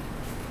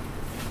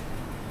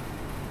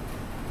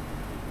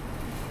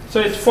 So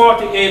it's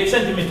 48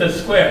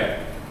 centimeters square.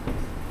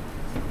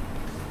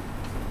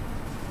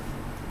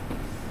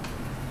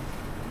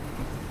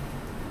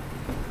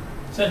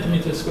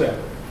 Centimeters square.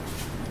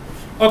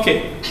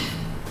 Okay.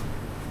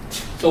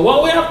 So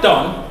what we have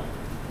done,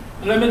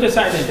 let me just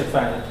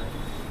identify it.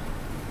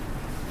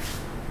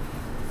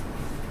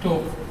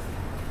 To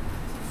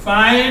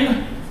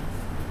find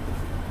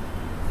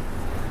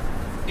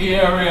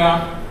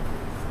area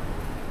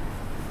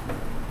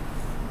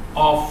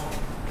of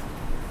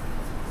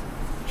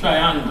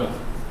triangle.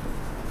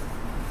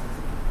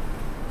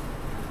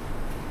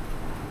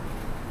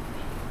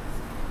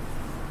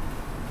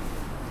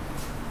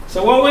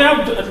 So what we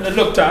have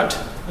looked at,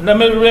 and let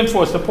me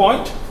reinforce the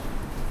point.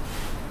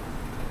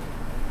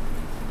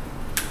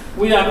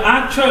 We have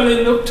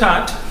actually looked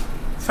at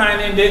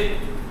finding the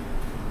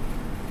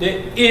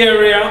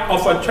area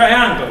of a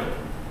triangle.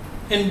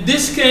 In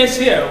this case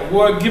here,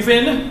 we're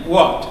given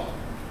what?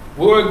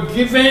 We're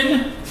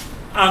given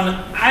an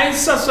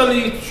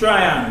isosceles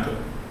triangle.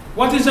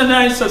 What is an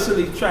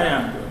isosceles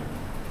triangle?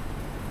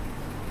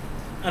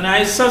 An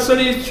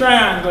isosceles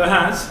triangle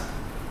has,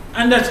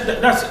 and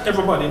that's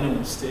everybody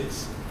knows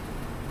this,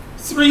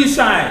 3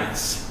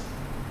 sides.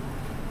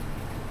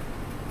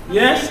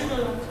 Yes?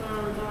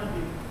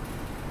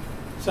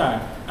 Sorry.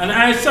 An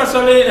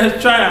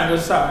isosceles triangle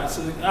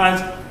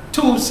has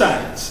 2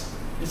 sides.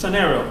 It's an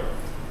error.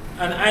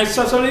 An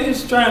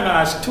isosceles triangle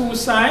has 2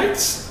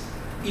 sides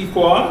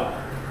equal.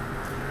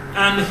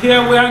 And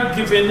here we are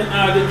given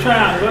the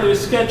triangle. You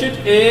sketch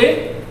it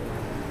A,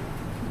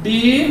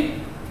 B,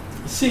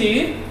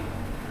 C,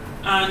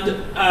 and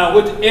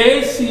with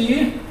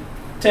AC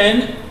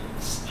 10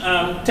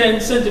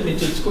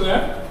 centimeters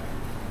square,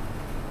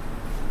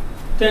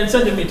 10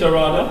 centimeter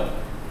rather,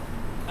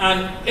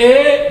 and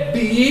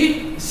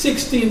AB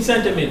 16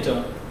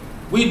 centimeter.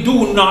 We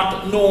do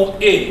not know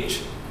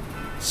age.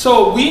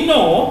 So we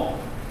know,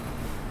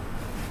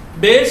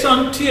 based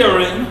on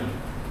theorem,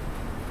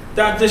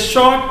 that the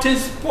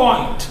shortest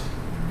point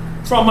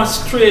from a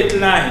straight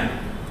line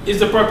is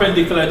the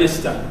perpendicular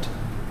distance.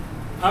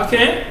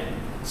 Okay?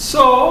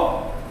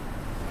 So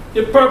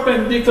the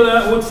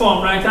perpendicular would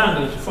form right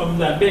angles from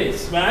that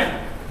base,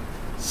 right?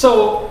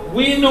 So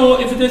we know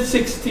if it is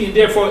 16,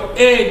 therefore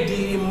AD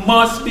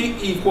must be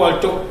equal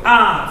to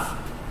half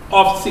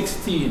of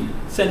 16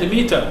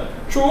 centimeter.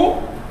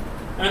 True?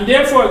 And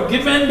therefore,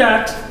 given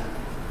that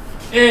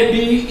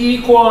AB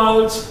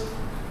equals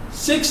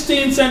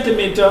 16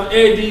 centimeter,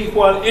 AD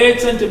equals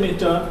 8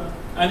 centimeter,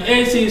 and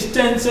AC is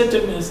 10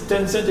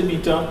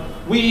 centimeter,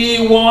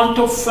 we want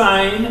to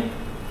find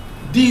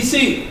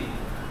DC.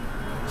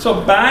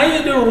 So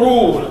by the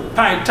rule,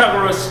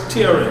 Pythagoras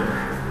theorem,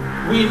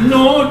 we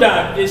know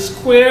that the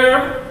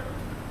square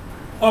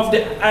of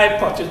the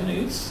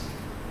hypotenuse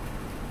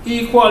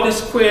equals the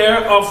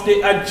square of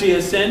the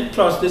adjacent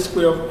plus the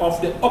square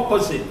of the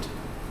opposite,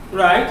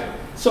 right?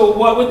 So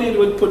what we did,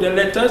 we put the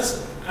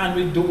letters and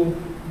we do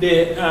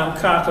the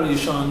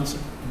calculations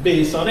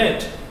based on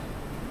it.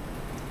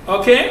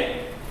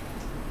 Okay?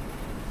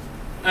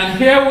 And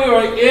here we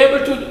were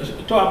able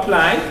to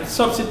apply,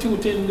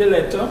 substituting the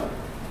letter.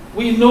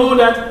 We know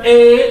that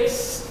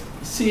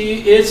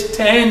AC is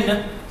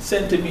 10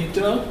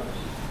 centimeter,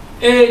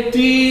 AD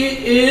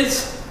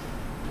is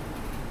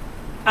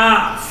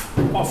half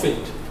of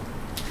it.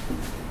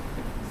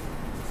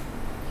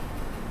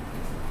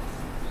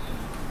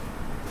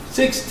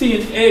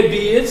 (16)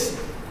 AB is,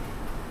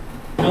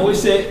 and we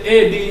say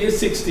AD is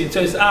 16,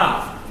 so it's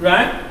half,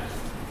 right?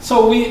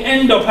 So we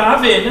end up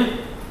having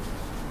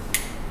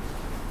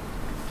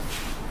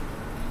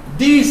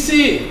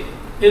DC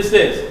is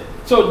this.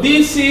 So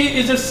DC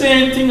is the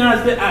same thing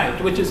as the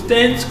height, which is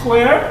 10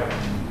 square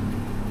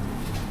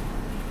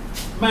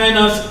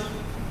minus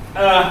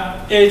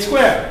 8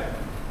 square.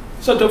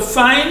 So to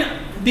find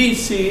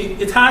DC,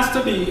 it has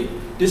to be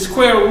the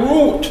square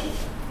root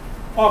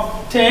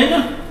of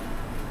 10,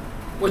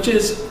 which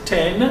is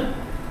 10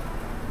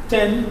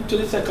 to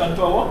the second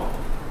power,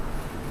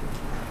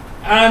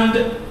 and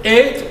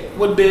 8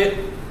 would be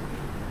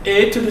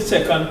 8 to the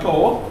second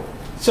power.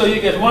 So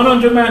you get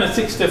 100 minus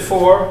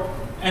 64,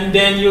 and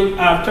then you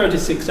have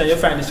 36, and you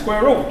find the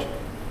square root.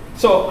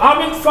 So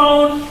having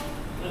found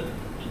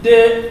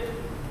the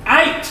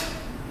height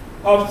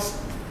of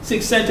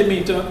 6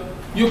 centimeter,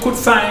 you could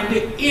find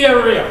the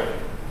area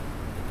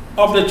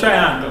of the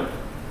triangle.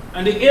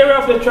 And the area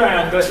of the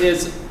triangle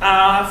is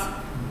half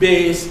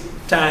base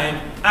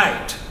times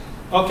height.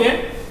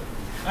 Okay?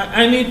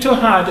 I need to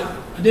add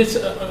this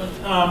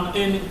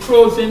in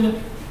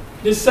closing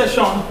this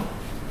session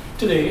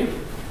today.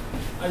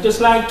 I'd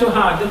just like to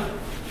add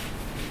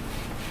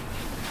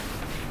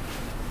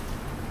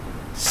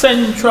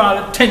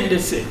central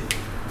tendency.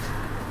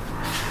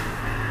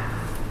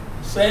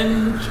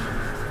 Central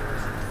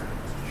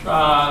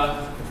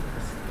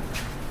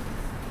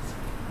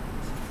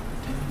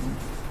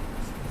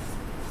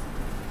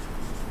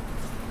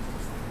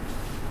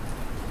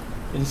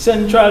in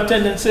central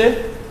tendency.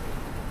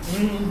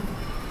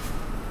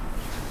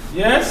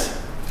 Yes?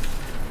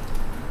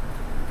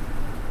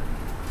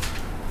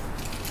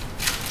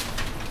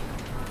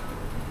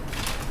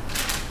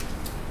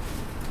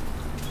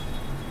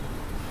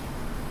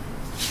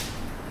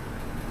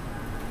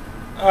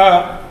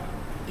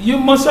 You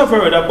must have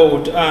heard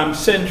about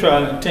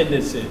central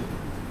tendency,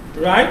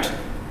 right?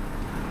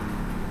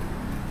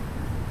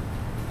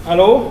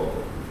 Hello?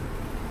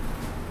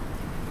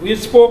 We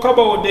spoke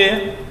about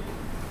the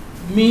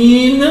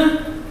mean,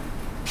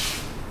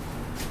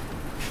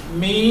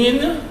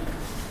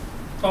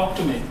 talk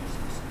to me.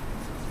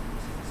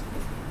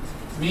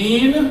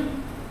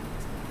 Mean,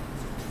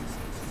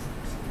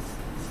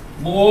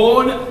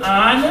 mode,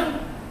 and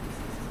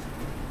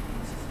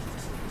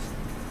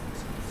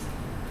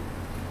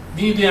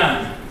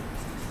median.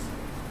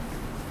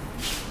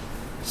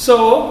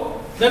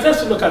 So let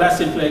us look at a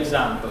simple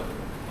example.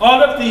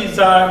 All of these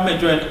are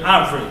measuring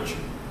average,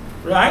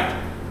 right?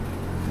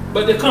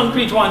 But the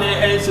concrete one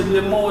is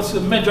the most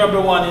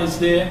measurable one is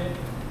the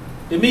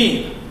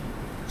mean.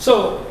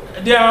 So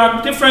there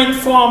are different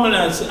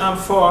formulas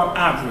for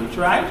average,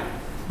 right?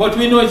 But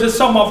we know it's the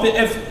sum of the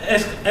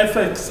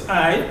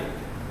FXI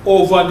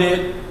over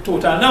the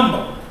total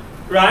number,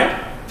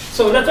 right?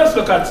 So let us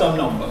look at some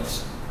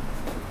numbers.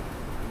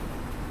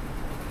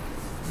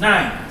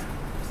 9,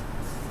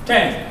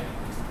 10,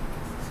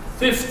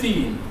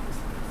 15,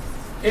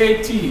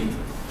 18,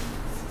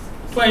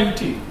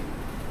 20,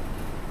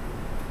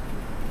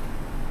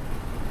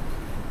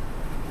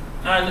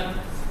 and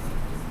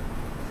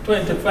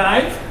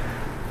 25,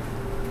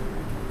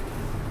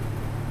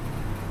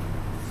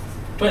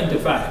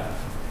 25.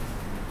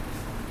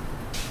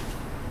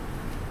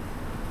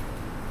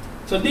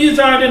 So these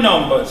are the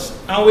numbers,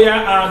 and we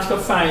are asked to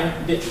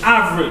find the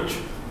average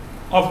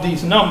of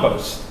these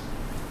numbers.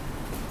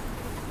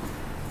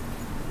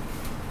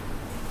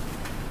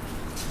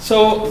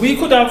 So we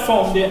could have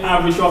found the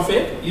average of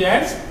it,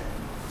 yes.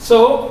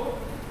 So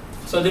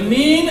the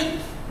mean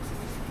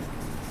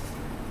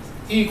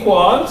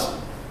equals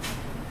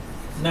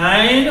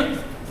 9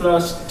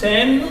 plus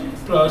 10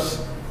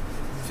 plus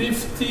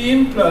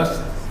 15 plus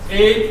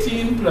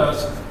 18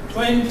 plus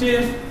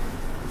 20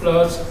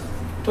 plus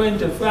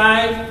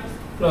 25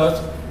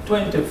 plus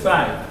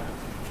 25.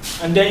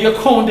 And then you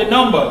count the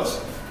numbers.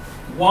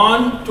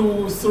 1,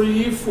 2,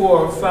 3,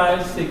 4,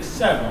 5, 6,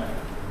 7.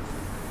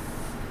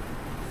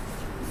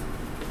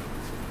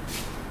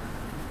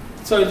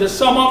 So it's the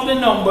sum of the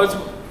numbers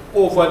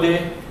over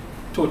the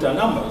total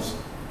numbers,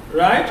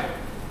 right?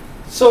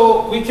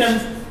 So we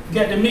can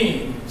get the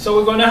mean. So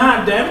we're going to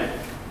add them.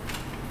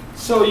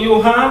 So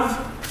you have,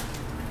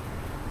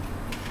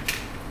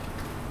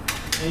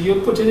 and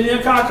you put it in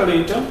your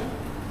calculator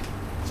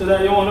so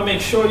that you want to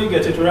make sure you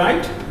get it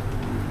right.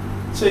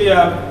 So you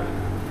have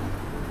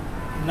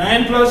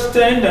 9 plus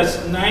 10,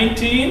 that's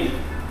 19,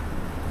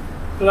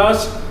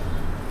 plus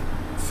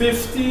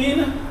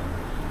 15,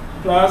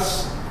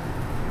 plus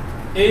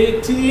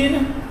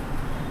 18,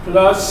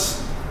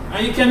 plus,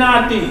 and you can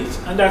add these,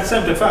 and that's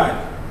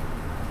 75.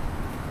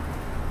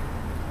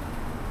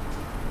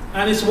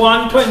 And it's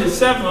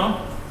 127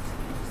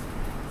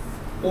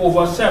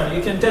 over 7.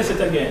 You can test it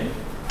again.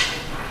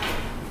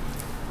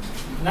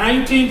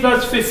 19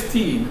 plus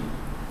 15.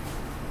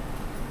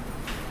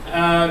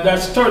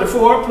 That's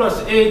 34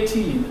 plus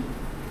 18.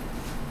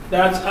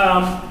 That's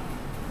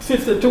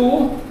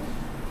 52,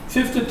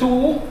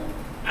 52,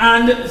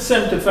 and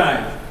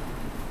 75.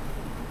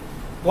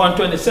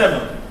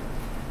 127.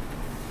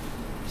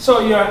 So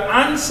your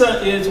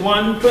answer is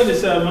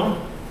 127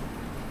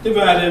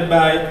 divided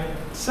by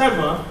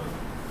 7,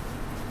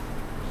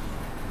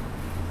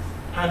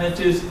 and it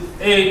is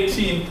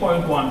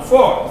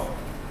 18.14.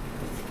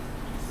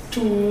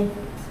 Two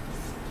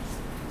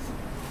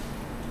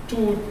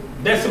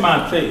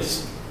decimal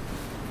place.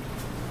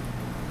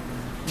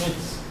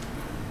 It's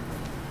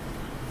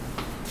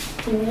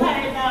 2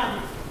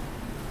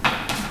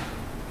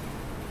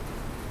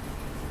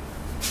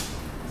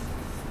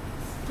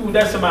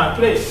 decimal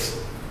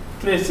places.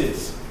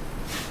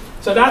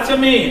 So that's your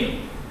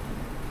mean.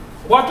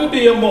 What would be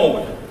your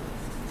mode?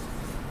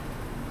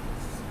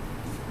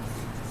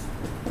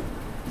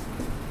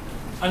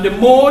 And the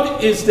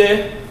mode is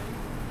the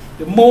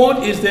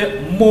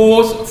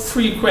most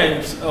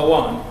frequent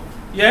one.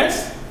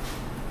 Yes?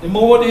 The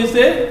mode is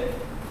the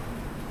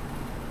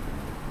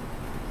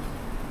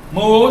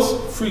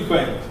most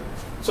frequent.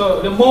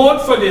 So the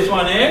mode for this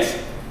one is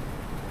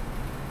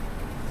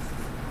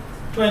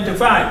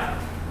 25.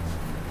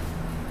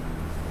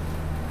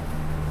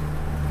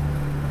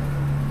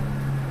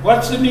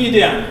 What's the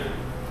median?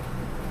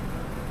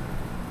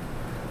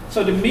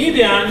 So the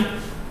median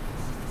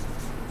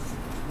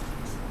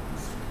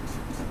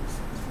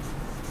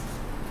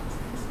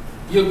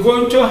you're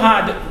going to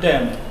add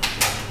them.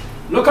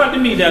 Look at the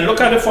median, look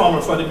at the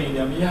formula for the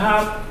median. You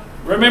have,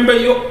 remember,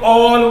 you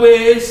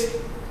always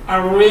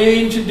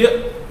arrange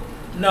the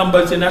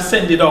numbers in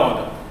ascending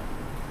order.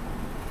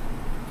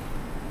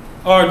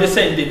 Or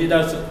descending, it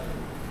doesn't.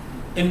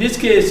 In this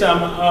case,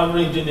 I'm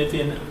arranging it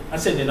in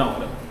ascending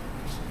order.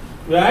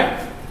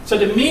 Right? So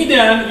the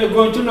median, you're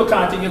going to look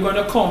at it, you're going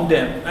to count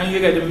them, and you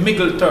get the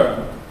middle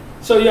term.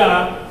 So you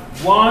have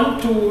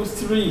 1, 2,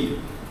 3.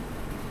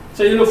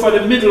 So you look for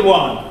the middle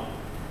one.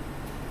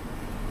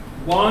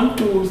 1,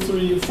 2,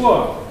 3,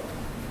 4.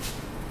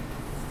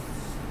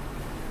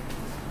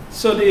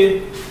 So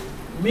the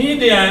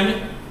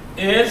median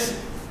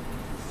is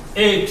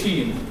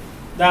 18.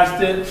 That's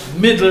the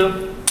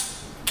middle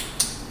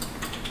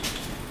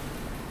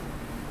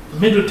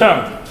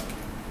term.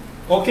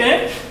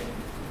 Okay?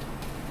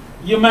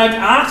 You might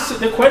ask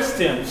the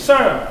question,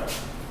 sir,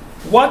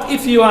 what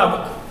if you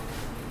have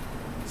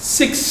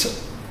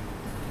 6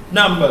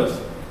 numbers?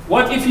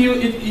 What if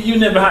you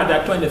never had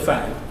that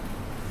 25?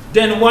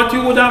 Then what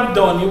you would have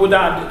done, you would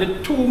have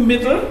the 2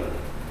 middle.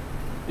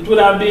 It would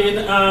have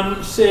been,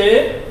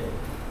 say,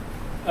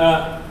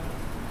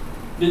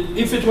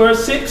 if it were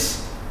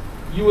 6,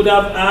 you would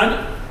have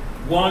had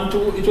 1,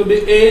 2, it would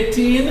be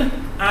 18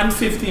 and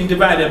 15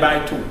 divided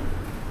by 2.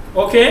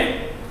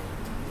 Okay?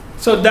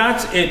 So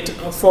that's it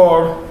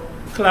for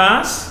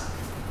class.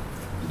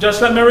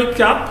 Just let me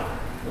recap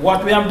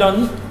what we have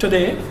done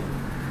today.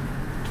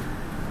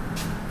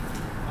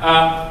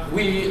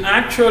 We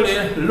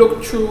actually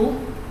looked through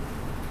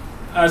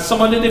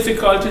some of the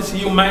difficulties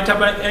you might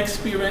have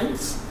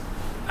experienced,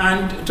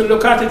 and to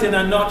look at it in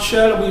a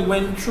nutshell, we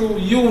went through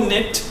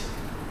the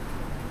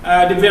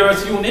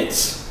various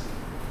units.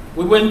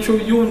 We went through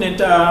unit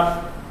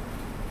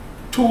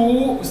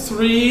 2,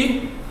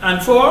 3,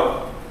 and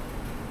 4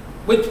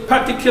 with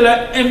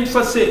particular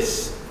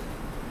emphasis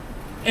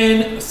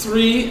in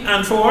 3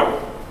 and 4.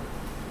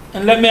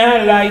 And let me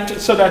highlight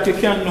so that you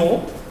can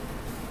know.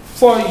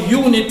 For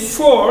unit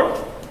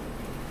 4,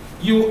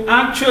 you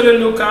actually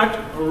look at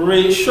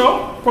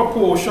ratio,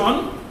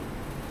 proportion.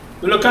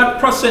 We look at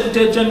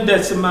percentage and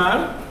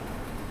decimal.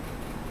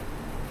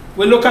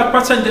 We look at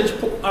percentage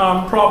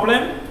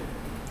problem.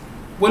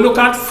 We look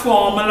at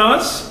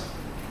formulas.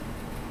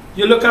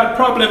 You look at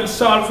problem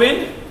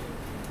solving.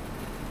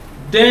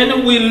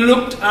 Then we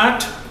looked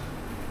at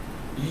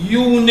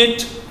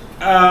unit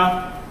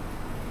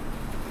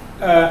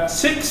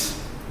 6,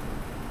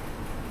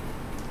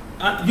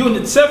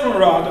 unit 7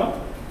 rather.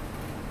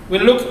 We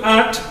look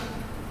at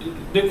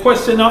the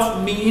question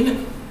of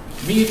mean,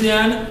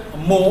 median,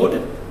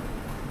 mode.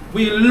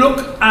 We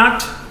look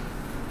at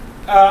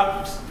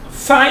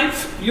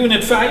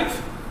Unit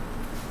 5,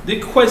 the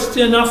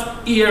question of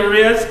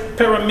areas,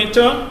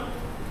 perimeter,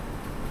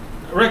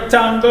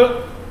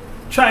 rectangle,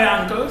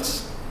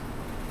 triangles.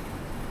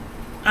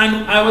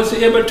 And I was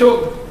able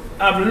to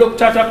have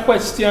looked at a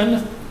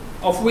question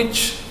of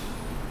which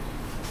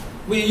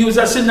we use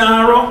a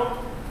scenario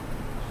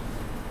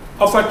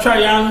of a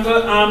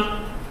triangle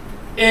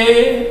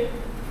A,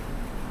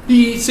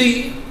 B,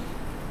 C,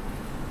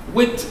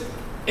 with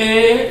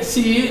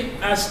AC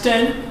as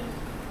 10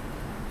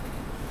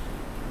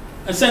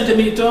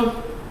 centimeter,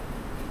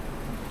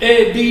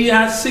 AB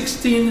has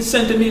 16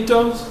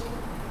 centimeters,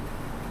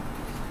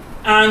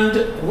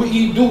 and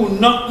we do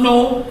not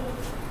know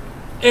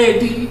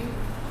AD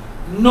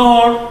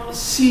nor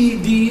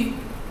CD,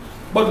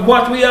 but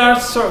what we are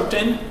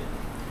certain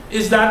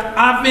is that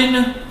having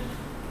a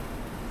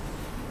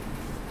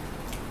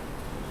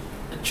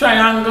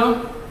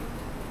triangle,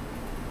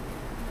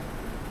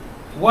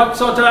 what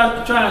sort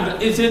of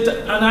triangle? Is it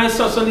an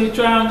isosceles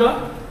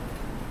triangle?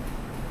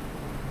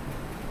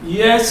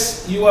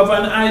 Yes, you have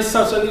an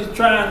isosceles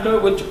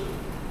triangle which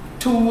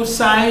two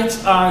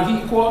sides are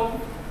equal.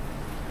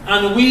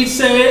 And we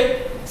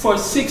say for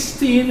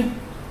 16,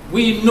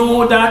 we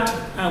know that,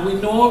 and we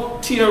know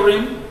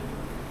theorem,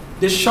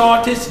 the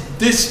shortest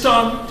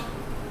distance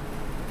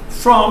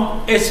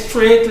from a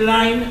straight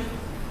line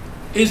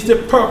is the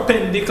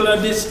perpendicular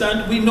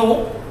distance. We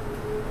know,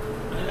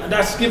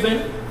 that's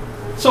given.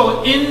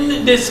 So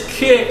in this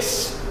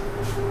case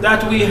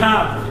that we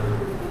have,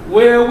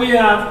 where we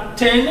have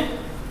 10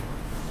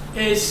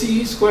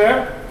 AC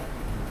square,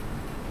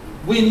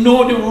 we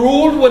know the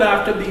rule would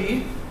have to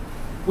be,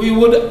 we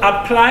would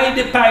apply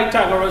the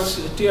Pythagoras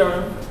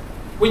theorem,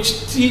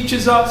 which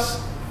teaches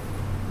us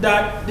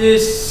that the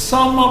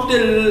sum of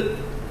the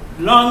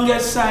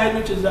longest side,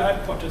 which is the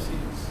hypothesis,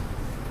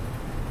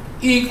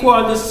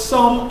 equal the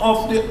sum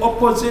of the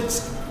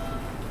opposites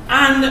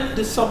and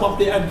the sum of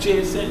the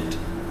adjacent.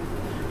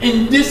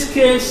 In this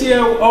case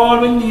here,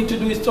 all we need to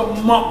do is to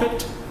mop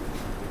it.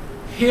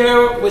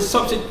 Here we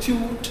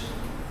substitute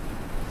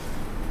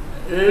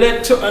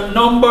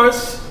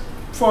numbers.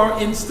 For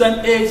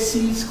instance,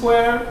 AC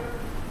square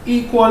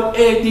equal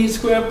AD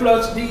square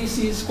plus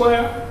DC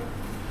square.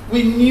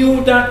 We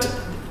knew that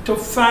to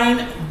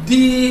find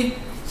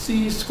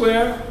DC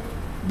square,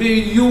 we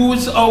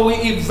use or we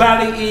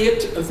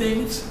evaluate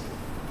things.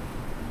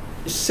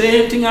 The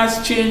same thing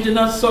as changing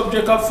a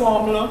subject of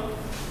formula.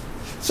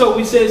 So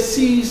we say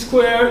C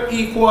square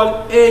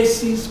equal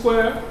AC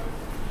square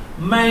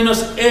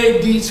minus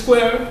AD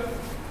square.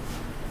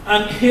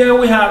 And here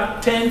we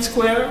have 10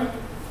 square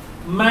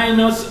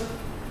minus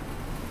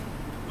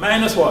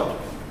what?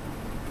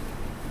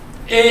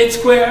 8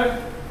 square.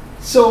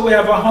 So we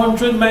have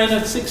 100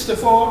 minus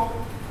 64.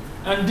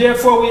 And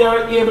therefore we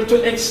are able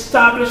to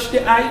establish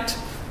the height,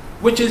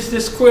 which is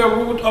the square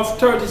root of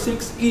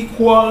 36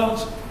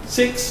 equals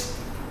 6.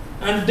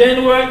 And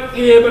then we're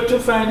able to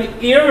find the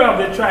area of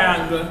the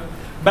triangle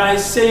by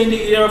saying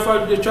the area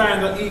of the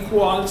triangle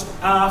equals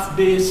half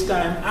base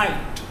times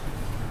height.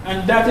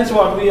 And that is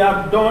what we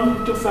have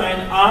done to find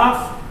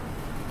half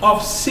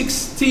of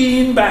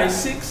 16 by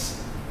 6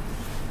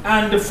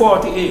 and the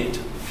 48.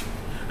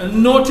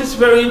 And notice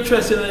very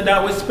interestingly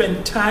that we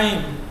spend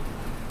time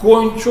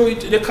going through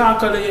it, the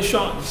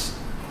calculations.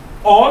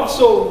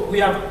 Also, we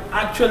have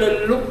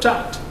actually looked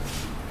at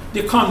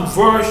the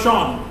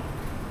conversion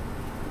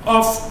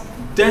of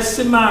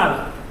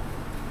decimal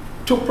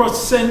to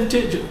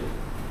percentage,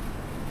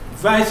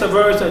 vice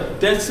versa,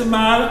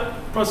 decimal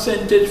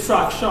percentage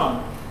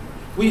fraction.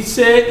 We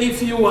say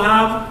if you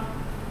have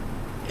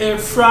a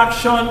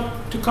fraction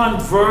to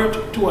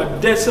convert to a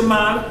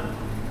decimal,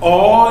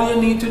 all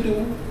you need to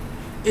do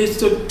is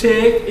to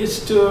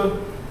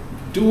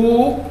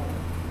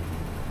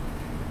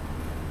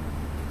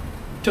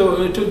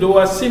do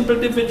a simple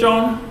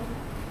division,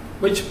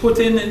 which put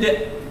in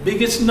the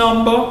biggest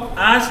number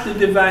as the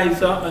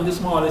divisor and the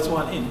smallest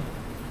one in.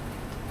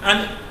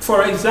 And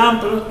for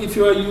example, if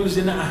you are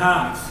using a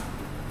half,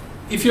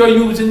 if you are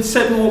using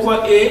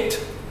 7/8,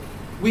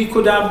 we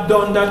could have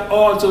done that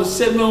also.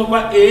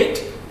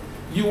 7/8,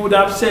 you would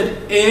have said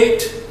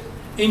 8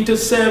 into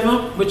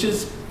 7, which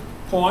is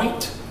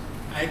point.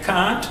 I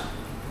can't.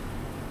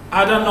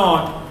 I don't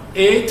know.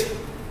 8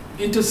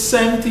 into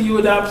 70, you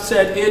would have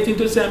said 8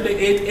 into 70,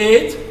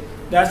 8.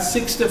 That's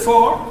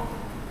 64.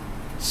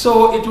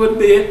 So it would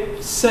be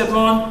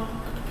 7,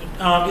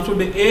 it would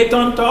be 8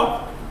 on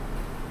top,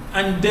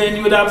 and then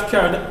you would have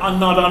carried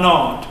another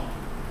naught.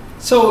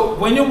 So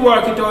when you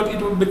work it out, it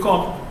would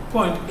become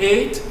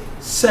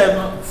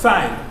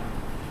 0.875.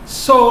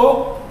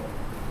 So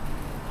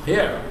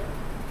here,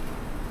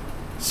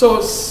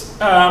 so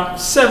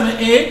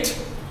 78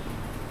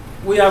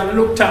 we have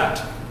looked at,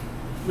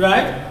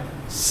 right?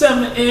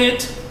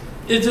 78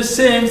 is the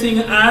same thing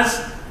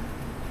as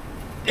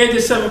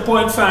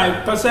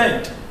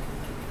 87.5%.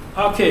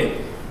 Okay,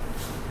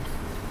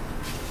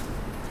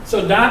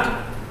 so that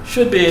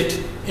should be it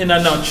in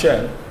a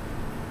nutshell.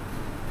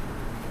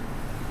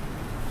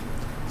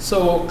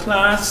 So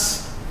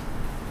class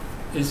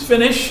is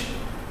finished.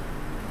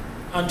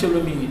 until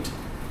we meet,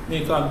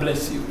 may God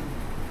bless you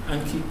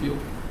and keep you.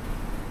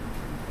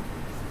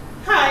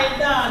 Hi,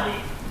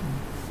 Daddy.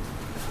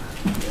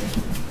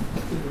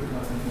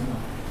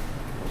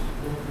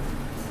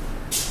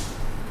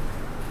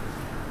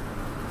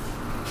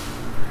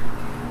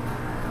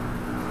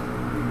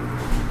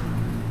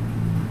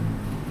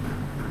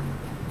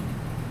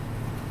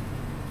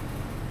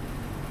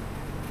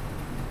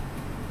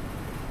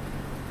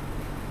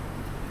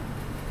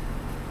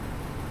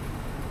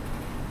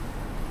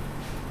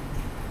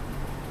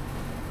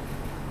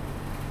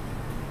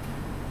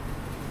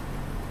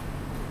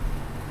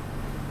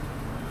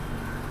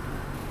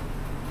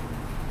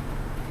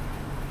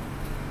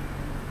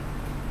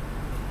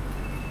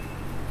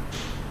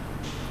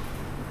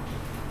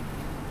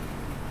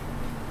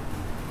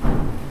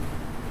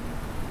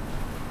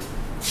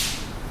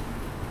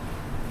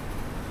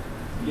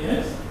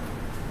 Yes?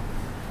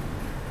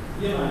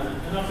 Yeah,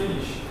 man, and I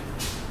finish.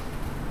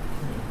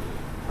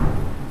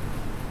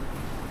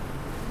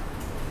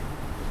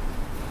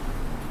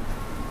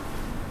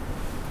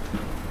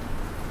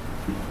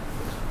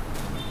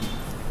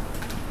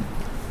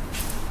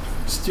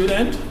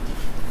 Student,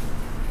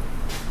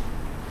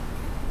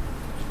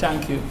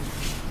 thank you.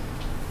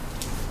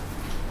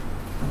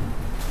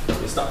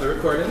 You stop the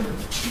recording?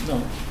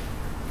 No.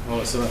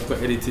 Oh, so I have to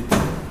edit it.